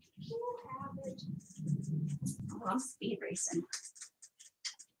 You'll have it. Oh, I'm speed racing.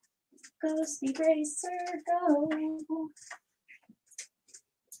 Go, speed racer, go.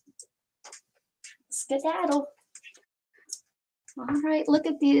 Skedaddle. All right, look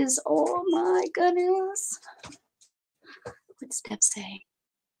at these. Oh my goodness. What'd Steph say?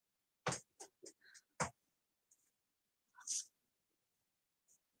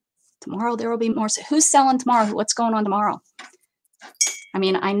 Tomorrow there will be more. So who's selling tomorrow? What's going on tomorrow? I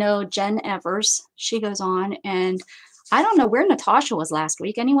mean, I know Jen Evers, she goes on, and I don't know where Natasha was last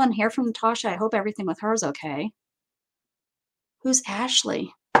week. Anyone hear from Natasha? I hope everything with her is okay. Who's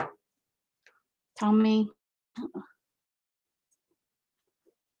Ashley? Tell me.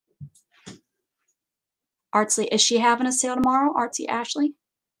 Artsy, is she having a sale tomorrow? Artsy Ashley?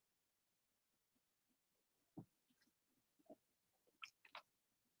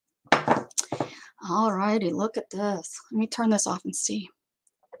 All righty, look at this. Let me turn this off and see.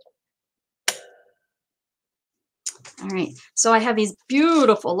 All right, so I have these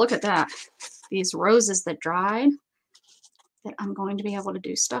beautiful, look at that, these roses that dried that I'm going to be able to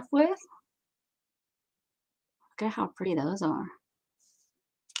do stuff with. Look at how pretty those are.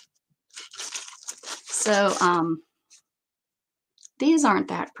 So these aren't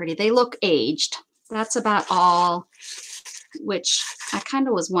that pretty. They look aged. That's about all, which I kind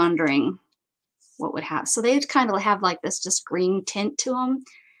of was wondering what would have. So they kind of have like this just green tint to them. Can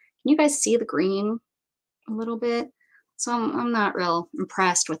you guys see the green a little bit? So I'm not real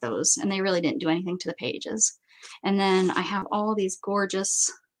impressed with those, and they really didn't do anything to the pages. And then I have all these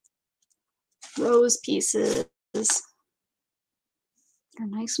gorgeous rose pieces. They're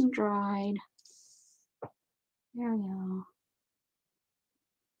nice and dried. There we go.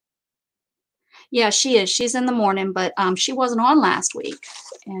 Yeah, she is. She's in the morning, but she wasn't on last week,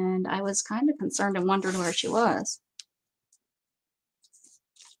 and I was kind of concerned and wondered where she was.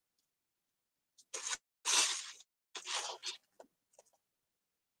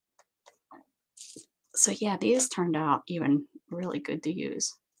 So yeah, these turned out even really good to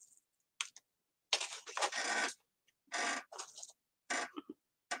use.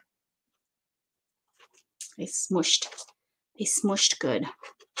 They smushed good.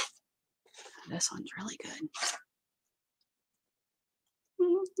 This one's really good.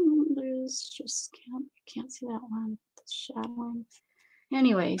 There's just can't see that one. It's shadowing.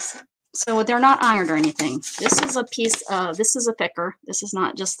 Anyways, so they're not ironed or anything. This is a piece of, this is a thicker. This is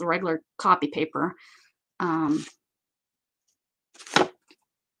not just the regular copy paper.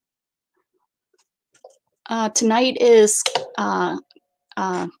 Tonight is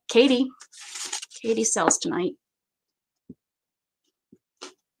Katie. Katie sells tonight.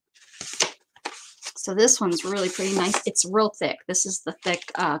 So this one's really pretty nice. It's real thick. This is the thick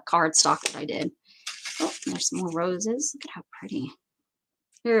cardstock that I did. Oh, there's some more roses. Look at how pretty.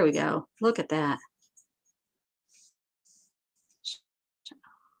 There we go. Look at that.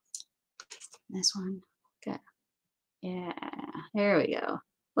 This one. Good. Yeah, there we go.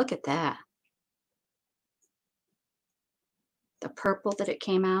 Look at that. the purple that it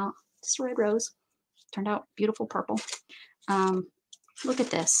came out. Just a red rose. Turned out beautiful purple. Look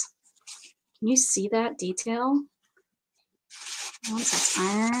at this. Can you see that detail? Once that's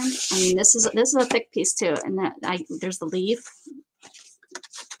iron. I mean, this is a thick piece too, and there's the leaf.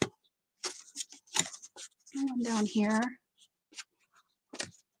 One down here.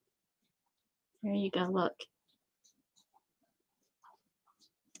 There you go. Look.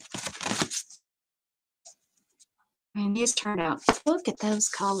 I mean, these turned out. Look at those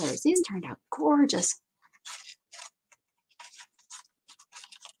colors. These turned out gorgeous.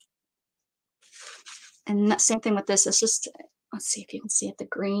 And same thing with this. It's just, let's see if you can see it, the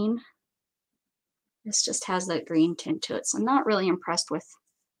green. This just has that green tint to it. So I'm not really impressed with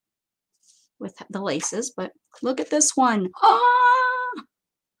the laces, but look at this one. Ah!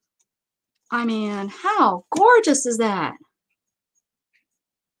 I mean, how gorgeous is that?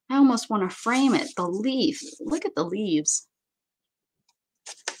 I almost want to frame it. The leaf. Look at the leaves.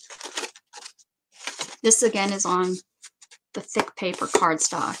 This again is on the thick paper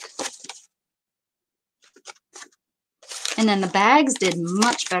cardstock. And then the bags did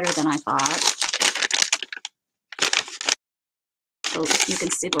much better than I thought. So you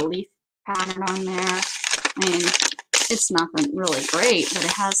can see the leaf pattern on there. I mean, it's nothing really great, but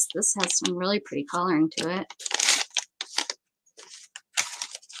this has some really pretty coloring to it.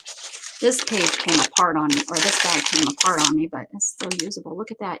 This page came apart on me, or this bag came apart on me, but it's still usable. Look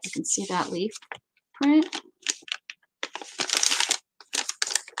at that. You can see that leaf print.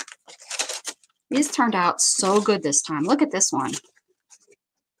 These turned out so good this time. Look at this one.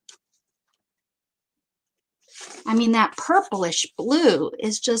 I mean, that purplish blue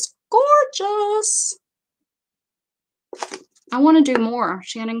is just gorgeous. I want to do more.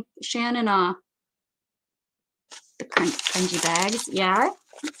 Shannon, the cringy bags. Yeah,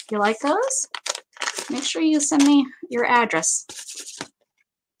 you like those? Make sure you send me your address.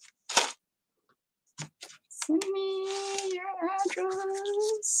 Send me your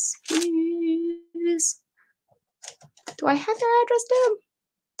address, please. Do I have your address, Deb?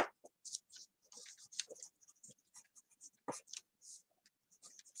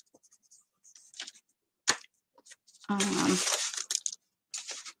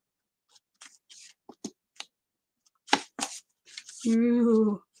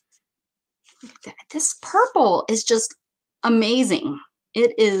 Ooh, look at that. This purple is just amazing.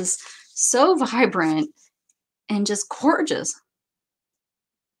 It is so vibrant and just gorgeous.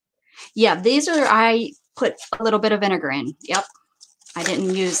 Yeah, these are, I put a little bit of vinegar in. Yep. I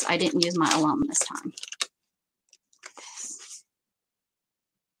didn't use my alum this time. Look at this.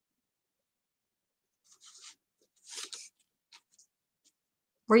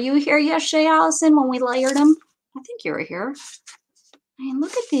 Were you here yesterday, Allison, when we layered them? I think you were here. I mean,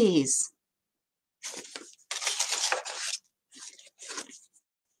 look at these.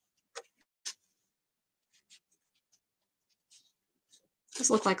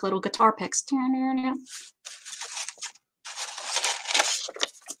 These look like little guitar picks.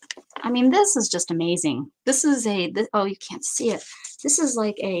 I mean, this is just amazing. This is oh, you can't see it. This is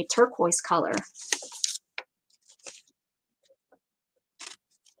like a turquoise color.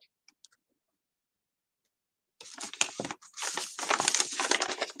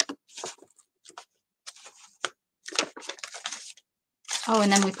 Oh,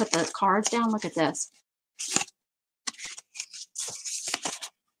 and then we put the cards down. Look at this.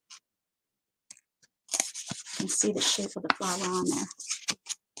 You can see the shape of the flower on there.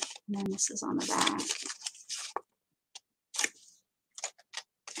 And then this is on the back.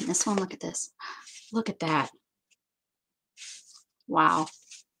 And this one, look at this. Look at that. Wow.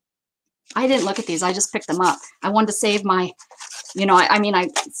 I didn't look at these. I just picked them up. I wanted to save my, you know, I mean,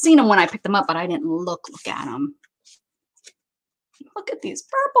 I've seen them when I picked them up, but I didn't look at them. Look at these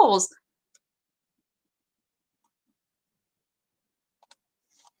purples.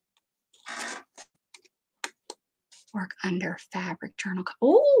 Work under fabric journal.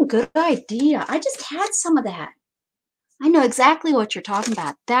 Oh, good idea. I just had some of that. I know exactly what you're talking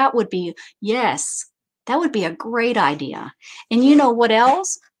about. That would be, yes, that would be a great idea. And you know what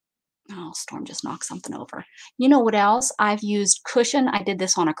else? Oh, Storm just knocked something over. You know what else? I've used cushion. I did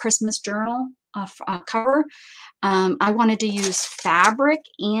this on a Christmas journal cover. I wanted to use fabric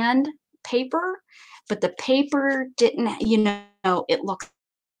and paper, but the paper didn't, you know, it looked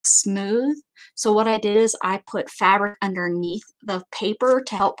smooth. So what I did is I put fabric underneath the paper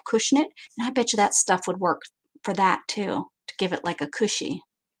to help cushion it. And I bet you that stuff would work for that too, to give it like a cushy.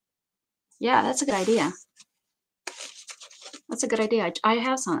 Yeah, that's a good idea. That's a good idea. I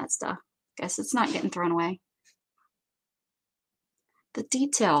have some of that stuff. Guess it's not getting thrown away. The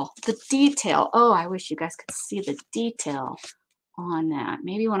detail. Oh, I wish you guys could see the detail on that.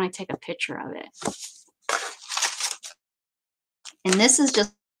 Maybe when I take a picture of it. And this is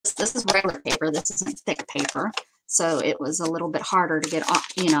regular paper. This isn't thick paper. So it was a little bit harder to get off,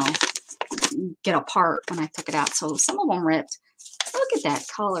 you know, get apart when I took it out. So some of them ripped. Look at that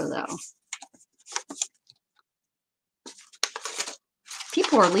color though.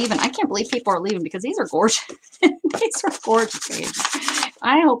 People are leaving. I can't believe people are leaving because these are gorgeous. These are gorgeous pages.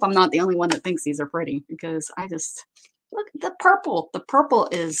 I hope I'm not the only one that thinks these are pretty because I just, look at the purple. The purple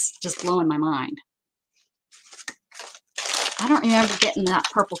is just blowing my mind. I don't remember getting that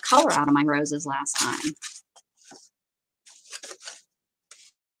purple color out of my roses last time.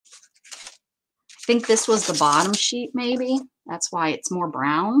 I think this was the bottom sheet maybe. That's why it's more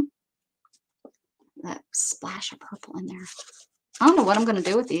brown. That splash of purple in there. I don't know what I'm going to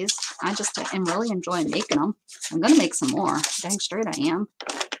do with these. I just am really enjoying making them. I'm going to make some more. Dang straight I am.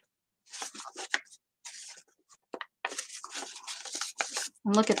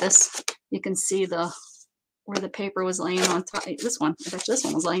 And look at this. You can see where the paper was laying on top. This one. I bet this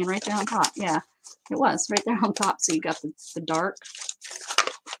one was laying right there on top. Yeah, it was right there on top. So you got the dark.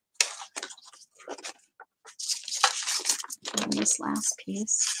 And this last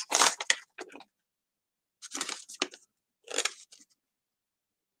piece.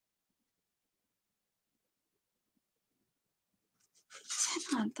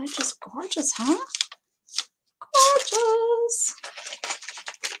 They're just gorgeous, huh? Gorgeous.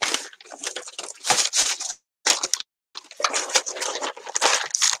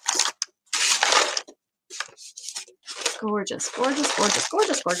 Gorgeous, gorgeous, gorgeous,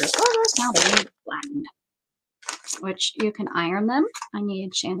 gorgeous, gorgeous, gorgeous. Now they need blackened, which you can iron them. I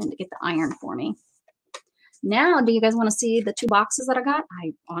need Shannon to get the iron for me. Now, do you guys want to see the two boxes that I got?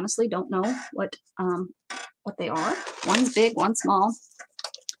 I honestly don't know what they are. One's big, one's small.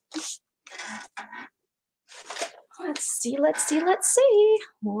 Let's see, let's see, let's see.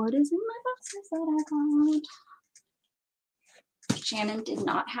 What is in my boxes that I got? Shannon did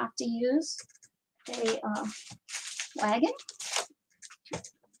not have to use a wagon.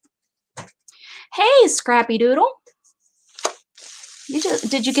 Hey, Scrappy Doodle.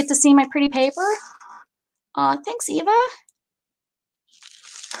 Did you get to see my pretty paper? Thanks, Eva.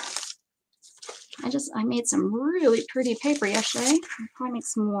 I made some really pretty paper yesterday. I'll probably make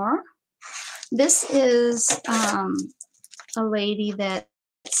some more. This is a lady that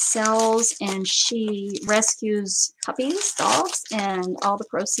sells and she rescues puppies, dogs, and all the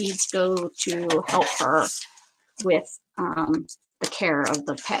proceeds go to help her with the care of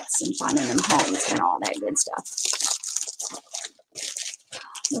the pets and finding them homes and all that good stuff.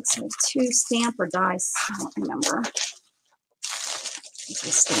 Looks like 2 stamp or dies. I don't remember. These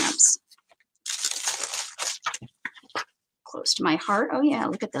are stamps. Close to my heart. Oh yeah,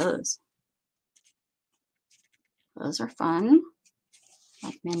 look at those. Those are fun.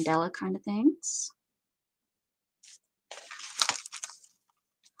 Like Mandela kind of things.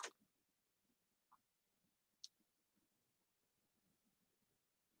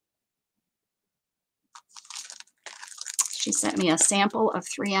 She sent me a sample of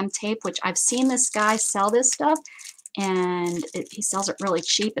 3M tape, which I've seen this guy sell this stuff, and he sells it really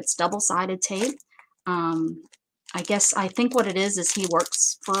cheap. It's double-sided tape. I think what it is he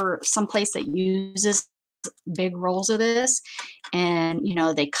works for some place that uses big rolls of this, and you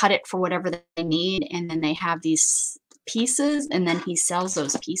know, they cut it for whatever they need, and then they have these pieces, and then he sells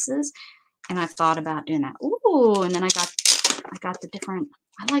those pieces. And I thought about doing that. Ooh, and then I got the different.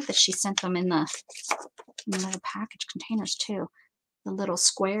 I like that she sent them in the little package containers too. The little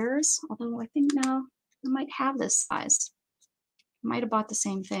squares. Although I think now I might have this size. I might have bought the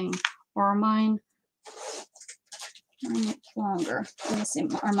same thing, or mine longer. Let me see.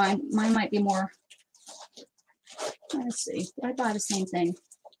 Or mine might be more. Let's see. Did I buy the same thing?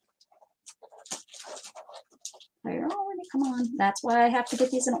 Priority, come on. That's why I have to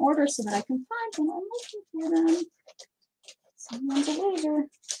get these in order so that I can find them. I'm looking for them. Someone's a wager.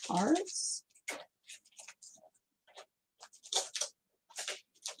 Cards.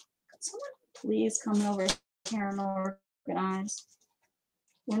 Could someone please come over here and organize?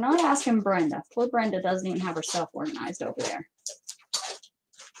 We're not asking Brenda. Poor Brenda doesn't even have herself organized over there.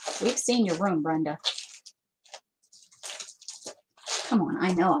 We've seen your room, Brenda. Come on,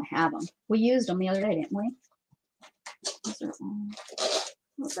 I know I have them. We used them the other day, didn't we?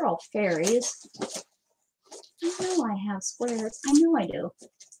 Those are all fairies. I know I have squares. I know I do.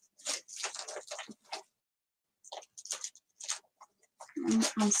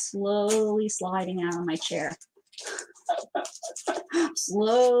 I'm slowly sliding out of my chair.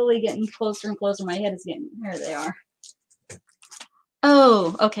 Slowly getting closer and closer. My head is getting, there they are.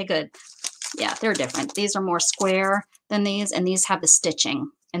 Oh, okay, good. Yeah, they're different. These are more square. than these, and these have the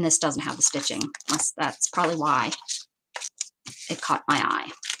stitching, and this doesn't have the stitching. That's probably why it caught my eye.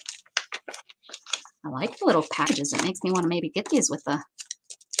 I like the little packages. It makes me want to maybe get these with the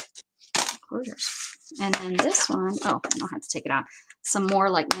closures. And then this one, oh, I don't have to take it out. Some more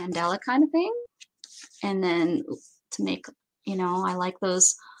like Mandela kind of thing. And then to make, you know, I like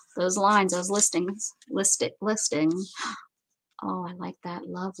those lines, those listings. Oh, I like that.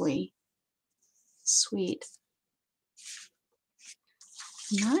 Lovely. Sweet.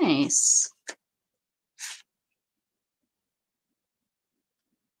 Nice.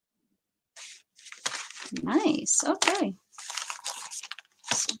 Nice. Okay.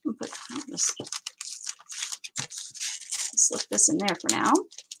 So I'll just slip this in there for now,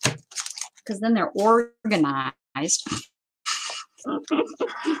 because then they're organized.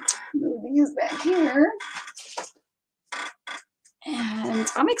 Move these back here. And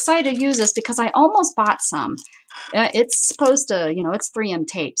I'm excited to use this because I almost bought some. It's supposed to, you know, it's 3M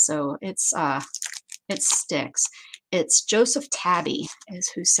tape, so it's it sticks. It's Joseph Tabby is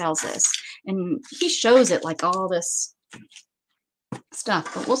who sells this, and he shows it like all this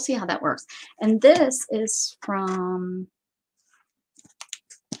stuff, but we'll see how that works. And this is from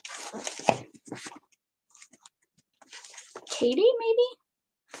Katie, maybe?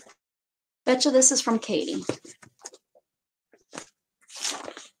 Betcha this is from Katie.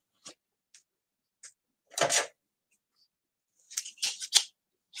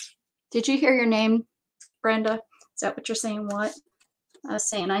 Did you hear your name, Brenda? Is that what you're saying? What? I was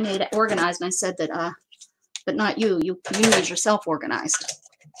saying I need it organized, and I said that, but not you. You need yourself organized.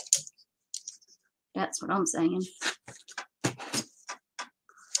 That's what I'm saying.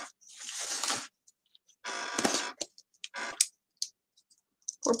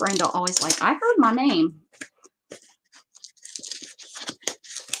 Poor Brenda always like, I heard my name.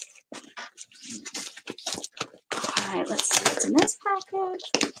 All right, let's see what's in this package.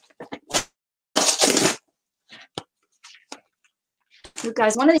 You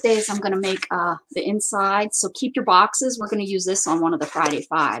guys, one of these days I'm going to make the inside, so keep your boxes. We're going to use this on one of the Friday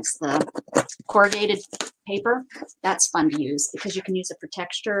Fives, the corrugated paper. That's fun to use because you can use it for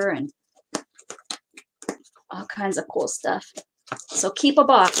texture and all kinds of cool stuff. So keep a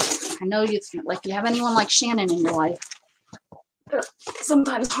box. I know you have anyone like Shannon in your life. They're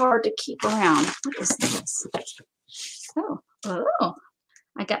sometimes hard to keep around. What is this? Oh,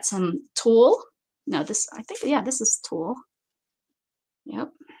 I got some tulle. No, this, I think, yeah, this is tulle.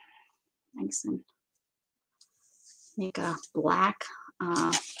 Yep. Thanks. And make a black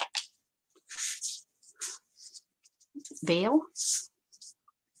veil.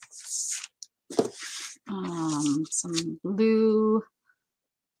 Some blue.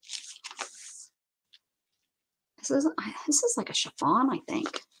 This is like a chiffon, I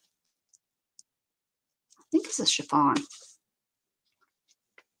think. I think this is chiffon.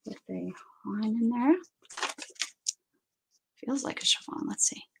 With a line in there. Feels like a chiffon. Let's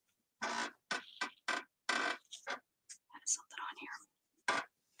see. Add something on here.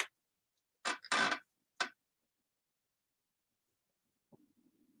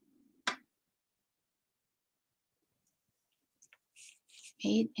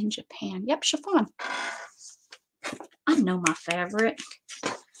 Made in Japan. Yep, chiffon. I know my fabric.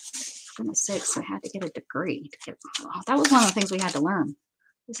 For goodness sakes, I had to get a degree to get. Oh, that was one of the things we had to learn.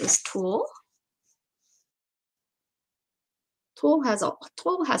 This is tulle. Tulle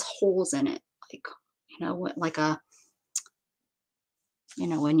has holes in it, like, you know, like a, you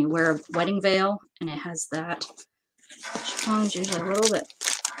know, when you wear a wedding veil and it has that. Chiffon's usually a little bit.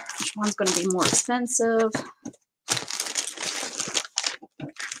 Chiffon's going to be more expensive.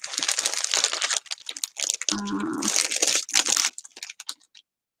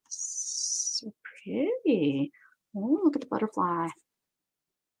 So pretty. Oh, look at the butterfly.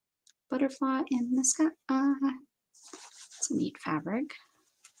 Butterfly in the sky. It's a neat fabric.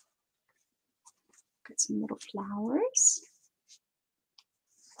 Got some little flowers.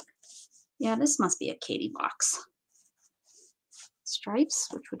 Yeah, this must be a Katie box. Stripes,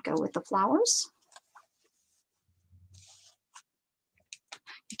 which would go with the flowers.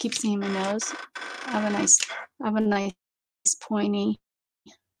 You keep seeing my nose. I have a nice pointy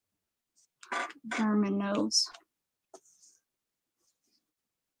German nose.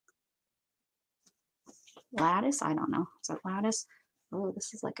 Lattice, I don't know. Is that lattice? Oh,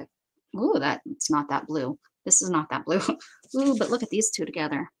 this is like a, ooh, it's not that blue. This is not that blue. Ooh, but look at these two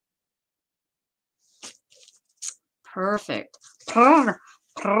together. Perfect.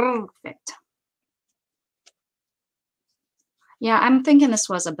 Perfect. Yeah, I'm thinking this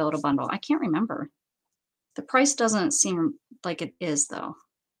was a Build-A-Bundle. I can't remember. The price doesn't seem like it is, though.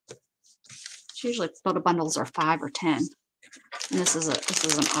 Usually photo bundles are 5 or 10. And this is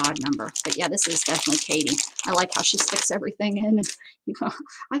an odd number. But yeah, this is definitely Katie. I like how she sticks everything in. And, you know,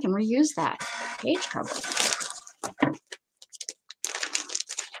 I can reuse that page cover.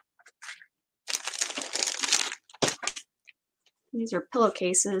 These are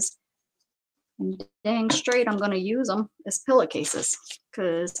pillowcases. And dang straight, I'm going to use them as pillowcases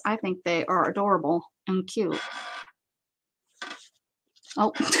because I think they are adorable and cute.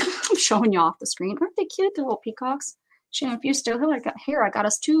 Oh, I'm showing you off the screen. Aren't they cute, the little peacocks? Shannon, if you still here, I got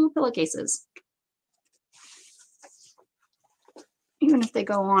us 2 pillowcases. Even if they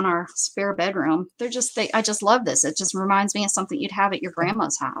go on our spare bedroom, I just love this. It just reminds me of something you'd have at your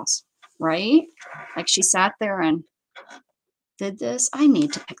grandma's house, right? Like she sat there and did this. I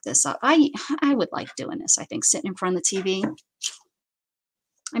need to pick this up. I would like doing this, I think, sitting in front of the TV.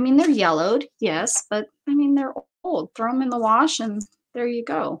 I mean, they're yellowed, yes, but I mean, they're old. Throw them in the wash and there you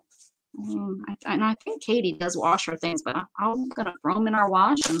go. And I think Katie does wash her things, but I'm gonna throw them in our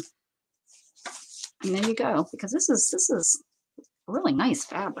wash and there you go. Because this is really nice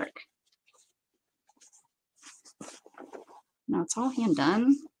fabric. Now it's all hand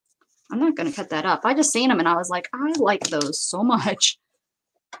done. I'm not gonna cut that up. I just seen them and I was like, I like those so much.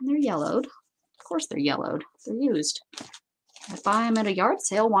 And they're yellowed. Of course they're yellowed. They're used. I buy them at a yard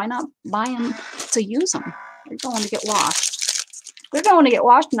sale. Why not buy them to use them? They're going to get washed. They're going to get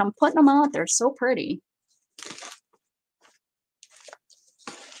washed and I'm putting them out. They're so pretty.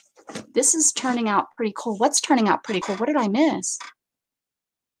 This is turning out pretty cool. What's turning out pretty cool? What did I miss?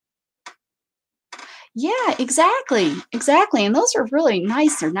 Yeah, exactly. Exactly. And those are really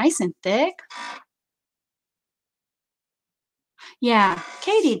nice. They're nice and thick. Yeah,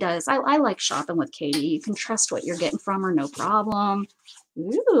 Katie does. I like shopping with Katie. You can trust what you're getting from her, no problem.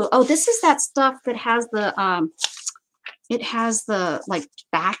 Ooh, oh, this is that stuff that has the like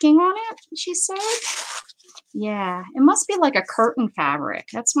backing on it, she said. Yeah, it must be like a curtain fabric.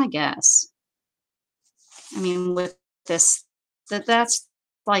 That's my guess. I mean, with this, that's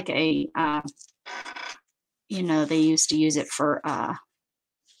like a, you know, they used to use it for,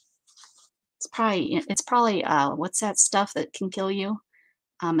 it's probably, what's that stuff that can kill you?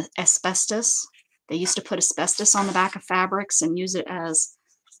 Asbestos. They used to put asbestos on the back of fabrics and use it as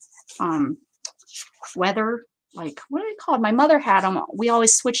weather, like, what are they called? My mother had them. We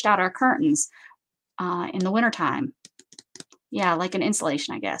always switched out our curtains in the wintertime. Yeah, like an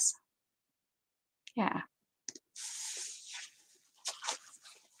insulation, I guess. Yeah.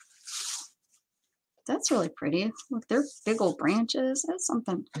 That's really pretty. Look, they're big old branches. That's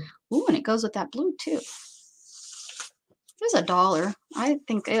something. Ooh, and it goes with that blue too. It's $1. I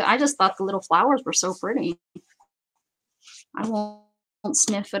just thought the little flowers were so pretty. I won't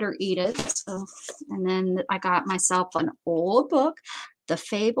sniff it or eat it. So, and then I got myself an old book, the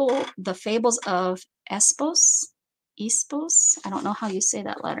Fables of Espos. I don't know how you say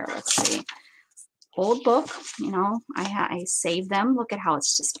that letter. Let's see. Old book, you know, I saved them. Look at how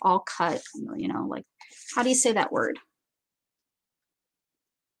it's just all cut, you know, like, how do you say that word?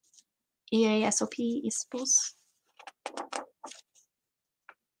 EASOP, Espos.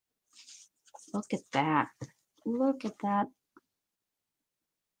 Look at that. Look at that.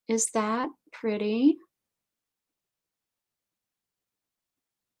 Is that pretty?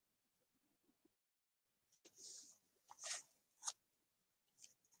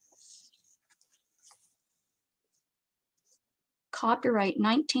 Copyright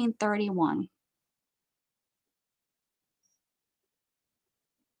 1931.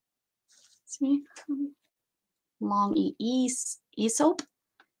 See? Long Aesop?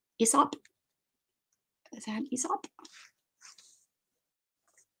 Aesop? Is that Aesop?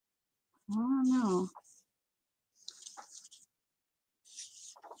 I don't know.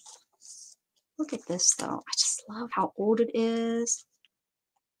 Look at this though. I just love how old it is.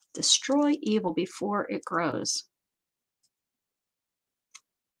 Destroy evil before it grows.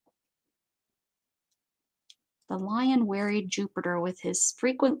 The lion wearied Jupiter with his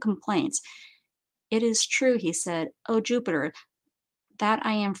frequent complaints. It is true, he said, O Jupiter, that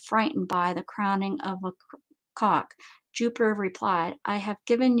I am frightened by the crowning of a cock. Jupiter replied, I have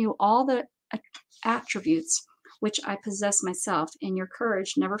given you all the attributes which I possess myself, and your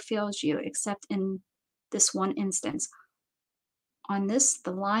courage never fails you except in this one instance. On this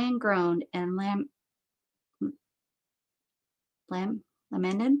the lion groaned and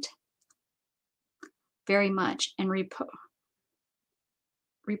lamented very much, and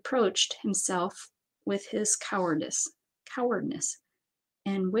reproached himself with his cowardice,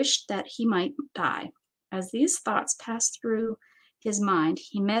 and wished that he might die. As these thoughts passed through his mind,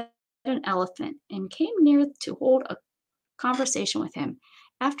 he met an elephant and came near to hold a conversation with him.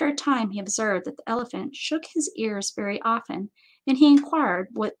 After a time, he observed that the elephant shook his ears very often, and he inquired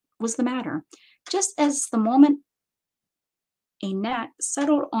what was the matter. Just as the moment a gnat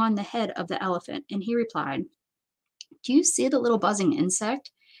settled on the head of the elephant, and he replied, "Do you see the little buzzing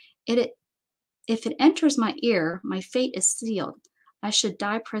insect? It, if it enters my ear, my fate is sealed. I should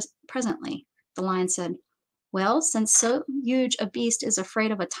die presently." The lion said, "Well, since so huge a beast is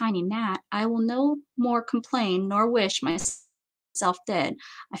afraid of a tiny gnat, I will no more complain nor wish myself dead.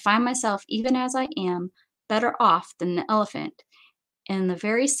 I find myself, even as I am, better off than the elephant, in the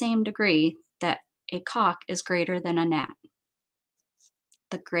very same degree that a cock is greater than a gnat."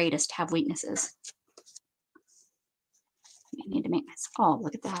 The greatest have weaknesses. I need to make myself. Oh,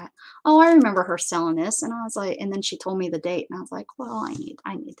 look at that. Oh, I remember her selling this, and I was like, and then she told me the date, and I was like, well, I need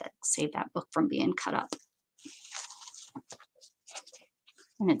to save that book from being cut up.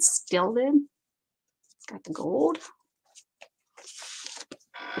 And it's gilded. It's got the gold.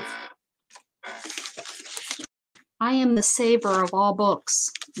 I am the saver of all books.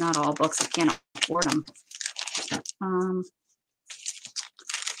 Not all books. I can't afford them.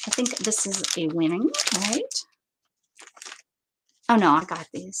 I think this is a winning, right? Oh no, I got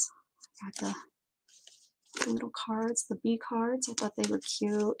these. I got the little cards, the bee cards. I thought they were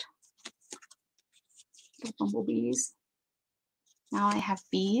cute. The bumblebees. Now I have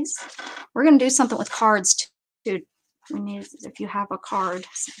bees. We're going to do something with cards too. We need, if you have a card,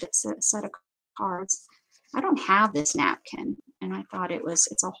 set of cards. I don't have this napkin, and I thought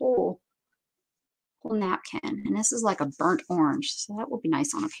it's a whole napkin, and this is like a burnt orange, so that will be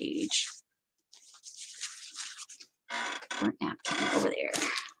nice on a page. Burnt napkin over there.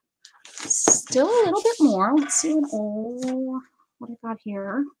 Still a little bit more. Let's see what I got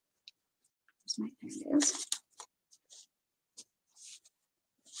here. There it is.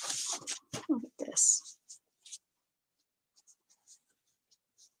 Look at this.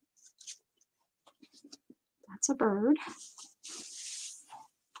 That's a bird.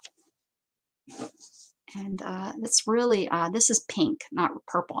 And it's really, this is pink, not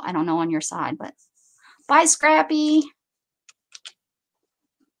purple. I don't know on your side, but bye, Scrappy.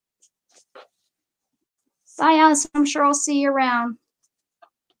 Bye, Alice. I'm sure I'll see you around.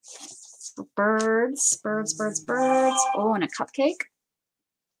 Birds, birds, birds, birds. Oh, and a cupcake.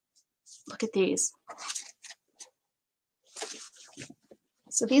 Look at these.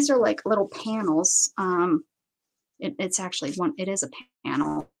 So these are like little panels. It's actually one, it is a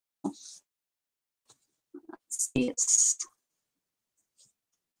panel. Let's see, it's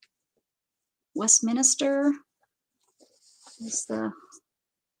Westminster is the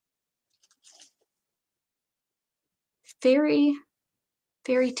fairy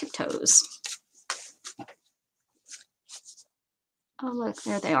tiptoes. Oh, look,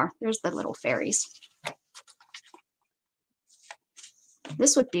 there they are. There's the little fairies.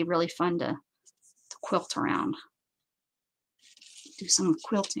 This would be really fun to quilt around. Do some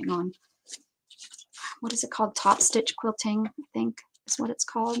quilting on, what is it called? Top stitch quilting, I think is what it's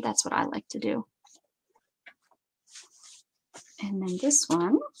called. That's what I like to do. And then this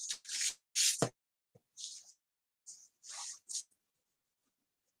one.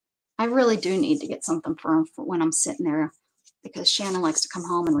 I really do need to get something for him for when I'm sitting there, because Shannon likes to come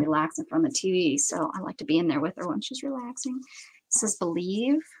home and relax in front of the TV. So I like to be in there with her when she's relaxing. It says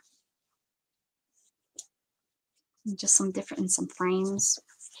believe. And just some different, some frames.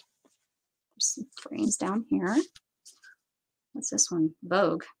 There's some frames down here. What's this one?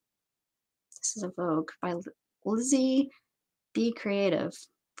 Vogue. This is a Vogue by Lizzie Be Creative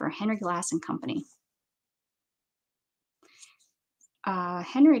for Henry Glass and Company.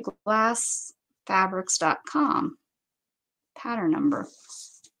 HenryGlassFabrics.com. Pattern number.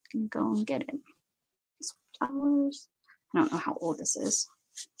 You can go and get it. Flowers. I don't know how old this is.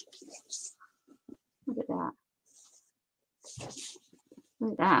 Look at that.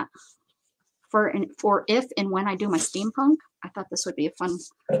 Look at that. For if and when I do my steampunk, I thought this would be a fun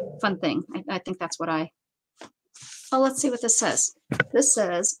thing. I think that's what I. Oh, let's see what this says. This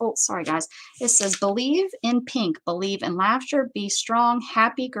says, oh, sorry guys. It says, believe in pink, believe in laughter, be strong,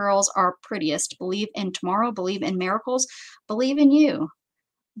 happy girls are prettiest, believe in tomorrow, believe in miracles, believe in you,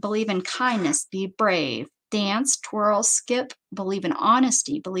 believe in kindness, be brave, dance, twirl, skip, believe in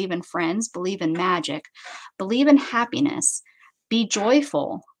honesty, believe in friends, believe in magic, believe in happiness, be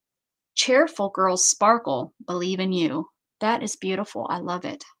joyful, cheerful girls sparkle, believe in you. That is beautiful. I love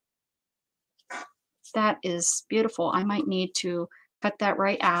it. That is beautiful. I might need to cut that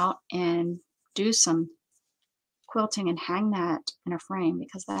right out and do some quilting and hang that in a frame,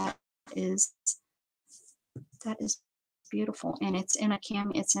 because that is beautiful. And it's in a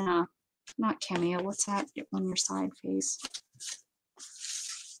cameo. It's in a, not cameo. What's that on your side face?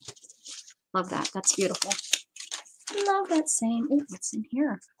 Love that. That's beautiful. Love that same. Oh, what's in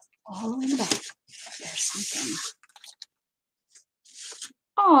here? All in the back. There's something.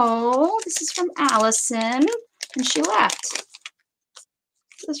 Oh, this is from Allison, and she left.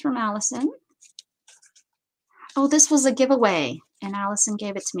 This is from Allison. Oh, this was a giveaway, and Allison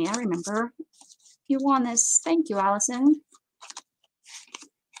gave it to me. I remember. You won this. Thank you, Allison.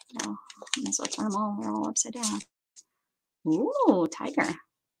 No, I might as well turn them all. They're all upside down. Ooh, tiger.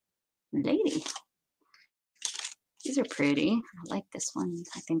 Lady. These are pretty. I like this one,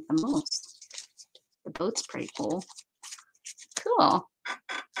 I think, the most. The boat's pretty cool. Cool.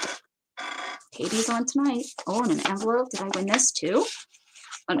 Katie's on tonight. Oh, and an envelope. Did I win this too?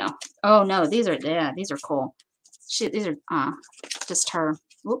 Oh no. Oh no, these are, yeah, these are cool. These are just her.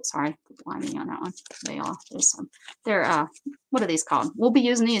 Oops, sorry. Blind me on that one. There's some. They're what are these called? We'll be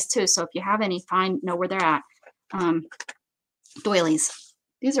using these too. So if you have any, know where they're at. Doilies.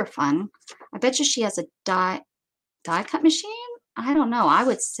 These are fun. I bet you she has a die cut machine. I don't know. I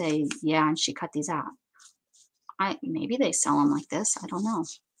would say yeah, and she cut these out. Maybe they sell them like this. I don't know.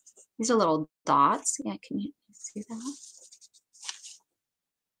 These are little dots. Yeah, can you see that?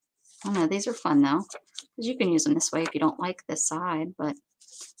 I don't know. These are fun though, because you can use them this way if you don't like this side, but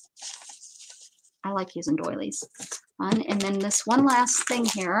I like using doilies. Fun. And then this one last thing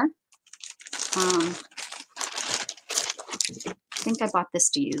here. I think I bought this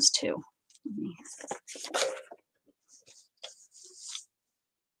to use too.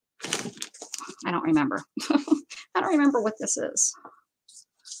 I don't remember. I don't remember what this is.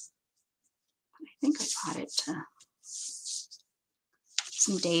 I think I bought it to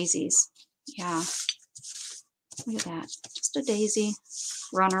some daisies. Yeah. Look at that. Just a daisy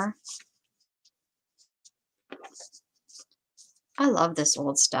runner. I love this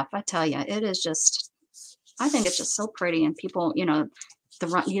old stuff. I tell you, it is just, I think it's just so pretty, and people, you know,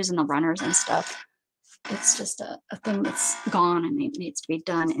 using the runners and stuff. It's just a thing that's gone and it needs to be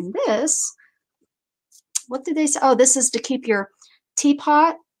done. And this, what did they say? Oh, this is to keep your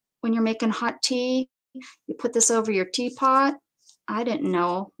teapot when you're making hot tea. You put this over your teapot. I didn't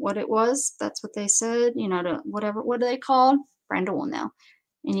know what it was. That's what they said, you know, to whatever, what are they called? Brenda will know.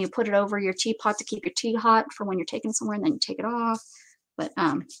 And you put it over your teapot to keep your tea hot for when you're taking somewhere, and then you take it off. But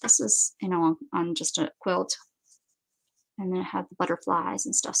this is, you know, on just a quilt. And then it had the butterflies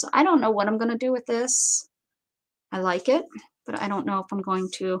and stuff. So I don't know what I'm going to do with this. I like it, but I don't know if I'm going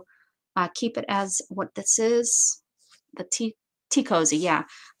to keep it as what this is. The tea cozy. Yeah,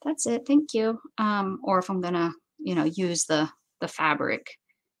 that's it. Thank you. Or if I'm going to, you know, use the fabric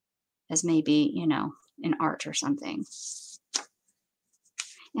as maybe, you know, an art or something.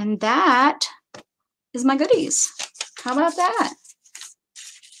 And that is my goodies. How about that?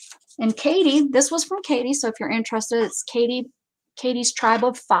 And Katie, this was from Katie. So if you're interested, it's Katie's Tribe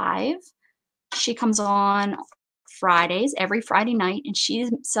of 5. She comes on Fridays, every Friday night, and she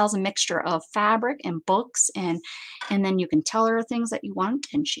sells a mixture of fabric and books, and then you can tell her things that you want,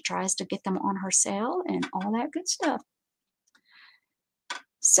 and she tries to get them on her sale and all that good stuff.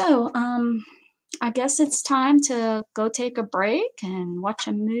 So I guess it's time to go take a break and watch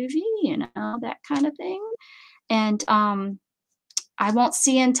a movie, you know, that kind of thing. And I won't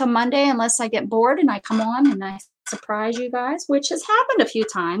see you until Monday unless I get bored and I come on and I surprise you guys, which has happened a few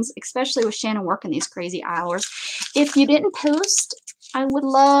times, especially with Shannon working these crazy hours. If you didn't post, I would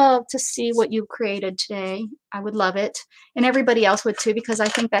love to see what you created today. I would love it. And everybody else would too, because I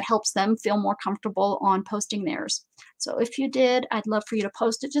think that helps them feel more comfortable on posting theirs. So if you did, I'd love for you to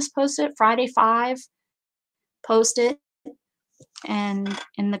post it. Just post it Friday 5, post it. And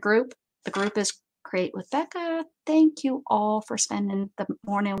in the group is Create with Becca. Thank you all for spending the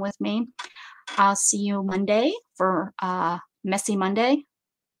morning with me. I'll see you Monday for Messy Monday.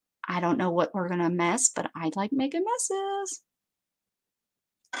 I don't know what we're going to mess, but I like making messes.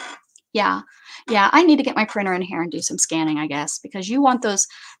 Yeah, I need to get my printer in here and do some scanning, I guess, because you want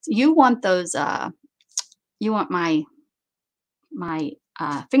my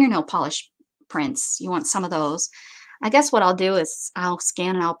fingernail polish prints. You want some of those. I guess what I'll do is I'll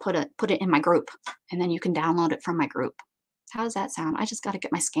scan and I'll put it in my group, and then you can download it from my group. How does that sound? I just got to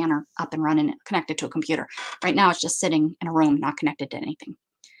get my scanner up and running, connected to a computer. Right now it's just sitting in a room, not connected to anything.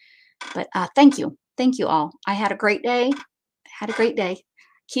 But thank you all. I had a great day.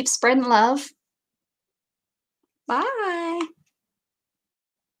 Keep spreading love. Bye.